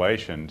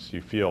situations,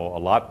 you feel a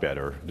lot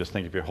better. Just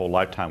think if your whole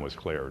lifetime was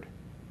cleared.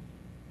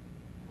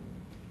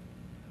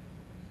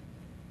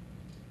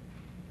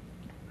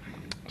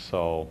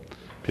 So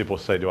people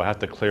say, do I have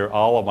to clear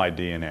all of my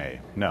DNA?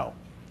 No,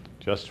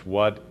 just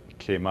what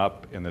came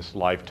up in this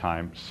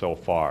lifetime so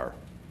far.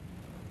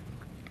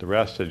 The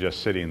rest is just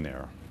sitting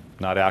there,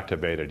 not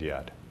activated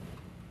yet.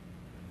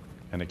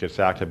 And it gets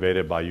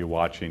activated by you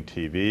watching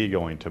TV,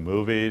 going to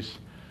movies.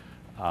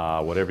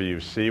 Whatever you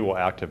see will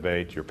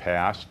activate your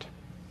past.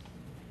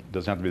 It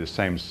doesn't have to be the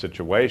same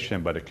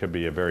situation, but it could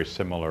be a very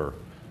similar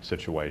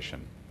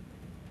situation.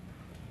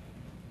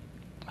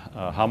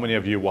 How many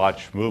of you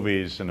watch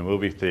movies in a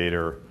movie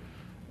theater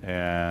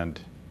and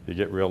you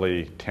get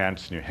really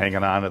tense and you're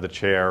hanging on to the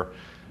chair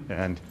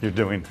and you're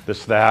doing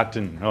this, that,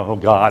 and oh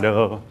God,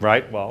 oh,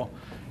 right? Well,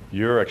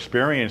 you're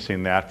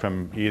experiencing that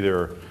from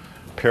either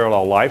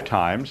parallel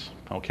lifetimes,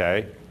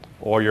 okay,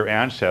 or your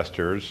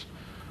ancestors.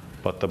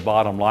 But the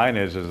bottom line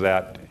is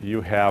that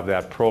you have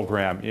that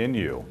program in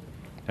you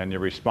and you're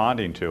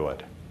responding to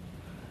it.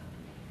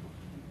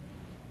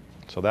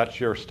 So that's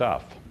your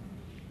stuff.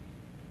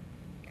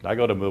 I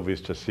go to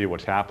movies to see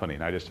what's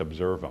happening. I just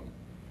observe them.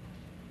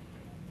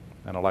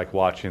 And I like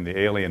watching the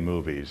alien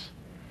movies,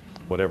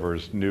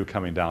 whatever's new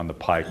coming down the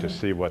pike, to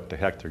see what the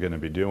heck they're going to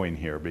be doing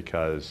here,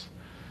 because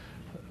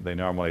they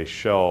normally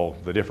show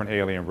the different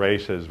alien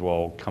races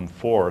will come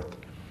forth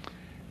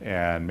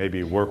and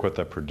maybe work with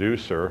a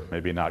producer,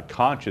 maybe not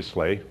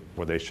consciously,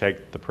 where they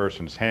shake the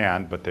person's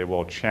hand, but they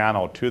will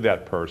channel to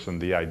that person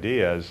the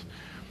ideas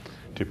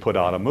to put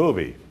out a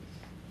movie.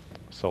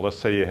 So let's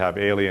say you have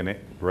alien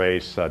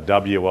race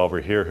W over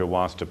here who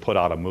wants to put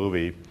out a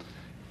movie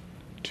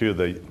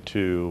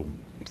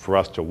for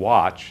us to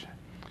watch,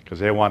 because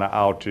they want to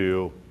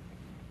outdo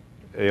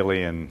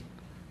alien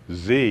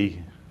Z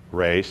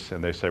race,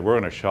 and they say, we're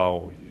going to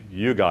show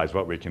you guys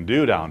what we can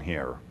do down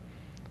here.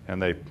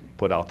 And they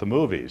put out the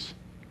movies.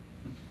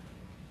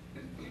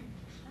 How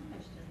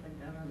much does the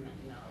government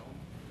know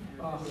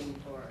and doing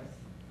for us?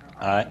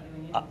 Or are they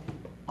doing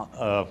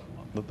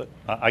anything?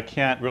 I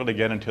can't really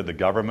get into the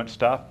government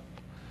stuff,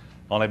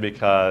 only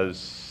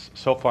because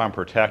so far I'm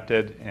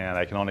protected and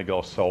I can only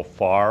go so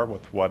far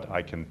with what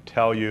I can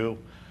tell you.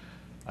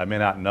 I may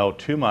not know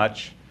too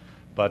much,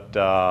 but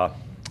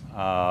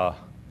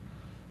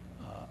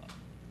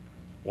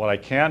what I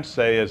can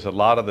say is a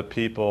lot of the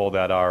people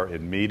that are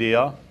in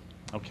media,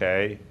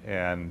 okay,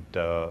 and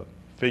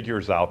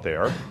figures out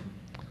there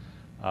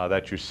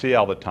that you see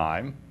all the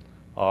time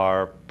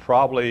are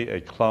probably a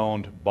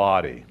cloned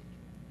body.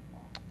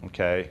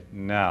 Okay,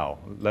 now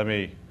let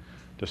me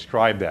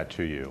describe that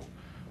to you.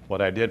 What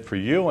I did for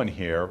you in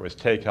here was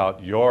take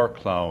out your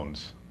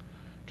clones,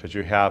 because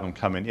you have them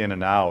coming in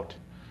and out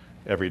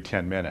every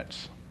 10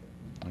 minutes.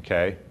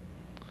 Okay,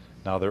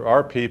 now there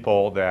are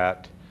people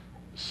that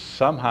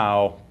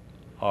somehow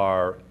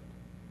are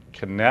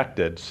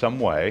connected some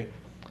way,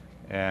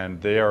 and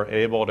they are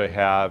able to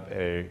have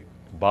a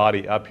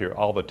body up here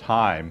all the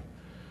time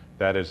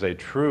that is a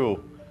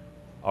true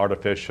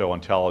artificial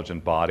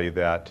intelligent body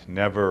that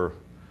never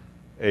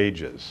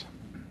ages.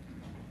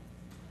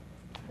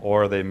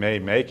 Or they may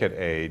make it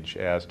age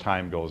as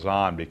time goes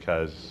on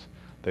because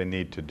they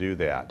need to do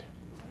that.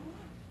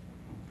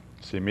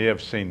 So you may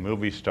have seen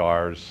movie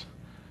stars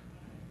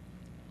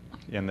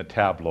in the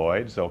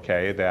tabloids,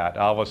 okay, that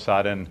all of a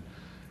sudden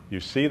you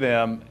see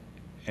them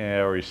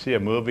or you see a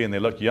movie and they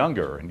look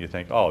younger and you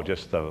think, oh,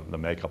 just the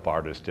makeup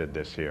artist did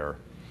this here.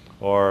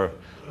 Or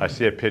I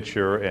see a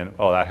picture and,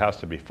 oh, that has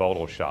to be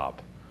Photoshop.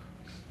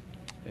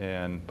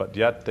 But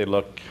yet they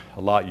look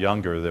a lot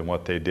younger than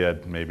what they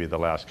did maybe the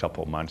last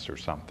couple of months or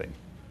something.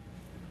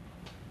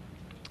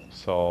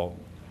 So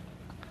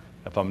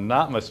if I'm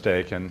not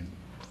mistaken,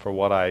 for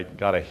what I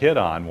got a hit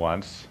on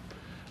once,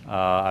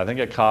 I think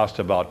it cost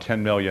about $10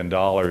 million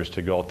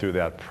to go through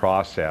that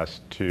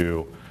process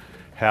to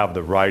have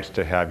the rights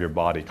to have your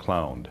body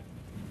cloned.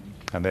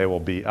 And they will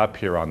be up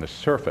here on the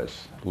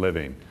surface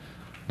living.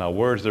 Now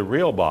where's the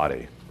real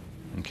body?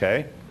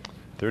 Okay,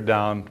 they're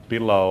down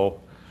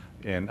below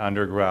in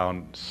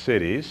underground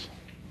cities,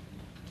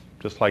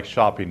 just like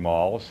shopping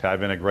malls,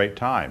 having a great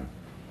time.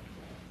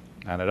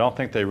 And I don't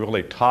think they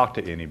really talk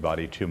to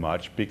anybody too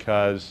much,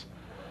 because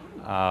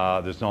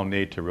there's no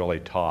need to really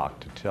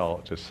talk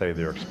to say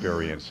their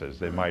experiences.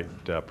 They might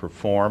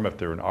perform. If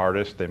they're an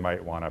artist, they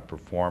might want to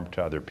perform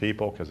to other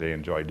people because they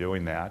enjoy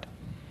doing that.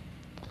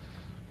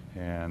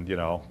 And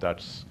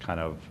that's kind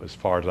of as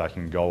far as I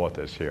can go with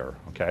this here,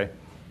 okay?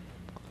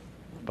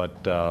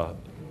 But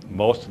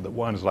most of the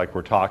ones like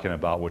we're talking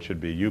about, which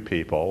would be you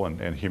people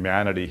and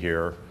humanity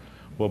here,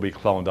 will be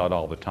cloned out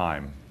all the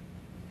time.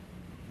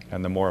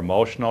 And the more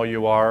emotional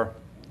you are,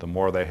 the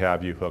more they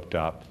have you hooked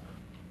up,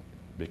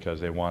 because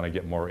they want to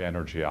get more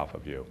energy off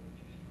of you.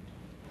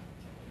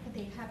 But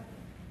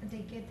they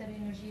get that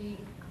energy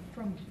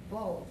from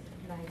both,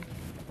 like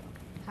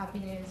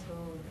happiness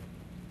or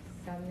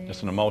sadness?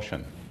 It's an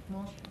emotion.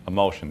 Emotion.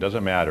 Emotion,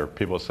 doesn't matter.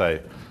 People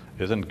say,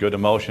 isn't good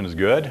emotions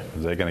good?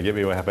 Is they going to give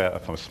you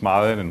if I'm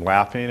smiling and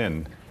laughing?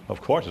 And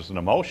of course, it's an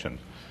emotion.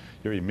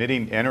 You're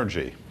emitting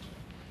energy.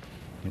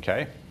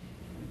 Okay?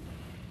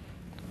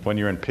 When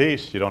you're in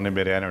peace, you don't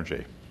emit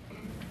energy.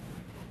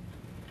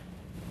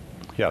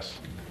 Yes?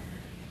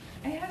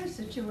 I had a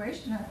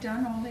situation, I've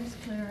done all these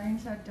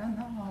clearings, I've done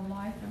the whole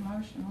life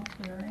emotional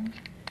clearing,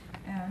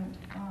 and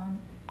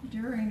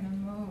during the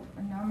move,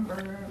 a number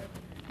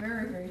of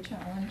very, very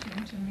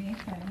challenging to me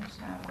things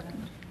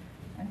happened.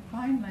 And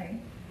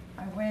finally,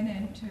 I went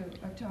into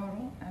a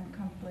total and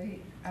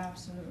complete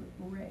absolute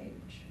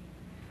rage.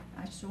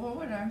 I saw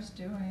what I was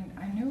doing,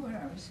 I knew what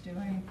I was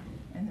doing.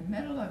 In the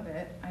middle of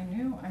it, I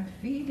knew I'm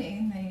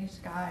feeding these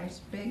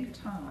guys big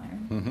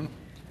time, Mm-hmm.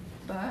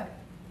 but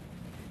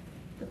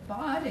the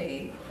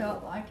body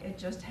felt like it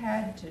just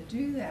had to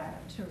do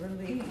that to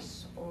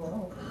release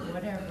or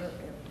whatever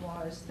it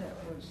was that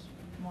was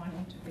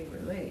wanting to be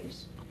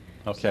released.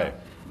 Okay.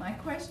 So my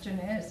question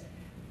is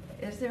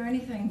there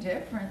anything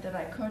different that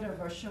I could have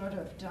or should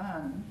have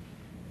done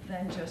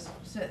than just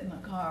sit in the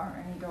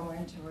car and go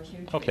into a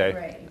huge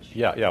rage?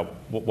 Yeah.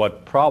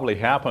 What probably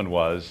happened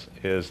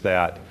is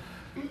that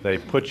they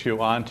put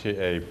you onto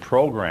a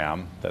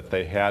program that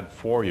they had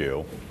for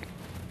you,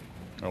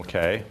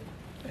 okay,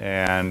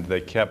 and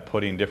they kept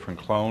putting different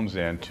clones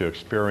in to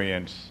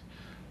experience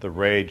the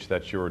rage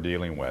that you were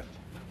dealing with.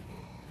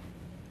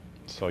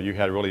 So you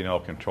had really no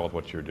control of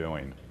what you're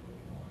doing.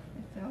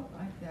 It felt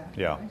like that.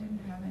 Yeah. I didn't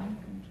have any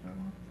control.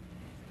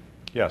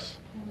 Yes.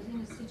 I was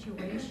in a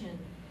situation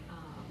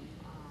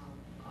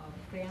of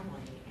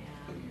family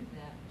and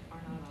that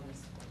are not on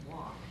this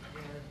walk.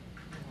 They're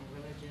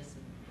religious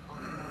and all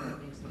kinds of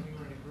things, and we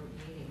were in a group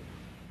meeting.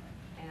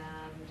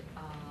 And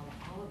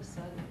all of a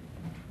sudden,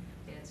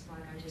 it's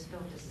like I just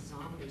felt this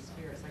zombie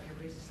spirit. It's like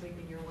everybody's asleep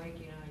and you're awake,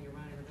 you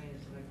run everybody,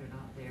 it's like they're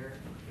not there.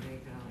 You kind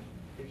of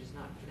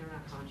like, they're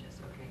not conscious,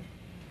 okay?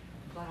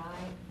 But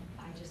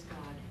I just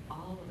got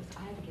all of us,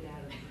 I had to get out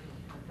of the room.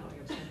 I felt like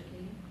I was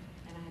suffocating,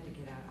 and I had to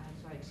get out.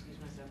 So I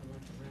excused myself and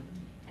left the room.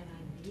 And I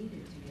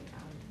needed to get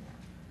out of there.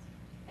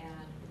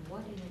 And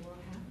what in the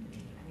world happened to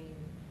me? I mean,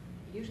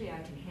 usually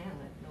I can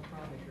handle it, no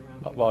problem if you're around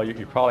people. Well,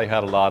 you probably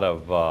had a lot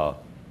of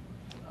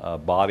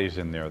bodies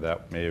in there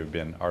that may have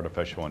been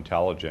artificial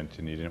intelligence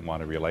and you didn't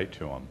want to relate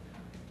to them.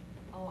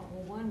 Oh,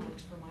 well, one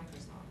works for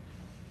Microsoft.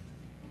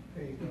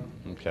 There you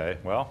go. Okay,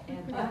 well.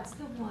 And that's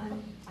the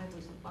one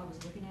I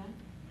was looking at,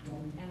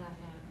 and I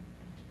thought,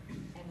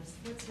 in a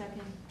split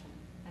second,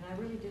 and I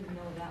really didn't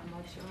know that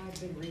much, or I'd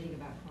been reading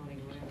about cloning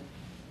or whatever,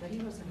 but he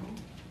wasn't home.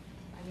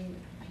 I mean,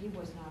 he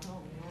was not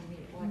home, you know what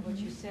I mean? Like what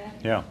you said,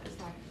 Yeah. it's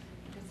like,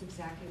 that's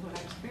exactly what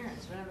I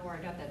experienced. I don't know where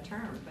I got that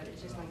term, but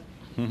it's just like,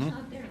 Mhm. he's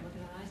not there, look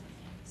at my eyes.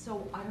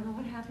 So I don't know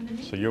what happened to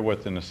me. So you're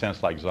with, in a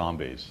sense, like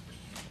zombies,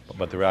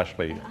 but they're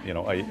actually,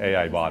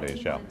 AI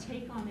bodies, yeah. I didn't want to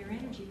take on their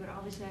energy, but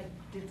obviously I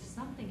did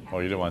something happen. Oh,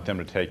 you didn't want them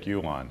to take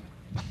you on.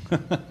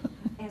 And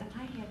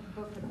I had,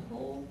 but for the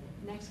whole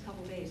next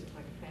couple days, it was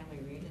like a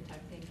family reunion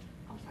type thing,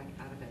 I was like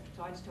out of it.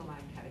 So I just told him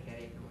I had a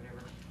headache or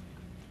whatever.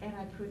 And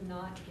I could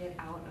not get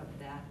out of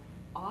that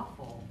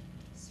awful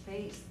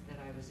space that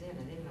I was in.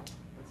 I didn't know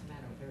what's the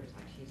matter with her. It's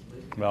like she's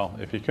losing. Well,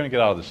 if you couldn't get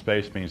out of the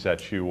space, means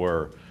that you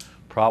were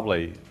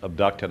probably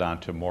abducted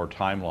onto more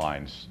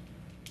timelines.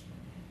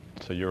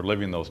 So you're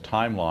living those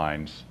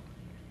timelines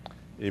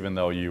even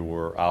though you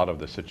were out of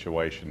the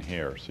situation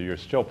here. So you're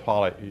still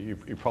probably, you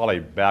probably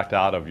backed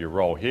out of your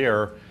role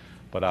here,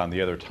 but on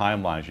the other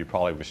timelines, you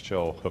probably were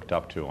still hooked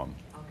up to them.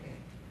 Okay.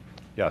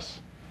 Yes?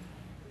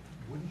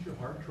 Wouldn't your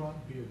heart drop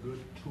be a good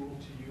tool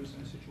to use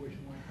in a situation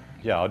like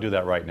that? Yeah, I'll do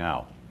that right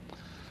now.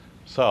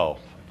 So,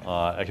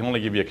 I can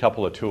only give you a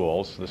couple of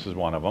tools. This is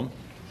one of them.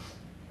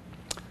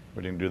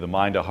 We're going to do the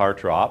mind to heart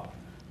drop,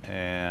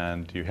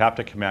 and you have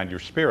to command your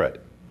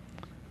spirit.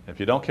 If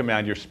you don't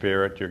command your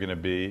spirit, you're going to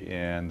be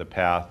in the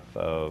path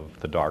of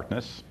the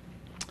darkness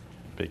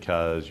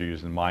because you're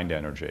using mind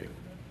energy.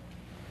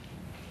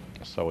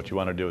 So what you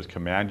want to do is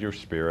command your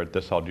spirit.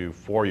 This I'll do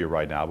for you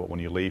right now, but when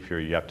you leave here,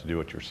 you have to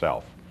do it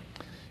yourself.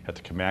 You have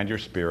to command your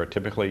spirit,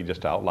 typically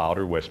just out loud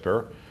or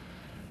whisper,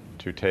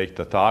 to take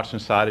the thoughts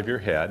inside of your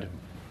head,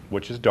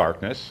 which is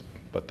darkness,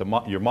 but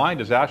your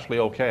mind is actually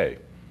okay.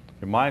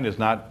 Your mind is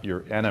not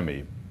your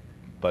enemy,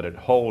 but it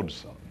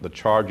holds the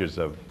charges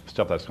of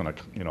stuff that's going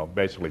to,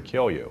 basically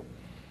kill you.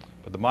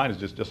 But the mind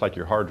is just like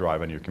your hard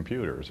drive on your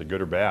computer. Is it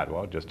good or bad?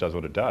 Well, it just does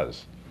what it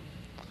does.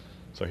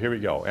 So here we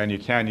go. And you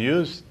can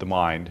use the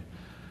mind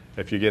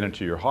if you get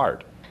into your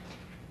heart,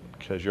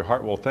 because your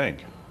heart will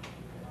think.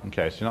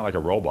 Okay, so you're not like a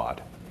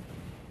robot.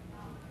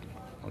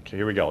 Okay,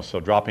 here we go. So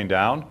dropping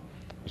down,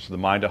 this is the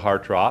mind to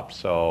heart drop.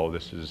 So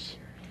this is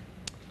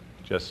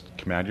just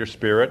command your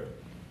spirit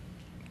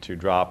to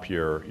drop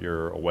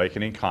your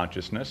awakening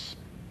consciousness,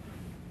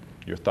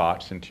 your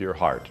thoughts into your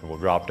heart. We'll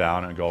drop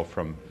down and go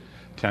from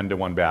 10 to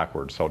 1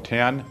 backwards. So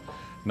 10,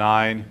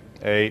 9,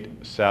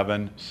 8,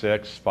 7,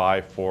 6,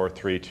 5, 4,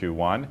 3, 2,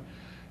 1.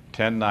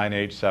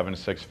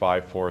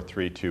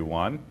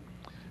 1098765431,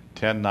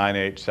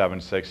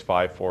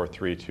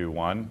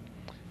 1098765431,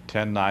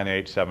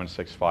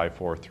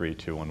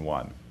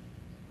 109876543211.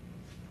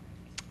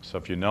 So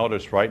if you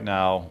notice right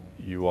now,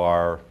 you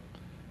are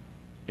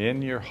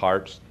in your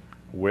heart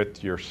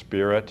with your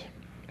spirit,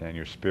 and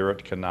your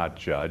spirit cannot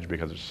judge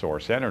because it's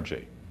source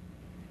energy,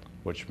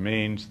 which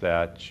means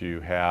that you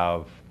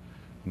have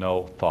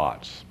no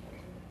thoughts.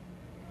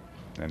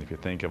 And if you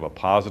think of a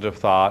positive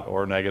thought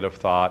or a negative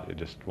thought, it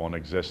just won't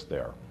exist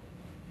there.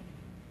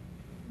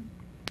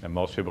 And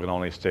most people can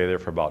only stay there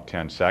for about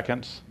 10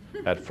 seconds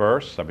at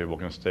first. Some people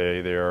can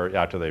stay there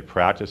after they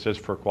practice this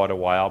for quite a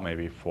while,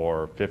 maybe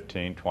for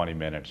 15, 20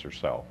 minutes or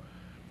so.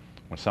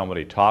 When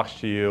somebody talks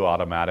to you,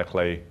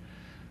 automatically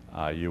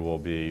you will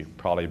be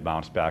probably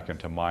bounced back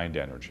into mind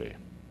energy.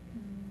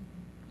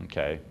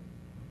 Okay?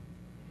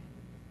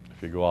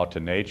 If you go out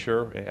to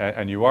nature,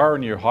 and you are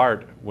in your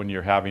heart when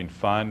you're having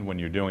fun, when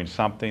you're doing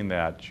something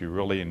that you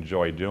really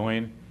enjoy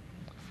doing,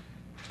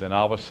 then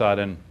all of a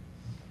sudden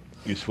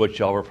you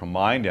switch over from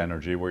mind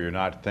energy where you're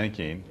not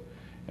thinking,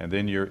 and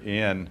then you're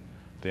in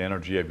the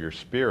energy of your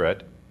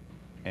spirit,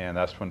 and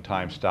that's when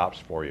time stops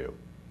for you.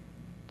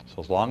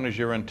 So as long as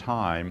you're in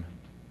time,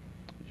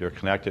 you're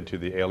connected to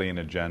the alien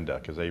agenda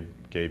because they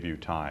gave you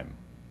time.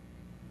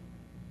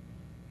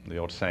 The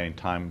old saying,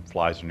 time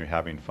flies when you're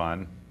having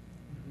fun.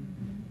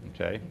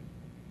 Okay?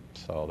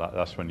 So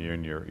that's when you're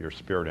in your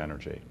spirit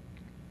energy.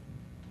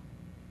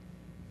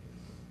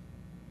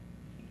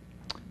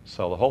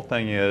 So the whole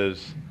thing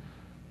is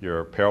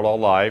your parallel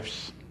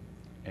lives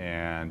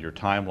and your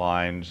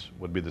timelines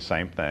would be the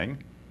same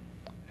thing.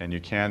 And you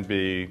can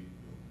be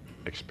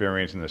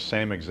experiencing the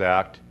same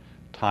exact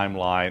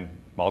timeline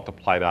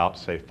multiplied out,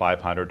 say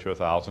 500 to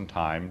 1,000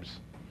 times.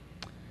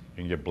 You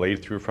can get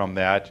bleed through from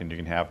that, and you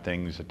can have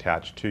things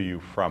attached to you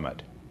from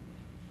it.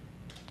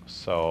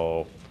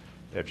 So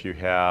if you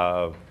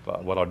have,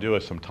 what I'll do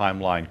is some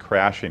timeline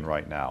crashing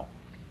right now.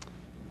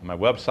 On my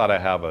website I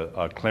have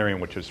a clearing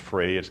which is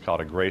free. It's called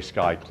a gray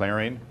sky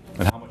clearing.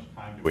 And how much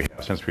time do we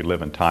have since we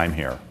live in time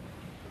here?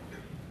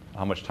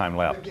 How much time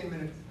left? 15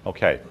 minutes.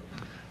 Okay.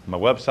 On my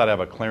website I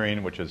have a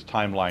clearing which is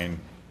timeline,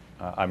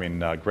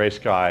 gray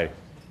sky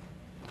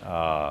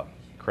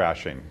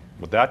crashing.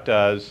 What that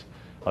does,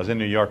 I was in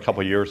New York a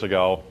couple years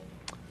ago,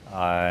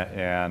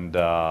 and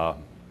I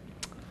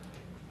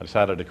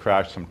decided to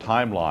crash some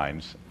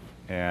timelines,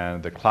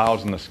 and the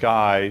clouds in the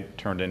sky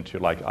turned into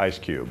like ice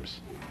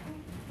cubes.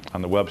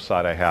 On the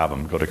website I have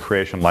them. Go to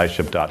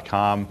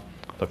creationlightship.com,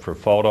 look for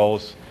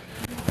photos,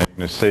 and you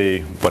can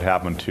see what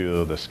happened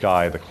to the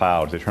sky, the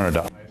clouds. They turned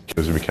into ice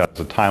cubes because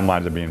the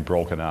timelines are being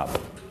broken up.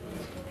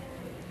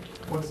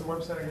 What's the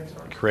website again,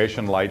 sorry?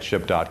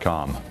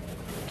 creationlightship.com.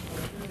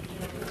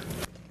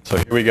 So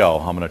here we go.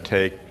 I'm going to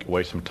take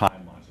away some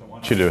timelines. I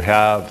want you to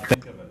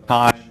think of a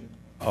time,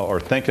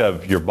 or think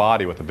of your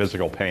body with a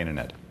physical pain in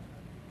it.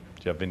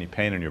 Do you have any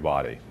pain in your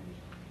body?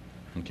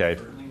 Okay.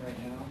 Currently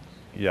right now?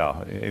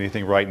 Yeah,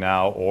 anything right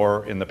now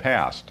or in the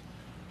past.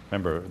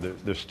 Remember,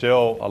 they're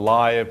still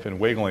alive and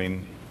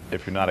wiggling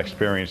if you're not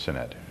experiencing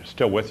it. It's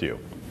still with you.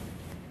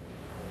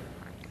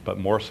 But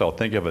more so,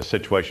 think of a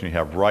situation you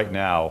have right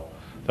now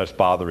that's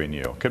bothering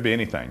you. It could be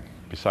anything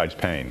besides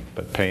pain,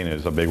 but pain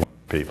is a big one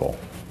for people.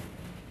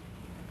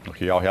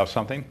 Okay, y'all have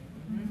something?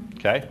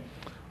 Okay.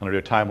 I'm going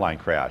to do a timeline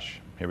crash.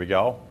 Here we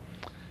go.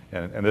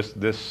 And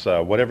this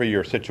whatever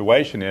your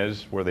situation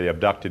is, where they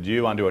abducted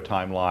you onto a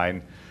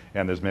timeline,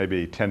 and there's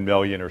maybe 10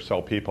 million or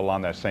so people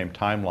on that same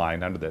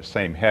timeline under that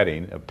same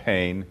heading of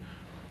pain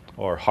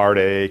or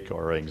heartache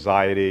or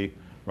anxiety,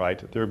 right?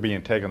 They're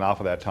being taken off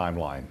of that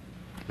timeline.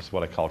 This is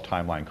what I call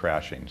timeline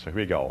crashing. So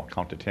here we go. I'll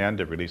count to 10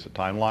 to release a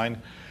timeline.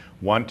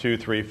 1, 2,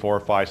 3, 4,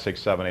 5, 6,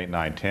 7, 8,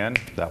 9, 10.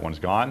 That one's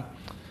gone.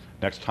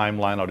 Next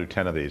timeline, I'll do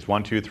 10 of these.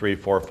 1, 2, 3,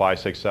 4, 5,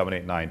 6, 7,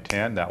 8, 9,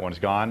 10. That one's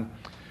gone.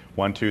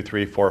 1, 2,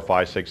 3, 4,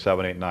 5, 6,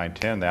 7, 8, 9,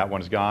 10. That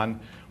one's gone.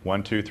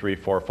 1, 2, 3,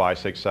 4, 5,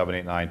 6, 7,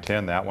 8, 9,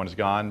 10. That one's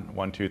gone.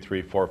 1, 2,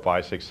 3, 4,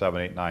 5, 6,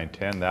 7, 8, 9,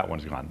 10. That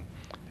one's gone.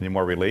 Any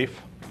more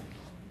relief?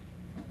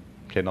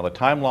 Okay, now the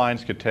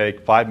timelines could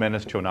take 5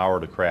 minutes to an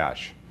hour to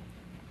crash.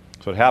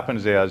 So what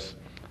happens is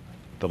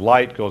the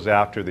light goes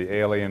after the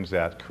aliens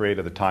that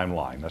created the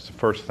timeline. That's the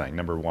first thing,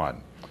 number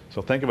one.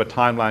 So think of a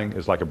timeline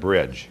as like a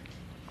bridge.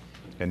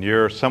 And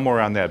you're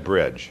somewhere on that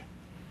bridge.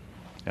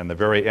 And the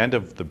very end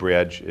of the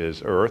bridge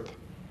is Earth.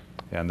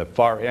 And the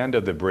far end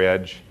of the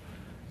bridge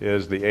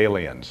is the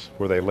aliens,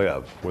 where they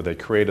live, where they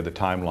created the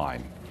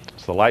timeline.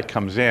 So the light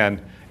comes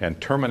in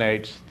and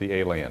terminates the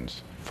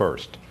aliens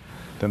first.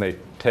 Then they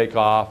take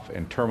off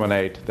and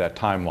terminate that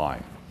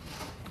timeline.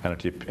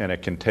 And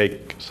it can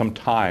take some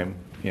time,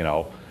 you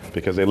know,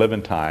 because they live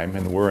in time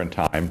and we're in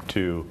time,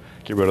 to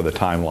get rid of the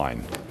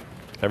timeline.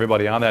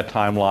 Everybody on that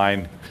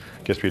timeline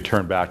gets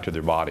returned back to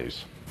their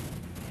bodies.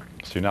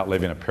 So you're not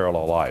living a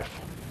parallel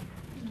life.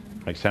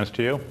 Make sense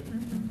to you?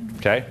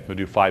 Okay, we'll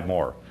do 5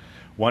 more.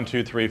 1,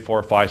 2, 3,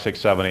 4, 5, 6,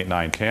 7, 8,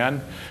 9,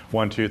 10.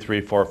 1, 2,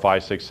 3, 4,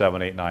 5, 6,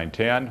 7, 8, 9,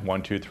 10.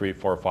 1, 2, 3,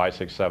 4, 5,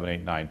 6, 7,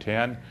 8, 9,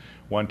 10.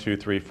 1, 2,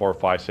 3, 4,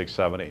 5, 6,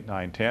 7, 8,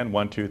 9, 10.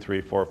 1, 2,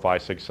 3, 4,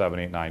 5, 6, 7,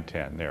 8, 9,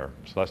 10. There.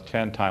 So that's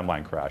 10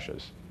 timeline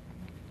crashes.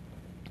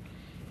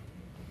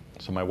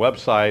 So my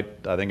website,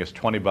 I think it's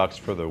 $20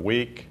 for the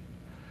week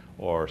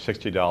or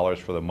 $60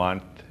 for the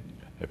month.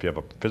 If you have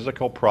a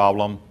physical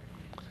problem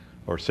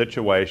or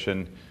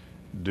situation,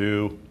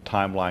 do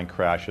timeline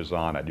crashes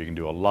on it. You can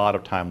do a lot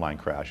of timeline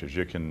crashes.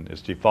 You can,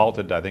 it's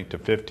defaulted, I think, to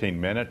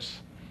 15 minutes.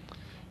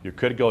 You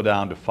could go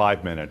down to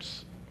 5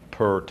 minutes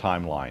per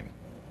timeline.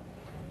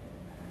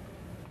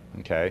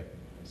 Okay?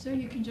 So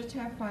you can just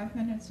have 5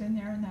 minutes in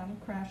there and that'll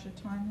crash a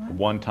timeline?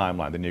 One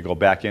timeline. Then you go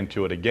back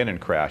into it again and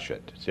crash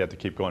it. So you have to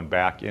keep going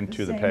back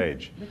into the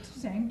page. The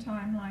same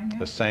timeline? Yeah.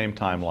 The same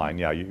timeline,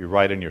 yeah. You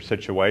write in your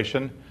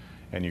situation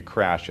and you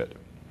crash it.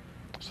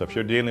 So if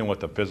you're dealing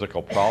with a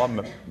physical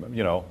problem,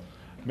 you know,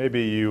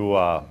 maybe you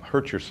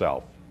hurt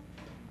yourself.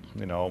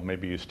 You know,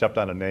 maybe you stepped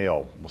on a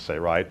nail, we'll say,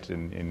 right?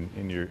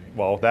 In your,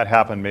 well, that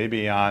happened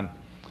maybe on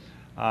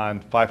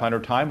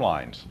 500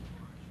 timelines.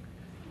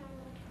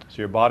 So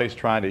your body's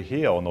trying to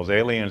heal, and those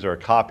aliens are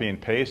copy and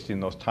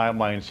pasting those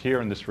timelines here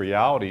in this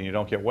reality, and you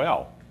don't get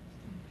well.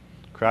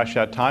 Crash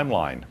that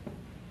timeline.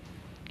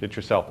 Get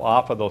yourself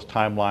off of those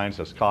timelines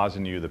that's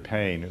causing you the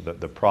pain,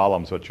 the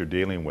problems that you're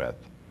dealing with.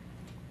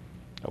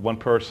 One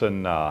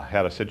person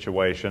had a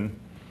situation.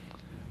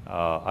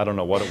 I don't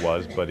know what it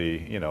was, but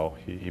he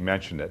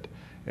mentioned it,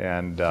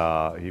 and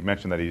he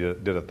mentioned that he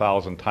did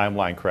 1,000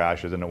 timeline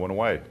crashes and it went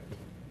away.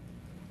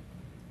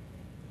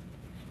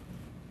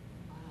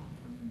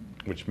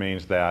 Which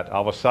means that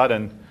all of a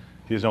sudden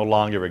he's no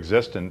longer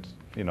existent.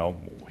 You know,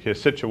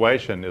 his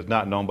situation is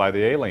not known by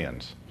the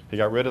aliens. He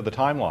got rid of the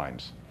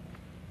timelines.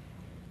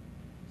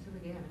 So we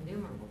can have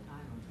innumerable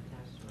timelines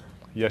attached to it.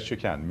 Yes, you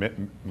can.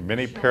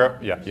 Many Sure.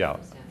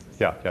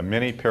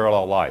 many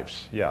parallel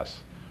lives.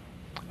 Yes,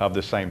 of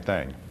the same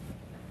thing.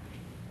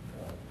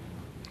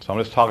 So I'm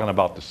just talking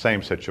about the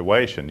same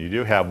situation. You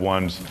do have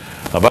ones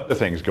of other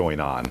things going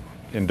on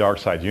in dark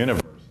side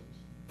universes,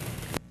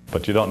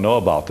 but you don't know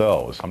about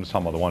those. I'm just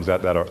talking about the ones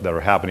that are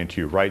happening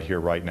to you right here,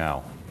 right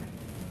now.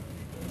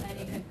 And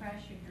you can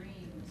crash your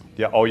dreams.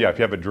 Yeah. Oh yeah. If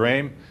you have a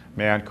dream,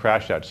 man,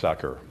 crash that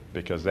sucker,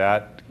 because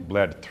that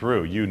bled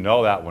through. You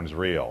know that one's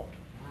real.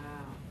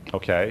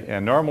 Okay,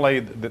 and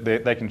normally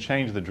they can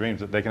change the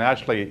dreams. They can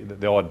actually,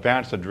 they'll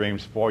advance the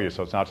dreams for you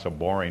so it's not so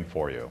boring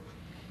for you.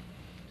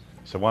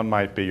 So one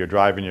might be you're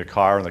driving your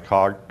car and the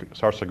car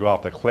starts to go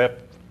off the cliff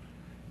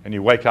and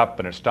you wake up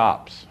and it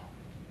stops.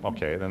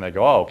 Okay, then they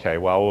go, oh, okay,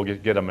 well, we'll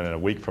get them in a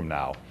week from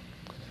now.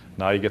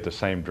 Now you get the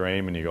same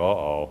dream and you go,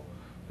 uh-oh,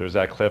 there's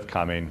that cliff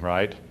coming,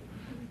 right?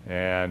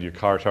 And your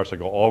car starts to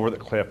go over the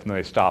cliff and then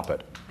they stop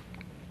it.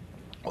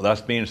 Well,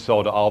 that's being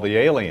sold to all the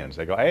aliens.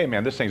 They go, hey,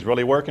 man, this thing's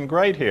really working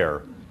great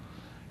here.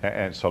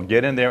 And so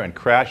get in there and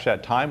crash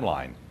that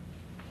timeline.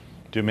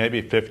 Do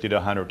maybe 50 to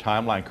 100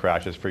 timeline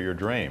crashes for your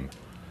dream.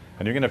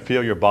 And you're going to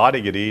feel your body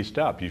get eased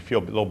up. You feel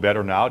a little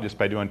better now just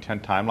by doing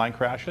 10 timeline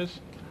crashes.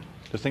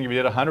 Just think if you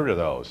did 100 of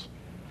those.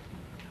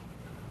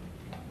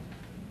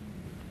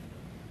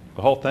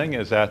 The whole thing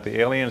is that the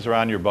aliens are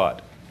on your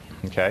butt,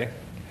 okay?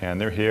 And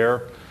they're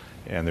here,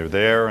 and they're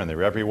there, and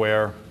they're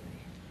everywhere.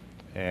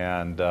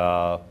 And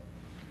as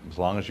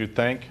long as you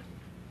think,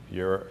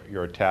 you're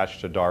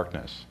attached to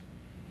darkness.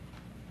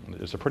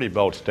 It's a pretty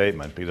bold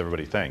statement because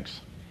everybody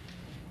thinks.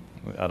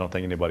 I don't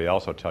think anybody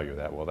else will tell you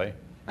that, will they?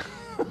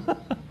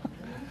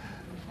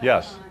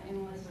 Yes.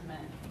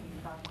 Enlistment.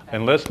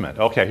 Enlistment.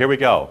 Okay, here we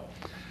go.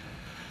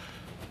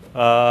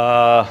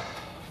 Wow.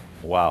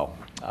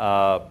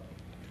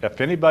 If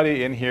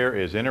anybody in here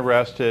is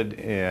interested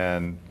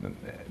in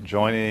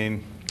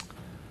joining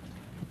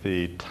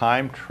the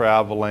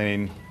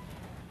time-traveling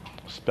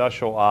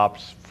special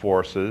ops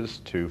forces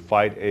to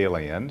fight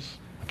aliens,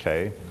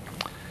 okay,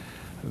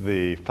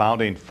 the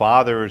founding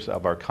fathers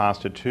of our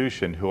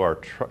Constitution, who are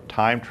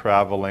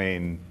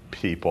time-traveling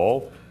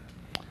people,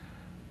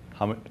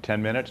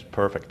 10 minutes?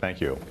 Perfect,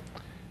 thank you,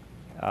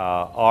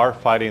 are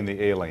fighting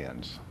the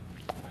aliens.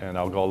 And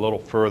I'll go a little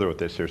further with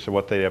this here. So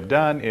what they have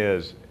done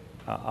is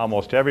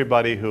almost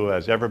everybody who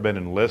has ever been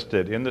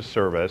enlisted in the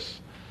service,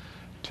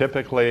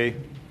 typically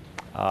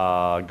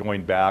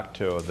going back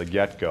to the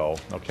get-go,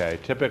 okay,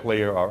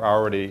 typically are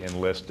already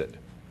enlisted.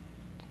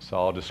 So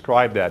I'll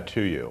describe that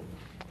to you.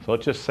 So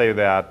let's just say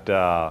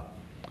that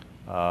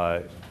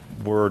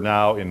we're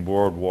now in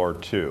World War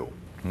II,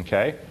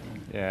 okay?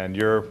 And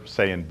you're,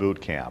 say, in boot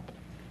camp.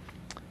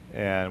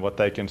 And what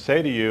they can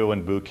say to you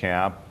in boot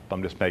camp,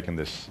 I'm just making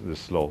this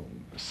little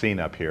scene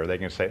up here, they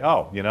can say,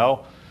 oh, you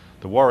know,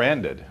 the war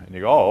ended. And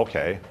you go, oh,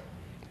 okay.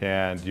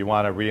 And you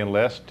want to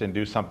re-enlist and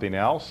do something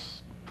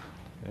else?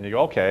 And you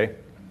go, okay,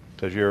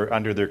 because you're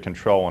under their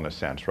control in a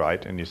sense,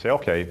 right? And you say,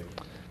 okay.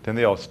 Then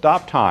they'll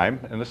stop time,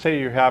 and let's say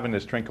you're having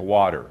this drink of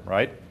water,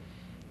 right?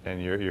 And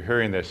you're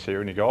hearing this here,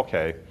 and you go,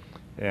 okay,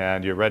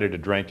 and you're ready to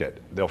drink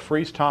it. They'll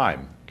freeze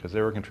time, because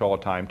they were in control of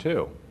time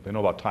too. They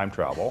know about time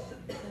travel,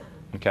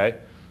 okay?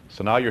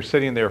 So now you're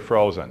sitting there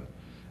frozen,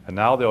 and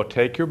now they'll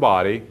take your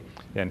body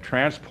and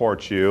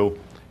transport you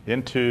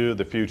into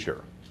the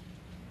future.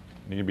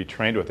 You can be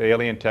trained with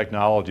alien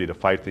technology to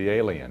fight the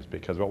aliens,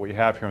 because what we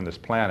have here on this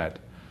planet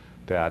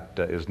that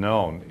is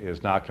known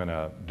is not going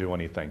to do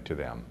anything to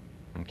them,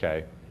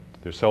 okay?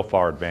 They're so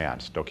far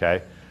advanced,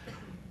 okay?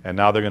 And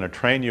now they're going to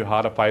train you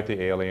how to fight the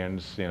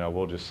aliens, you know,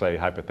 we'll just say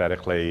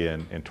hypothetically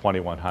in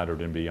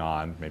 2100 and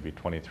beyond, maybe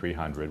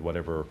 2300,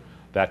 whatever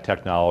that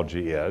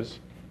technology is.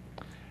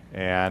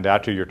 And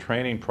after your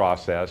training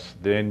process,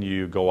 then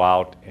you go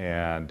out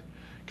and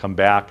come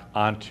back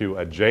onto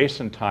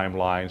adjacent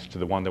timelines to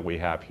the one that we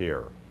have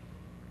here.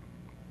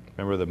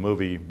 Remember the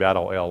movie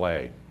Battle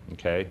LA,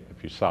 okay?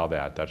 If you saw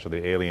that, that's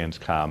where the aliens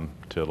come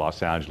to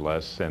Los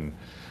Angeles and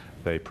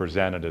they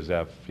present it as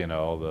if, you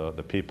know,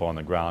 the people on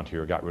the ground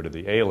here got rid of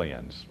the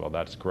aliens. Well,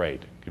 that's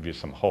great, gives you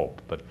some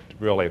hope. But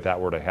really, if that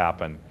were to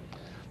happen,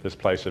 this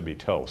place would be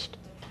toast.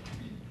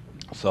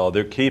 So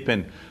they're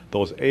keeping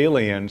those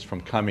aliens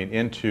from coming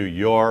into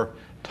your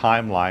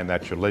timeline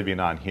that you're living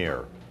on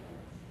here.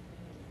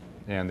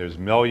 And there's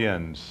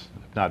millions,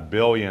 if not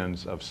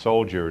billions, of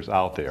soldiers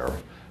out there.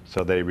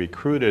 So they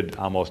recruited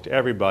almost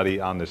everybody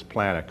on this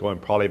planet, going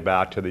probably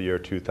back to the year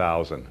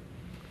 2000,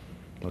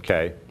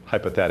 okay,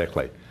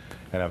 hypothetically.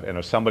 And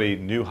if somebody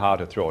knew how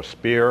to throw a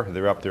spear,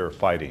 they're up there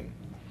fighting.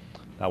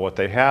 Now what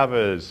they have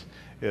is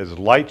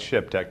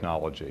Lightship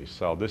technology.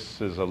 So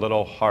this is a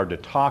little hard to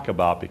talk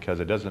about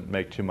because it doesn't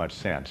make too much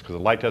sense, because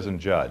the light doesn't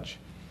judge,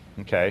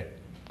 okay?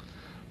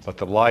 But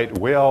the light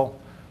will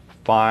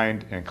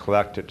find and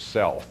collect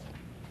itself.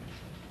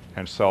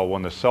 And so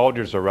when the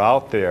soldiers are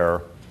out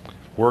there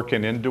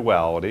working in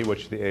duality,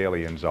 which the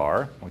aliens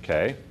are,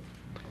 okay,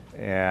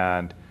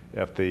 and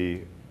if the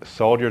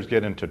soldiers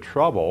get into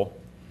trouble,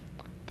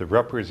 they're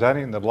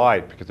representing the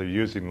light because they're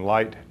using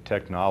light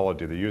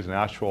technology. They're using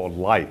actual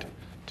light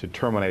to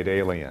terminate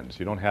aliens.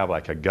 You don't have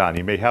like a gun.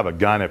 You may have a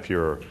gun if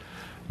you're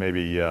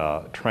maybe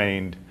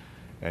trained,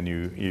 and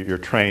you're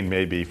trained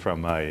maybe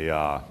from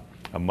a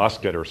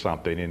musket or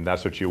something, and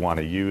that's what you want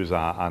to use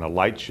on a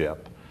light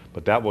ship.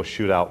 But that will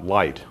shoot out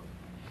light.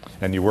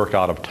 And you work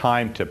out of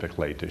time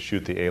typically to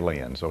shoot the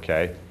aliens,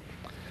 okay?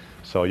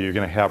 So you're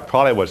going to have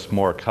probably what's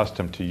more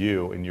accustomed to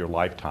you in your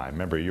lifetime.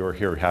 Remember, you're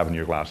here having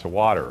your glass of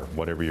water,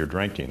 whatever you're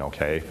drinking,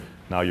 okay?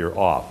 Now you're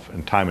off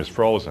and time is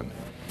frozen.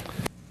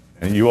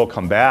 And you will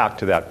come back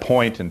to that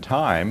point in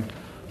time,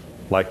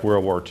 like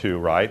World War II,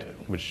 right?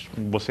 Which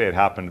we'll say it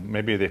happened,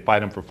 maybe they fight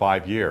them for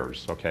 5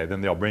 years, okay?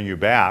 Then they'll bring you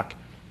back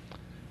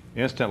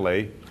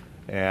instantly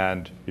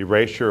and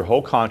erase your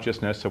whole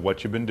consciousness of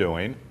what you've been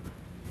doing.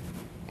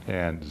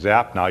 And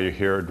zap, now you're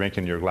here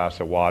drinking your glass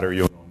of water.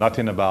 You know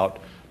nothing about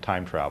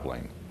time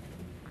traveling.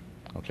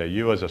 Okay,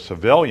 you as a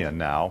civilian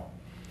now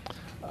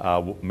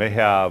may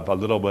have a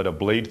little bit of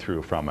bleed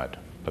through from it,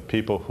 but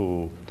people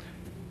who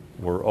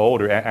were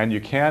older, and you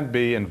can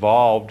be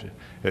involved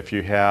if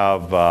you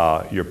have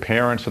your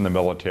parents in the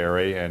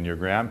military and your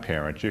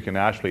grandparents, you can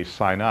actually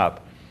sign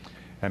up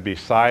and be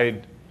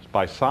side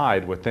by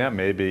side with them,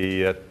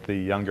 maybe at the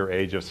younger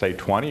age of say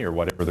 20 or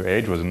whatever their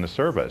age was in the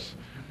service.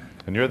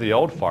 And you're the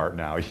old fart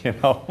now, you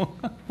know,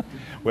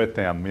 with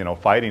them, you know,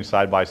 fighting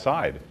side by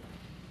side.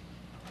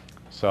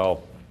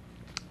 So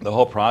the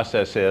whole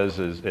process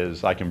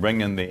is I can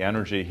bring in the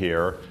energy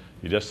here.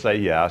 You just say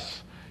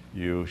yes.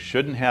 You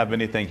shouldn't have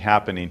anything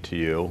happening to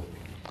you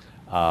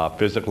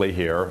physically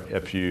here.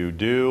 If you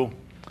do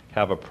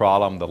have a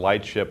problem, the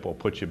light ship will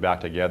put you back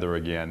together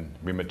again,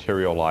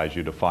 rematerialize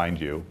you to find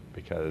you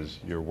because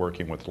you're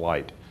working with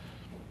light.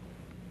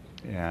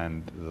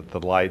 And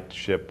the light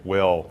ship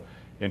will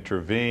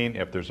intervene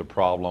if there's a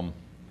problem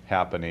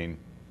happening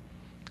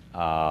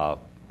to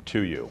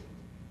you.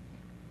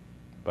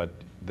 But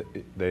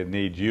they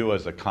need you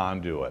as a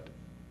conduit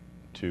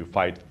to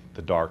fight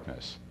the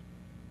darkness.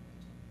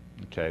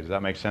 Okay, does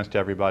that make sense to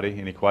everybody?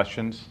 Any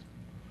questions?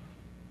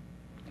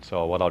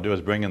 So what I'll do is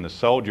bring in the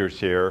soldiers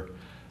here.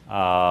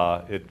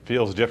 It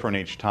feels different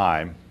each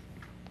time.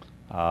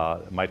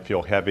 It might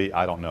feel heavy,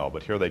 I don't know,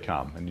 but here they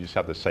come. And you just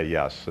have to say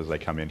yes as they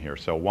come in here.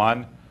 So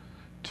 1,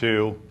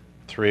 2,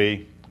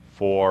 3,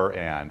 4,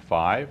 and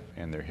 5,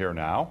 and they're here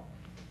now.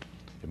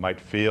 You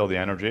might feel the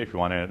energy. If you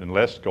want to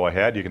enlist, go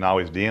ahead. You can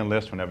always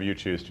de-enlist whenever you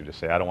choose to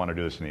say, I don't want to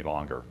do this any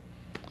longer.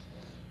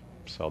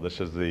 So this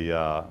is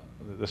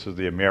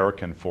the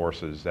American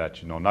forces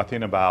that you know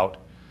nothing about,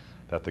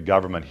 that the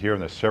government here on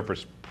the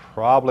surface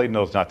probably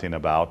knows nothing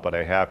about, but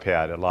I have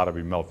had a lot of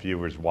remote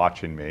viewers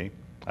watching me.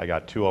 I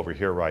got 2 over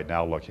here right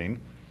now looking,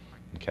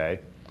 okay?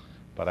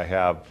 But I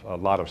have a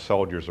lot of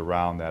soldiers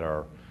around that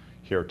are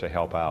here to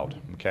help out,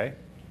 okay?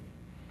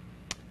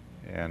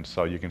 And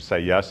so you can say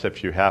yes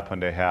if you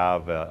happen to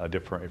have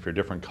if you're a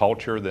different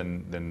culture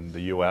than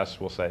the U.S.,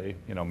 we'll say,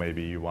 you know,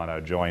 maybe you want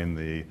to join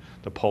the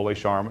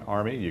Polish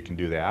army, you can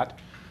do that.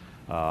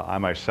 I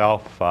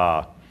myself,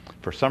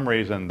 for some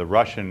reason, the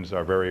Russians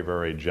are very,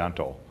 very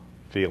gentle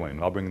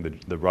feeling. I'll bring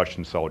the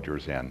Russian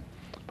soldiers in.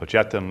 But you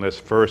have to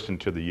enlist first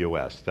into the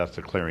U.S. That's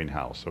the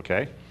clearinghouse,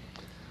 okay?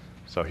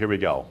 So here we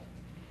go.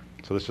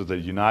 So this is the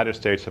United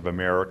States of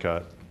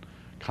America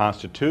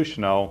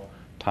constitutional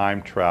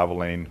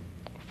time-traveling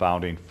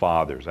founding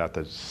fathers. I have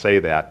to say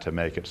that to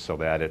make it so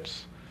that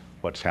it's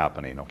what's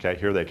happening. Okay,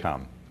 here they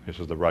come. This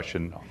is the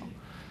Russian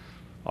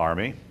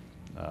Army,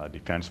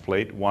 defense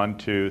fleet. 1,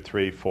 2,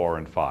 3, 4,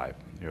 and 5.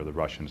 Here the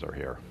Russians are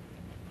here.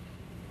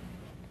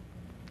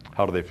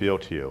 How do they feel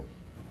to you?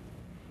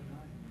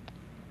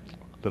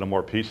 A little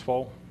more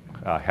peaceful,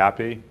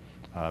 happy,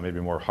 maybe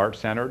more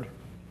heart-centered.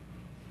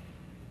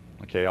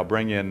 Okay, I'll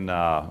bring in,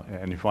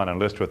 and if you want to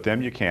enlist with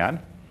them, you can.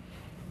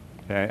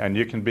 And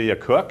you can be a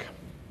cook.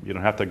 You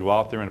don't have to go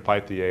out there and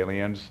fight the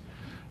aliens.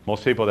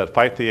 Most people that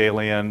fight the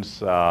aliens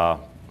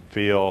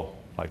feel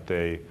like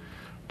they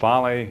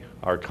finally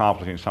are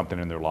accomplishing something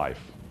in their life.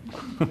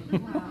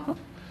 Wow.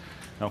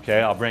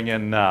 Okay, I'll bring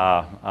in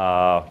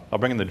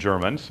the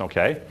Germans.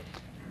 Okay,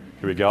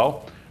 here we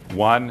go.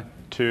 1,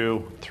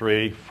 2,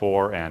 3,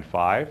 4, and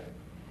 5.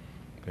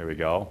 There we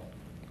go.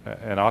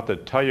 And I'll have to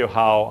tell you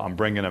how I'm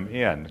bringing them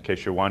in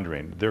case you're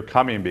wondering. They're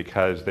coming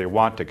because they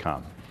want to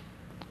come.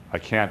 I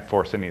can't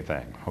force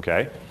anything,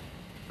 okay?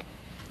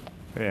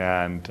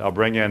 And I'll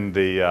bring in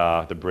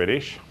the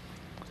British.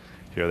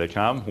 Here they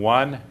come.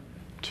 1,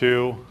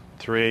 2,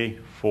 3,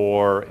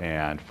 4,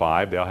 and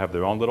 5. They all have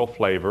their own little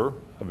flavor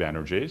of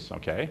energies,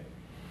 okay?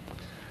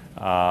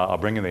 I'll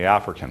bring in the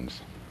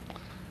Africans.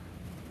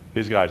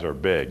 These guys are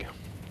big.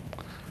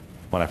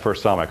 When I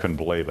first saw them, I couldn't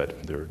believe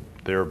it.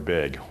 They're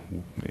big.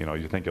 You know,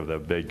 you think of the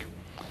big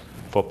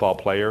football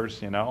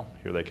players, you know.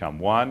 Here they come.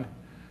 1,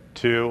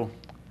 2,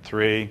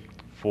 3,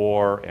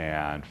 4,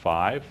 and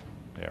 5.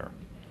 There.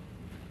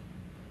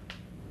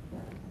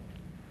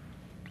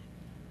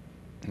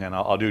 And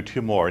I'll do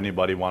 2 more.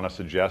 Anybody want to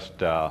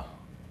suggest?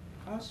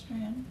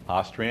 Austrian.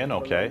 Austrian,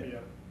 okay. Colombia.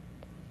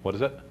 What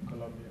is it?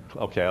 Colombia.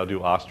 Okay, I'll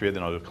do Austria,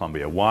 then I'll do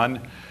Colombia.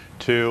 1,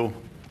 2,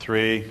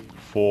 3,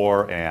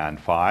 4, and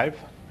 5.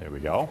 There we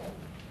go.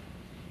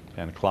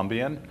 And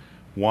Colombian.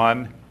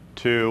 1,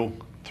 2,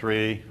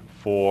 3,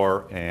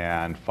 4,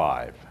 and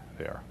 5.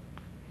 There.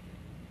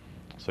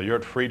 So you're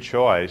at free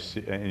choice.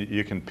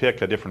 You can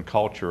pick a different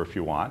culture if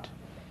you want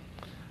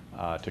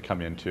to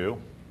come into,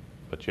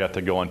 but you have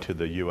to go into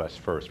the U.S.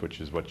 first,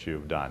 which is what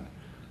you've done.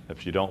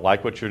 If you don't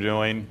like what you're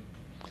doing,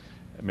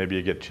 maybe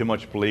you get too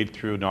much bleed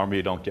through. Normally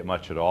you don't get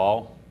much at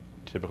all.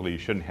 Typically you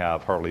shouldn't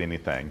have hardly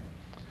anything.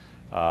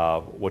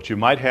 What you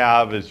might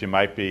have is you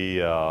might be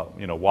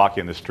you know,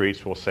 walking the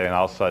streets, we'll say, and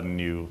all of a sudden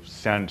you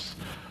sense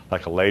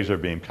like a laser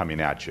beam coming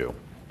at you.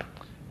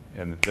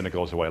 And then it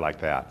goes away like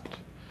that.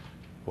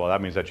 Well,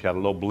 that means that you had a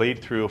little bleed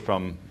through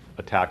from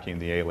attacking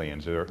the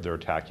aliens. They're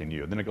attacking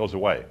you. Then it goes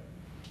away.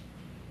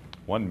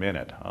 1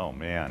 minute. Oh,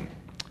 man.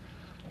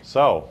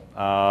 So,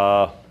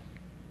 I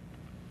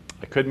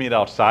could meet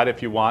outside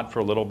if you want for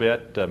a little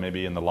bit,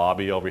 maybe in the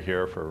lobby over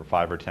here for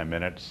 5 or 10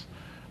 minutes.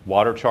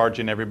 Water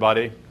charging,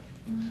 everybody?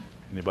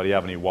 Anybody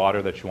have any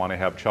water that you want to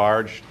have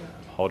charged?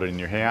 Hold it in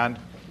your hand.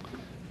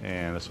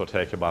 And this will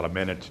take about a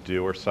minute to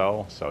do or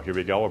so. So here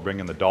we go. We're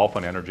bringing the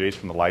dolphin energies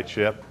from the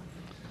Lightship.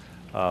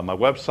 My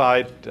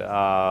website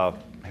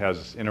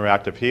has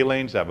interactive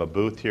healings. I have a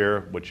booth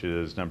here, which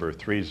is number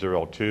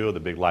 302, the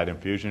big light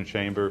infusion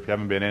chamber. If you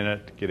haven't been in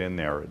it, get in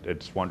there.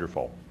 It's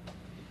wonderful.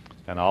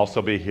 And I'll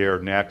also be here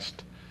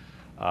next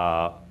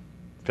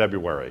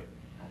February.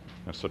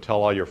 And so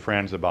tell all your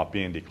friends about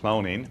being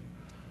decloning.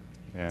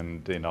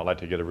 And you know, I'd like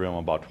to get a room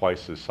about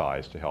twice this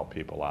size to help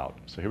people out.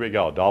 So here we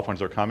go.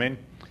 Dolphins are coming.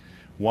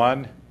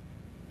 1,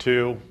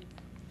 2,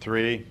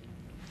 3,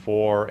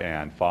 4,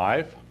 and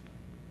 5.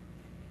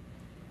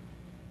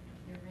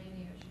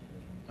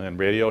 And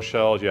radio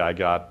shows, yeah, I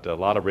got a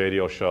lot of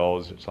radio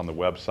shows. It's on the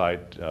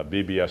website.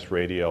 BBS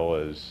Radio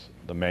is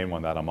the main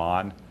one that I'm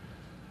on.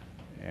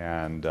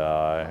 And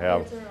I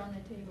have, Cards are on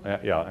the table.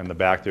 yeah, in the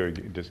back there,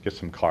 just get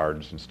some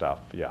cards and stuff,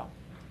 yeah.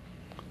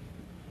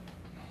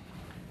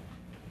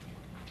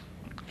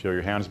 Feel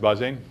your hands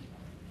buzzing?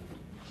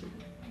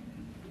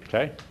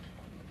 Okay.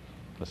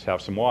 Let's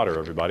have some water,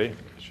 everybody. It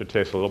should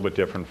taste a little bit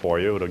different for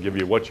you. It'll give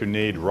you what you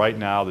need right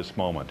now, this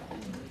moment.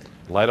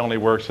 Light only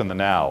works in the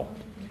now.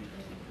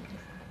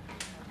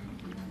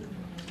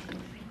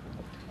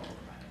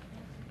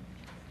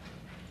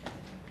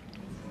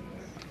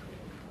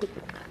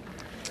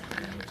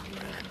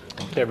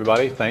 Okay,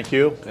 everybody, thank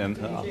you. And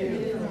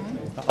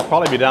I'll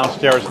probably be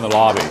downstairs in the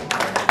lobby.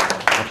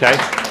 Okay?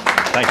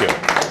 Thank you.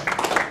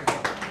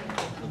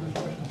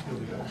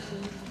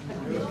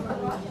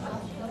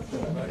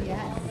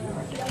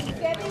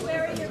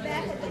 February, you're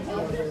back at the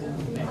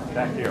Hilton.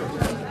 Back here.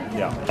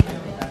 Yeah.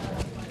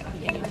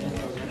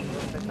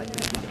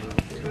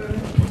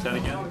 What's that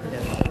again?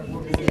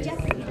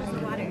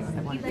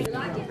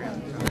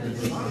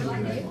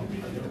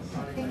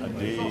 A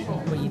D.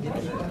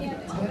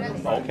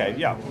 Okay,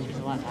 yeah. She's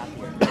a lot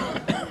happier.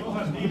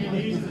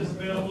 DVDs is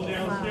available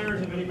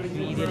downstairs if anybody.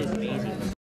 It is amazing.